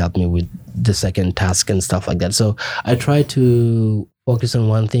that can help me with the second task and stuff like that. So I try to focus on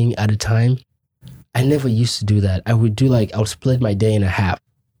one thing at a time. I never used to do that. I would split my day in a half.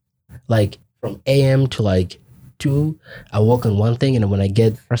 Like, from AM to like 2, I work on one thing, and when I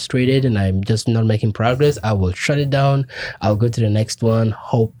get frustrated and I'm just not making progress, I will shut it down. I'll go to the next one,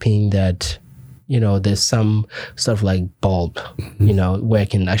 hoping that there's some sort of like bulb, where I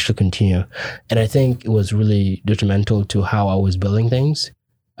can actually continue. And I think it was really detrimental to how I was building things.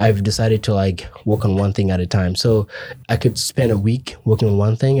 I've decided to like work on one thing at a time. So I could spend a week working on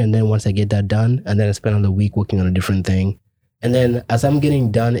one thing, and then once I get that done, and then I spend another week working on a different thing. And then as I'm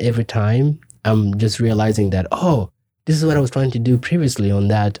getting done every time, I'm just realizing that, this is what I was trying to do previously on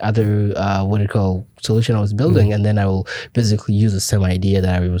that other, solution I was building. And then I will basically use the same idea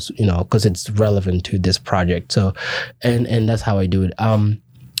that I was, because it's relevant to this project. So, and that's how I do it.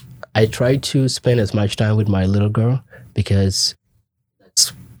 I try to spend as much time with my little girl, because,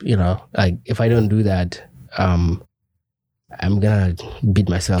 like, if I don't do that, I'm gonna beat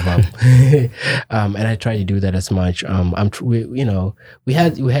myself up, and I try to do that as much. We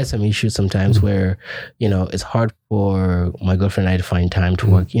had some issues sometimes where, it's hard for my girlfriend and I to find time to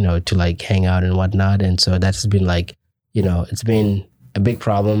work, to like hang out and whatnot, and so that's been like, it's been a big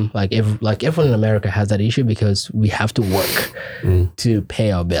problem. Like everyone in America has that issue because we have to work to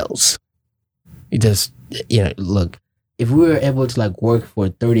pay our bills. It just, look, if we were able to like work for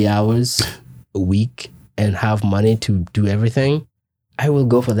 30 hours a week and have money to do everything, I will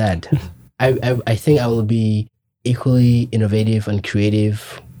go for that. I think I will be equally innovative and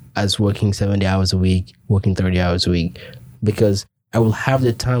creative as working 70 hours a week, working 30 hours a week, because I will have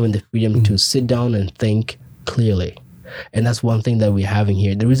the time and the freedom to sit down and think clearly. And that's one thing that we're having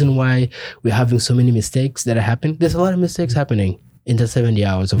here. The reason why we're having so many mistakes that are happening, there's a lot of mistakes happening in the 70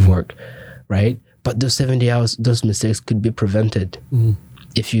 hours of work, right? But those 70 hours, those mistakes could be prevented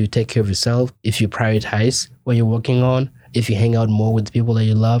if you take care of yourself, if you prioritize what you're working on, if you hang out more with people that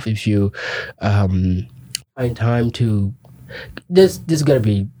you love, if you find time to, there's got to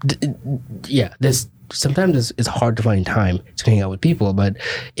be, sometimes it's hard to find time to hang out with people, but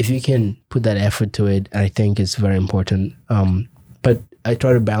if you can put that effort to it, I think it's very important. But I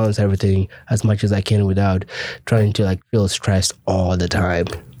try to balance everything as much as I can without trying to like feel stressed all the time.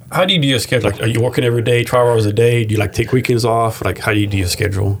 How do you do your schedule? Like, are you working every day, 12 hours a day? Do you like take weekends off? Like, how do you do your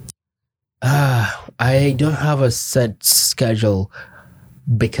schedule? I don't have a set schedule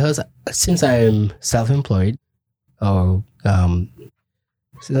because since I'm self-employed, what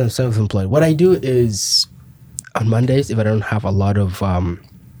I do is on Mondays, if I don't have a lot of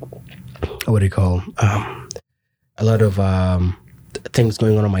things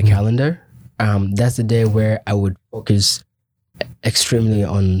going on my calendar, that's the day where I would focus extremely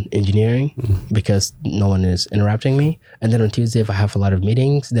on engineering because no one is interrupting me. And then on Tuesday, if I have a lot of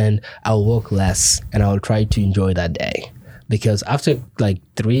meetings, then I'll work less and I'll try to enjoy that day, because after like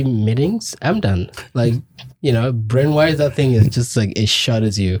 3 meetings, I'm done. Like, brain-wise, that thing is just like it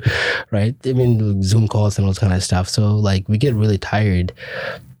shudders you, right? I mean, Zoom calls and all kind of stuff. So like we get really tired,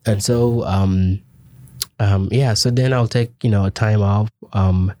 and so so then I'll take time off.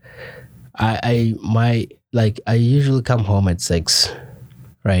 I usually come home at 6,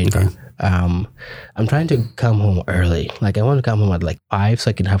 right? Okay. I'm trying to come home early. Like I want to come home at like 5 so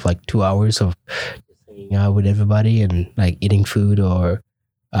I can have like 2 hours of hanging out with everybody and like eating food or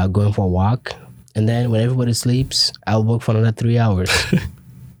going for a walk. And then when everybody sleeps, I'll work for another 3 hours.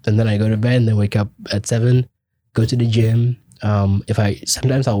 And then I go to bed and then wake up at 7, go to the gym.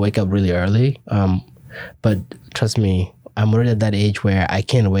 Sometimes I'll wake up really early. But trust me, I'm already at that age where I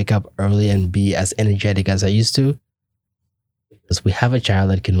can't wake up early and be as energetic as I used to. Because we have a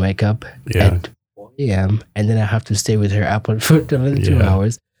child that can wake up at 4 a.m. and then I have to stay with her up for another 2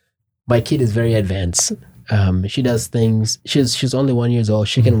 hours. My kid is very advanced. She does things. She's only 1 year old.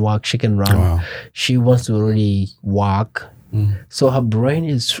 She can walk. She can run. Wow. She wants to already walk. So her brain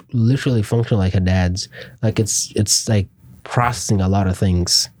is literally functioning like her dad's. Like it's like processing a lot of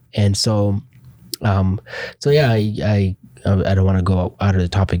things. And so, I don't want to go out of the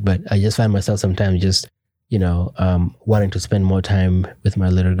topic, but I just find myself sometimes just, wanting to spend more time with my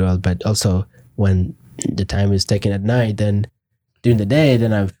little girl. But also when the time is taken at night, then during the day,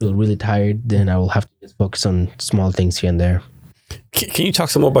 then I feel really tired. Then I will have to just focus on small things here and there. Can you talk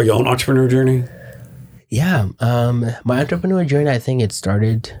some more about your own entrepreneur journey? Yeah. My entrepreneur journey, I think it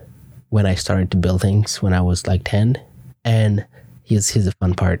started when I started to build things when I was like 10. And here's the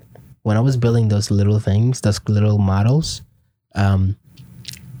fun part. When I was building those little things, those little models,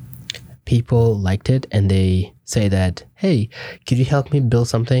 people liked it and they say that, hey, could you help me build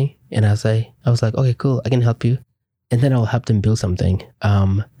something? And I was like, okay, cool, I can help you. And then I'll help them build something.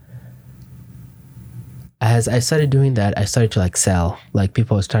 As I started doing that, I started to like sell, like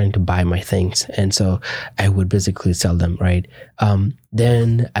people were starting to buy my things. And so I would basically sell them, right?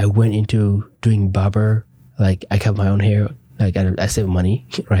 Then I went into doing barber, like I cut my own hair. Like I save money,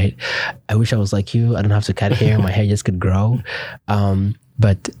 right? I wish I was like you. I don't have to cut hair. My hair just could grow.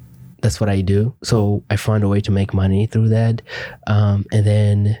 But that's what I do. So I found a way to make money through that. And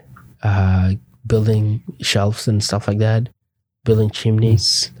then building shelves and stuff like that. Building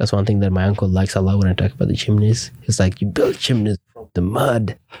chimneys. That's one thing that my uncle likes a lot when I talk about the chimneys. He's like, you build chimneys from the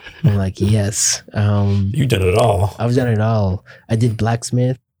mud. I'm like, yes. You've done it all. I've done it all. I did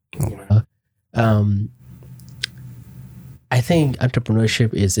blacksmith. I think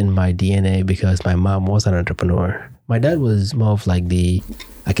entrepreneurship is in my DNA because my mom was an entrepreneur. My dad was more of like the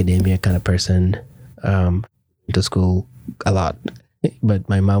academia kind of person, to school a lot. But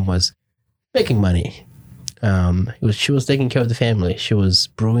my mom was making money. She was taking care of the family. She was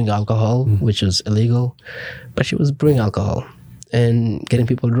brewing alcohol, which was illegal, but she was brewing alcohol and getting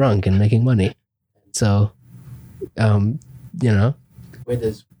people drunk and making money. So, where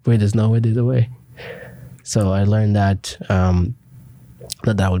there's no way, there's a way. So I learned that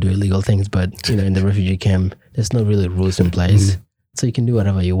not that I will do illegal things, but in the refugee camp, there's no really rules in place. So you can do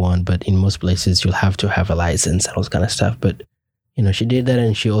whatever you want, but in most places you'll have to have a license and all those kind of stuff. But she did that,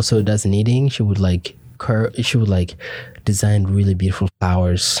 and she also does knitting. She would design really beautiful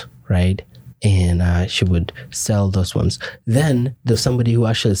flowers, right? And she would sell those ones. Then there's somebody who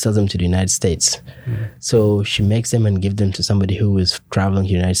actually sells them to the United States. So she makes them and give them to somebody who is traveling to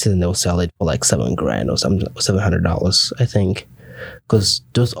the United States, and they'll sell it for like $7,000 or something, $700, I think, because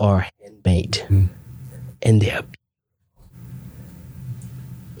those are handmade, and they are.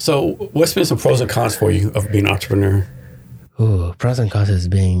 So, what's been some pros and cons for you of being an entrepreneur? Oh, pros and cons is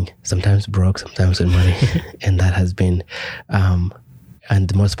being sometimes broke, sometimes with money, and that has been, and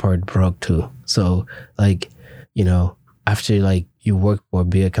the most part broke too. So, after you work for a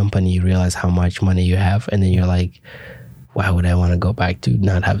bigger company, you realize how much money you have, and then you're like, why would I want to go back to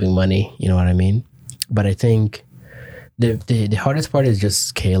not having money? You know what I mean? But I think the hardest part is just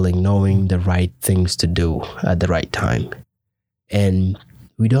scaling, knowing the right things to do at the right time, and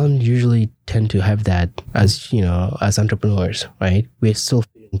we don't usually tend to have that as entrepreneurs, right? We're still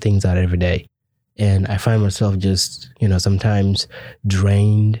figuring things out every day. And I find myself just, sometimes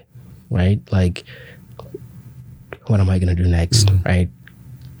drained, right? Like, what am I going to do next, right?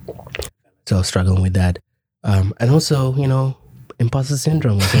 So struggling with that. And also, imposter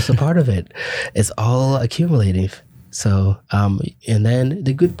syndrome is also part of it. It's all accumulative. So, and then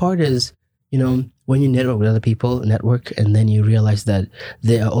the good part is, when you network with other people, and then you realize that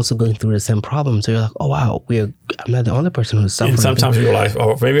they are also going through the same problem. So you're like, oh, wow, I'm not the only person who's suffering. And sometimes you realize,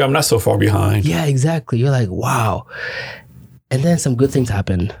 oh, maybe I'm not so far behind. Yeah, exactly. You're like, wow. And then some good things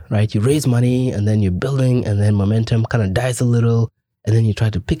happen, right? You raise money, and then you're building, and then momentum kind of dies a little, and then you try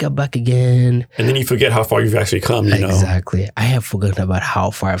to pick up back again. And then you forget how far you've actually come, Exactly. I have forgotten about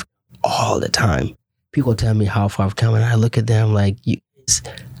how far I've come all the time. People tell me how far I've come, and I look at them like,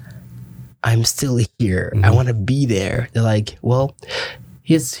 I'm still here. I want to be there. They're like, well,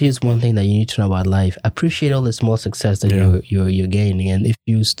 here's one thing that you need to know about life. Appreciate all the small success that you're gaining, and if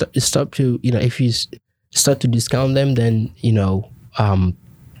you start to discount them, then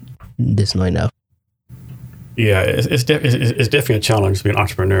there's not enough. Yeah, it's definitely a challenge to be an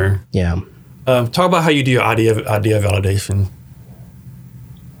entrepreneur. Yeah. Talk about how you do your idea validation.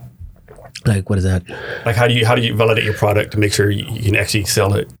 Like, what is that? Like, how do you validate your product to make sure you can actually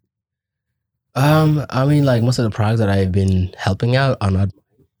sell it? Most of the products that I've been helping out are not,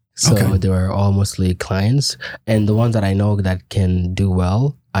 so they were all mostly clients, and the ones that I know that can do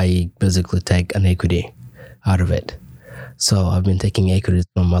well, I basically take an equity out of it. So I've been taking equities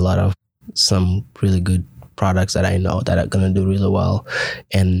from some really good products that I know that are going to do really well.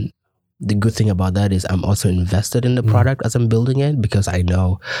 And the good thing about that is I'm also invested in the product as I'm building it, because I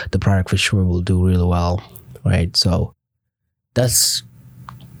know the product for sure will do really well, right? So that's,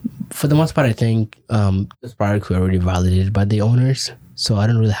 for the most part, I think this product were already validated by the owners, so I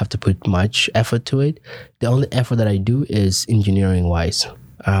don't really have to put much effort to it. The only effort that I do is engineering-wise.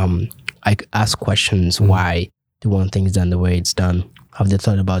 I ask questions why they want things done the way it's done. Have they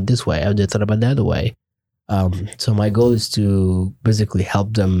thought about this way? Have they thought about the other way? So my goal is to basically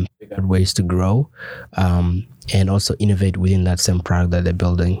help them figure out ways to grow and also innovate within that same product that they're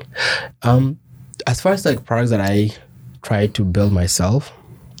building. As far as products that I try to build myself,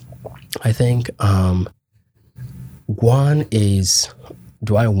 I think one is,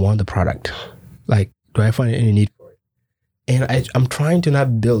 do I want the product? Like, do I find any need for it? And I'm trying to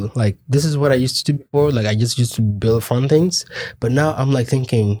not build, this is what I used to do before. I just used to build fun things. But now I'm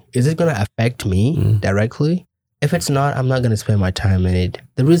thinking, is it going to affect me directly? If it's not, I'm not going to spend my time in it.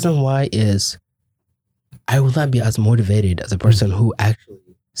 The reason why is I will not be as motivated as a person who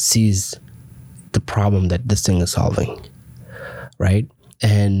actually sees the problem that this thing is solving, right?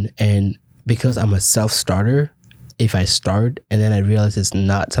 And because I'm a self-starter, if I start and then I realize it's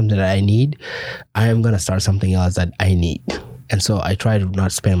not something that I need, I am going to start something else that I need. And so I try to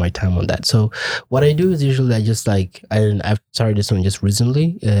not spend my time on that. So what I do is usually I just and I've started this one just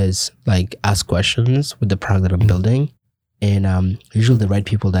recently, is ask questions with the product that I'm building. And usually the right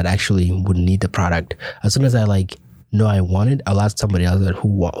people that actually would need the product. As soon as I know I want it, I'll ask somebody else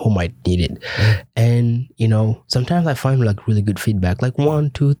who might need it. And, sometimes I find really good feedback,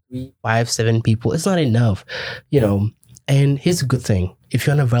 1, 2, 3, 5, 7 people. It's not enough, And here's a good thing. If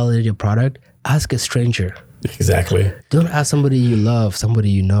you want to validate your product, ask a stranger, Exactly. Don't ask somebody you love, somebody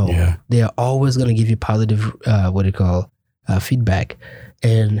you know. Yeah. They are always going to give you positive, feedback.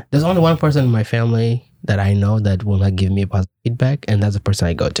 And there's only one person in my family that I know that will not give me positive feedback, and that's the person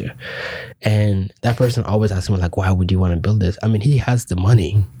I go to. And that person always asks me, like, why would you want to build this? I mean, he has the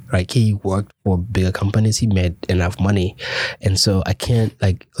money, right? He worked for bigger companies. He made enough money. And so I can't,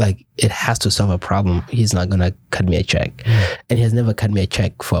 like it has to solve a problem. He's not going to cut me a check. And he has never cut me a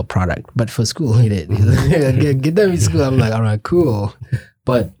check for a product. But for school, he did. He's like, get them in school. I'm like, all right, cool.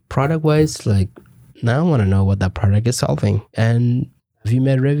 But product-wise, like, now I want to know what that product is solving. And have you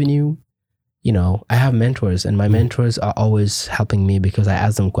made revenue? You know, I have mentors, and my mentors are always helping me because I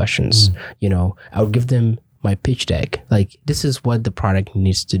ask them questions. You know, I'll give them my pitch deck. Like, this is what the product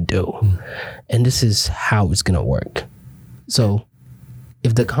needs to do, and this is how it's gonna work. So,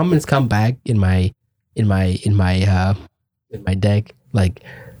 if the comments come back in my deck, like,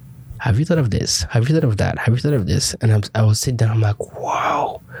 have you thought of this? Have you thought of that? Have you thought of this? And I will sit down. I'm like,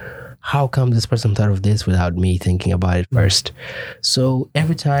 wow. How come this person thought of this without me thinking about it first? So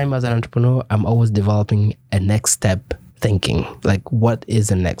every time as an entrepreneur, I'm always developing a next step thinking. Like, what is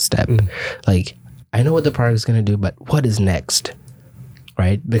the next step? Like, I know what the product is going to do, but what is next?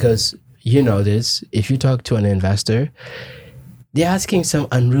 Right? Because you know this, if you talk to an investor, they're asking some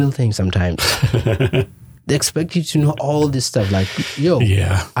unreal things sometimes. They expect you to know all this stuff. Like,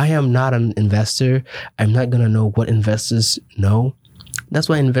 I am not an investor. I'm not going to know what investors know. That's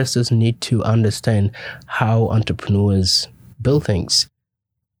why investors need to understand how entrepreneurs build things.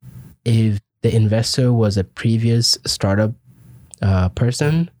 If the investor was a previous startup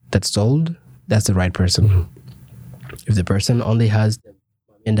person that sold, that's the right person. If the person only has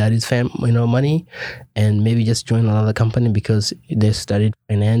and daddy's money, and maybe just joined another company because they studied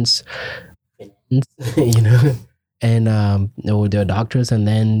finance, and they're doctors and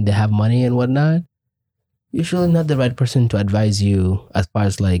then they have money and whatnot, usually not the right person to advise you as far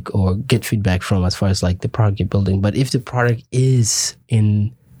as like, or get feedback from as far as like the product you're building. But if the product is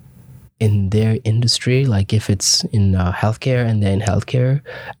in their industry, like if it's in healthcare and they're in healthcare,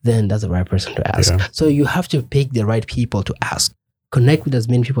 then that's the right person to ask. So you have to pick the right people to ask. Connect with as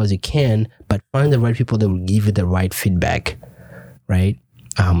many people as you can, but find the right people that will give you the right feedback, right?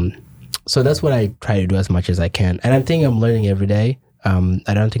 So that's what I try to do as much as I can. And I think I'm learning every day.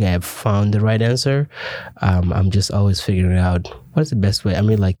 I don't think I have found the right answer. I'm just always figuring out what's the best way. I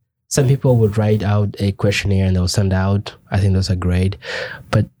mean, like, some people would write out a questionnaire and they'll send out. I think those are great.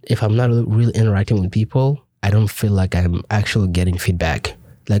 But if I'm not really interacting with people, I don't feel like I'm actually getting feedback.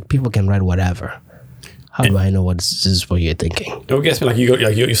 Like, people can write whatever. How do I know this is what you're thinking? Don't guess me, like,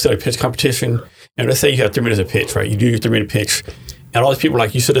 you start a pitch competition, and let's say you have 3 minutes of pitch, right? You do your 3-minute pitch, and all these people are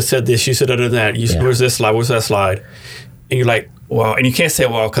like, you should have said this, you should have done that. Where's this slide? Where's that slide? And you're like, wow. And you can't say,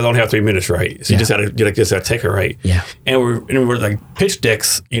 well, because I only have 3 minutes, right? So you just got to take it, right? Yeah. And we're like, pitch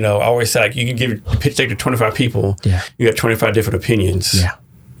decks, I always say, like, you can give a pitch deck to 25 people. Yeah. You got 25 different opinions. Yeah.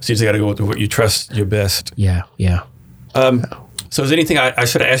 So you just got to go with what you trust your best. Yeah. Yeah. So is there anything I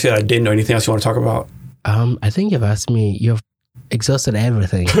should have asked you that I didn't know? Anything else you want to talk about? I think you've asked me, you've exhausted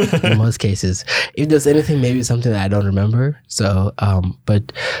everything in most cases. If there's anything, maybe something that I don't remember. So,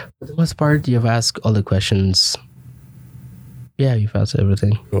 but for the most part, you've asked all the questions. Yeah, you've asked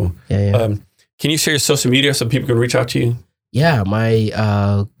everything. Cool. Yeah. Can you share your social media so people can reach out to you? Yeah,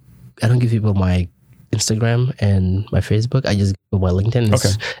 I don't give people my Instagram and my Facebook. I just give my LinkedIn.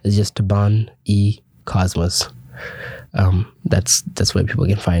 It's just Taban E Cosmos. That's where people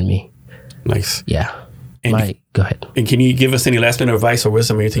can find me. Nice. Yeah. Go ahead. And can you give us any last minute advice or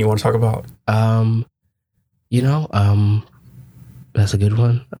wisdom, anything you want to talk about? That's a good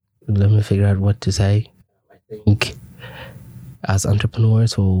one. Let me figure out what to say. I think as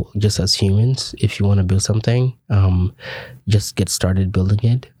entrepreneurs or just as humans, if you want to build something, just get started building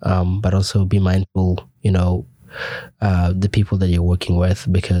it. But also be mindful, the people that you're working with,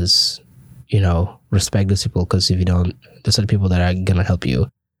 because, respect those people, because if you don't, those are the people that are going to help you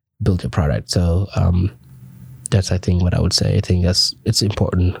build your product. So that's, I think, what I would say. I think it's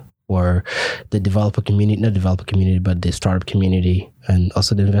important for the not developer community, but the startup community and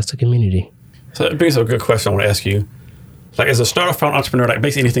also the investor community. So it brings up a good question I want to ask you. Like, as a startup entrepreneur, like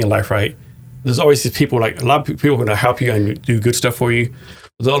basically anything in life, right? There's always these people, like a lot of people going to help you and do good stuff for you.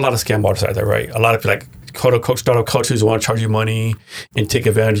 There's a lot of scam artists out there, right? A lot of like quote-unquote startup coaches who want to charge you money and take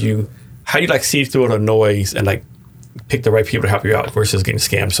advantage of you. How do you like see through all the noise and like pick the right people to help you out versus getting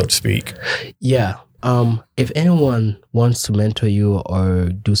scammed, so to speak? Yeah. If anyone wants to mentor you or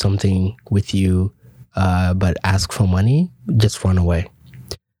do something with you, but ask for money, just run away.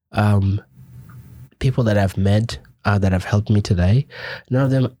 People that I've met that have helped me today, none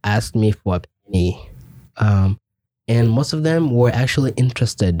of them asked me for a penny And most of them were actually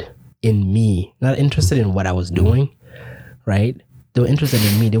interested in me, not interested in what I was doing, right? They were interested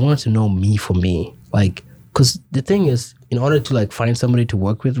in me. They wanted to know me for me. Like, because the thing is, in order to like find somebody to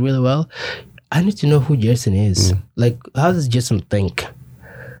work with really well, I need to know who Jason is. Like, how does Jason think?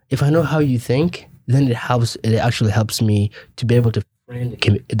 If I know how you think, then it actually helps me to be able to frame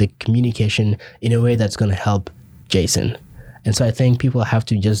the communication in a way that's going to help Jason. And so I think people have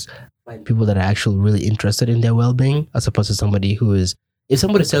to just find people that are actually really interested in their well-being, as opposed to somebody who is, if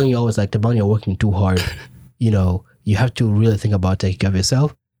somebody's telling you always like, Taban, you're working too hard, you have to really think about taking care of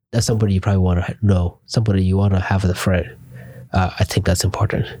yourself. That's somebody you probably want to know, somebody you want to have as a friend. I think that's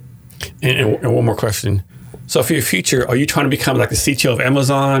important. And one more question. So for your future, are you trying to become like the CTO of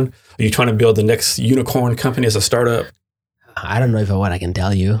Amazon? Are you trying to build the next unicorn company as a startup? I don't know if I can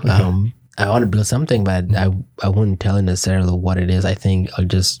tell you. I want to build something, but I wouldn't tell you necessarily what it is. I think I'll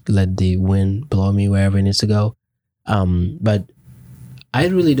just let the wind blow me wherever it needs to go. But I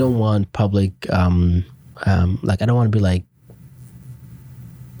really don't want public, like I don't want to be like,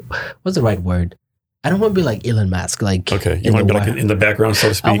 what's the right word? I don't want to be like Elon Musk. Like, okay, you want to be like in the background, so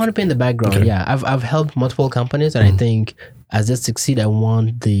to speak. I want to be in the background. Okay. Yeah, I've helped multiple companies, and I think as they succeed, I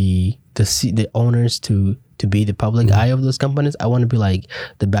want the owners to be the public eye of those companies. I want to be like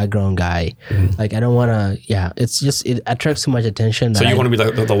the background guy. Like, I don't want to. Yeah, it's just it attracts too much attention. So you want to be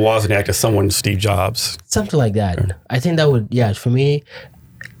like the Wozniak of someone, Steve Jobs, something like that. Okay. I think that would, for me,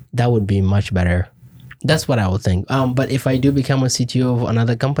 that would be much better. That's what I would think. But if I do become a CTO of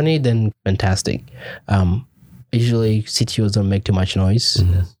another company, then fantastic. Usually CTOs don't make too much noise.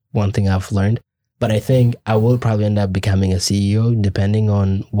 That's one thing I've learned. But I think I will probably end up becoming a CEO depending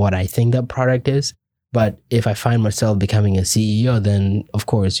on what I think that product is. But if I find myself becoming a CEO, then of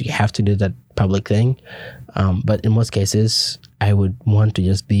course you have to do that public thing. But in most cases, I would want to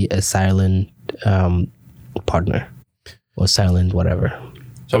just be a silent partner or silent whatever.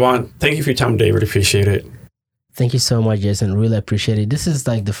 Taban, thank you for your time today. Really appreciate it. Thank you so much, Jason. Really appreciate it. This is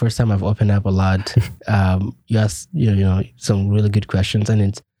like the first time I've opened up a lot. You asked, some really good questions, and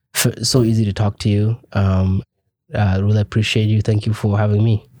it's so easy to talk to you. Really appreciate you. Thank you for having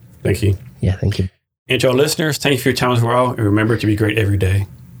me. Thank you. Yeah, thank you. And to our listeners, thank you for your time as well. And remember to be great every day.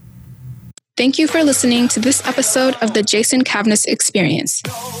 Thank you for listening to this episode of the Jason Cavness Experience.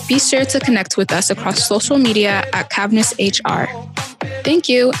 Be sure to connect with us across social media at Cavness HR. Thank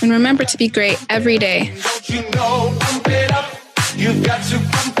you, and remember to be great every day. Don't you know, pump it up. You've got to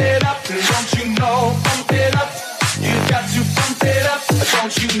pump it up. Don't you know, pump it up. You've got to pump it up.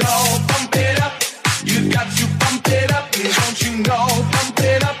 Don't you know, pump it up. You've got to pump it up. Don't you know, pump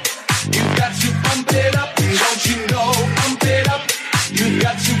it up. You've got to pump it up.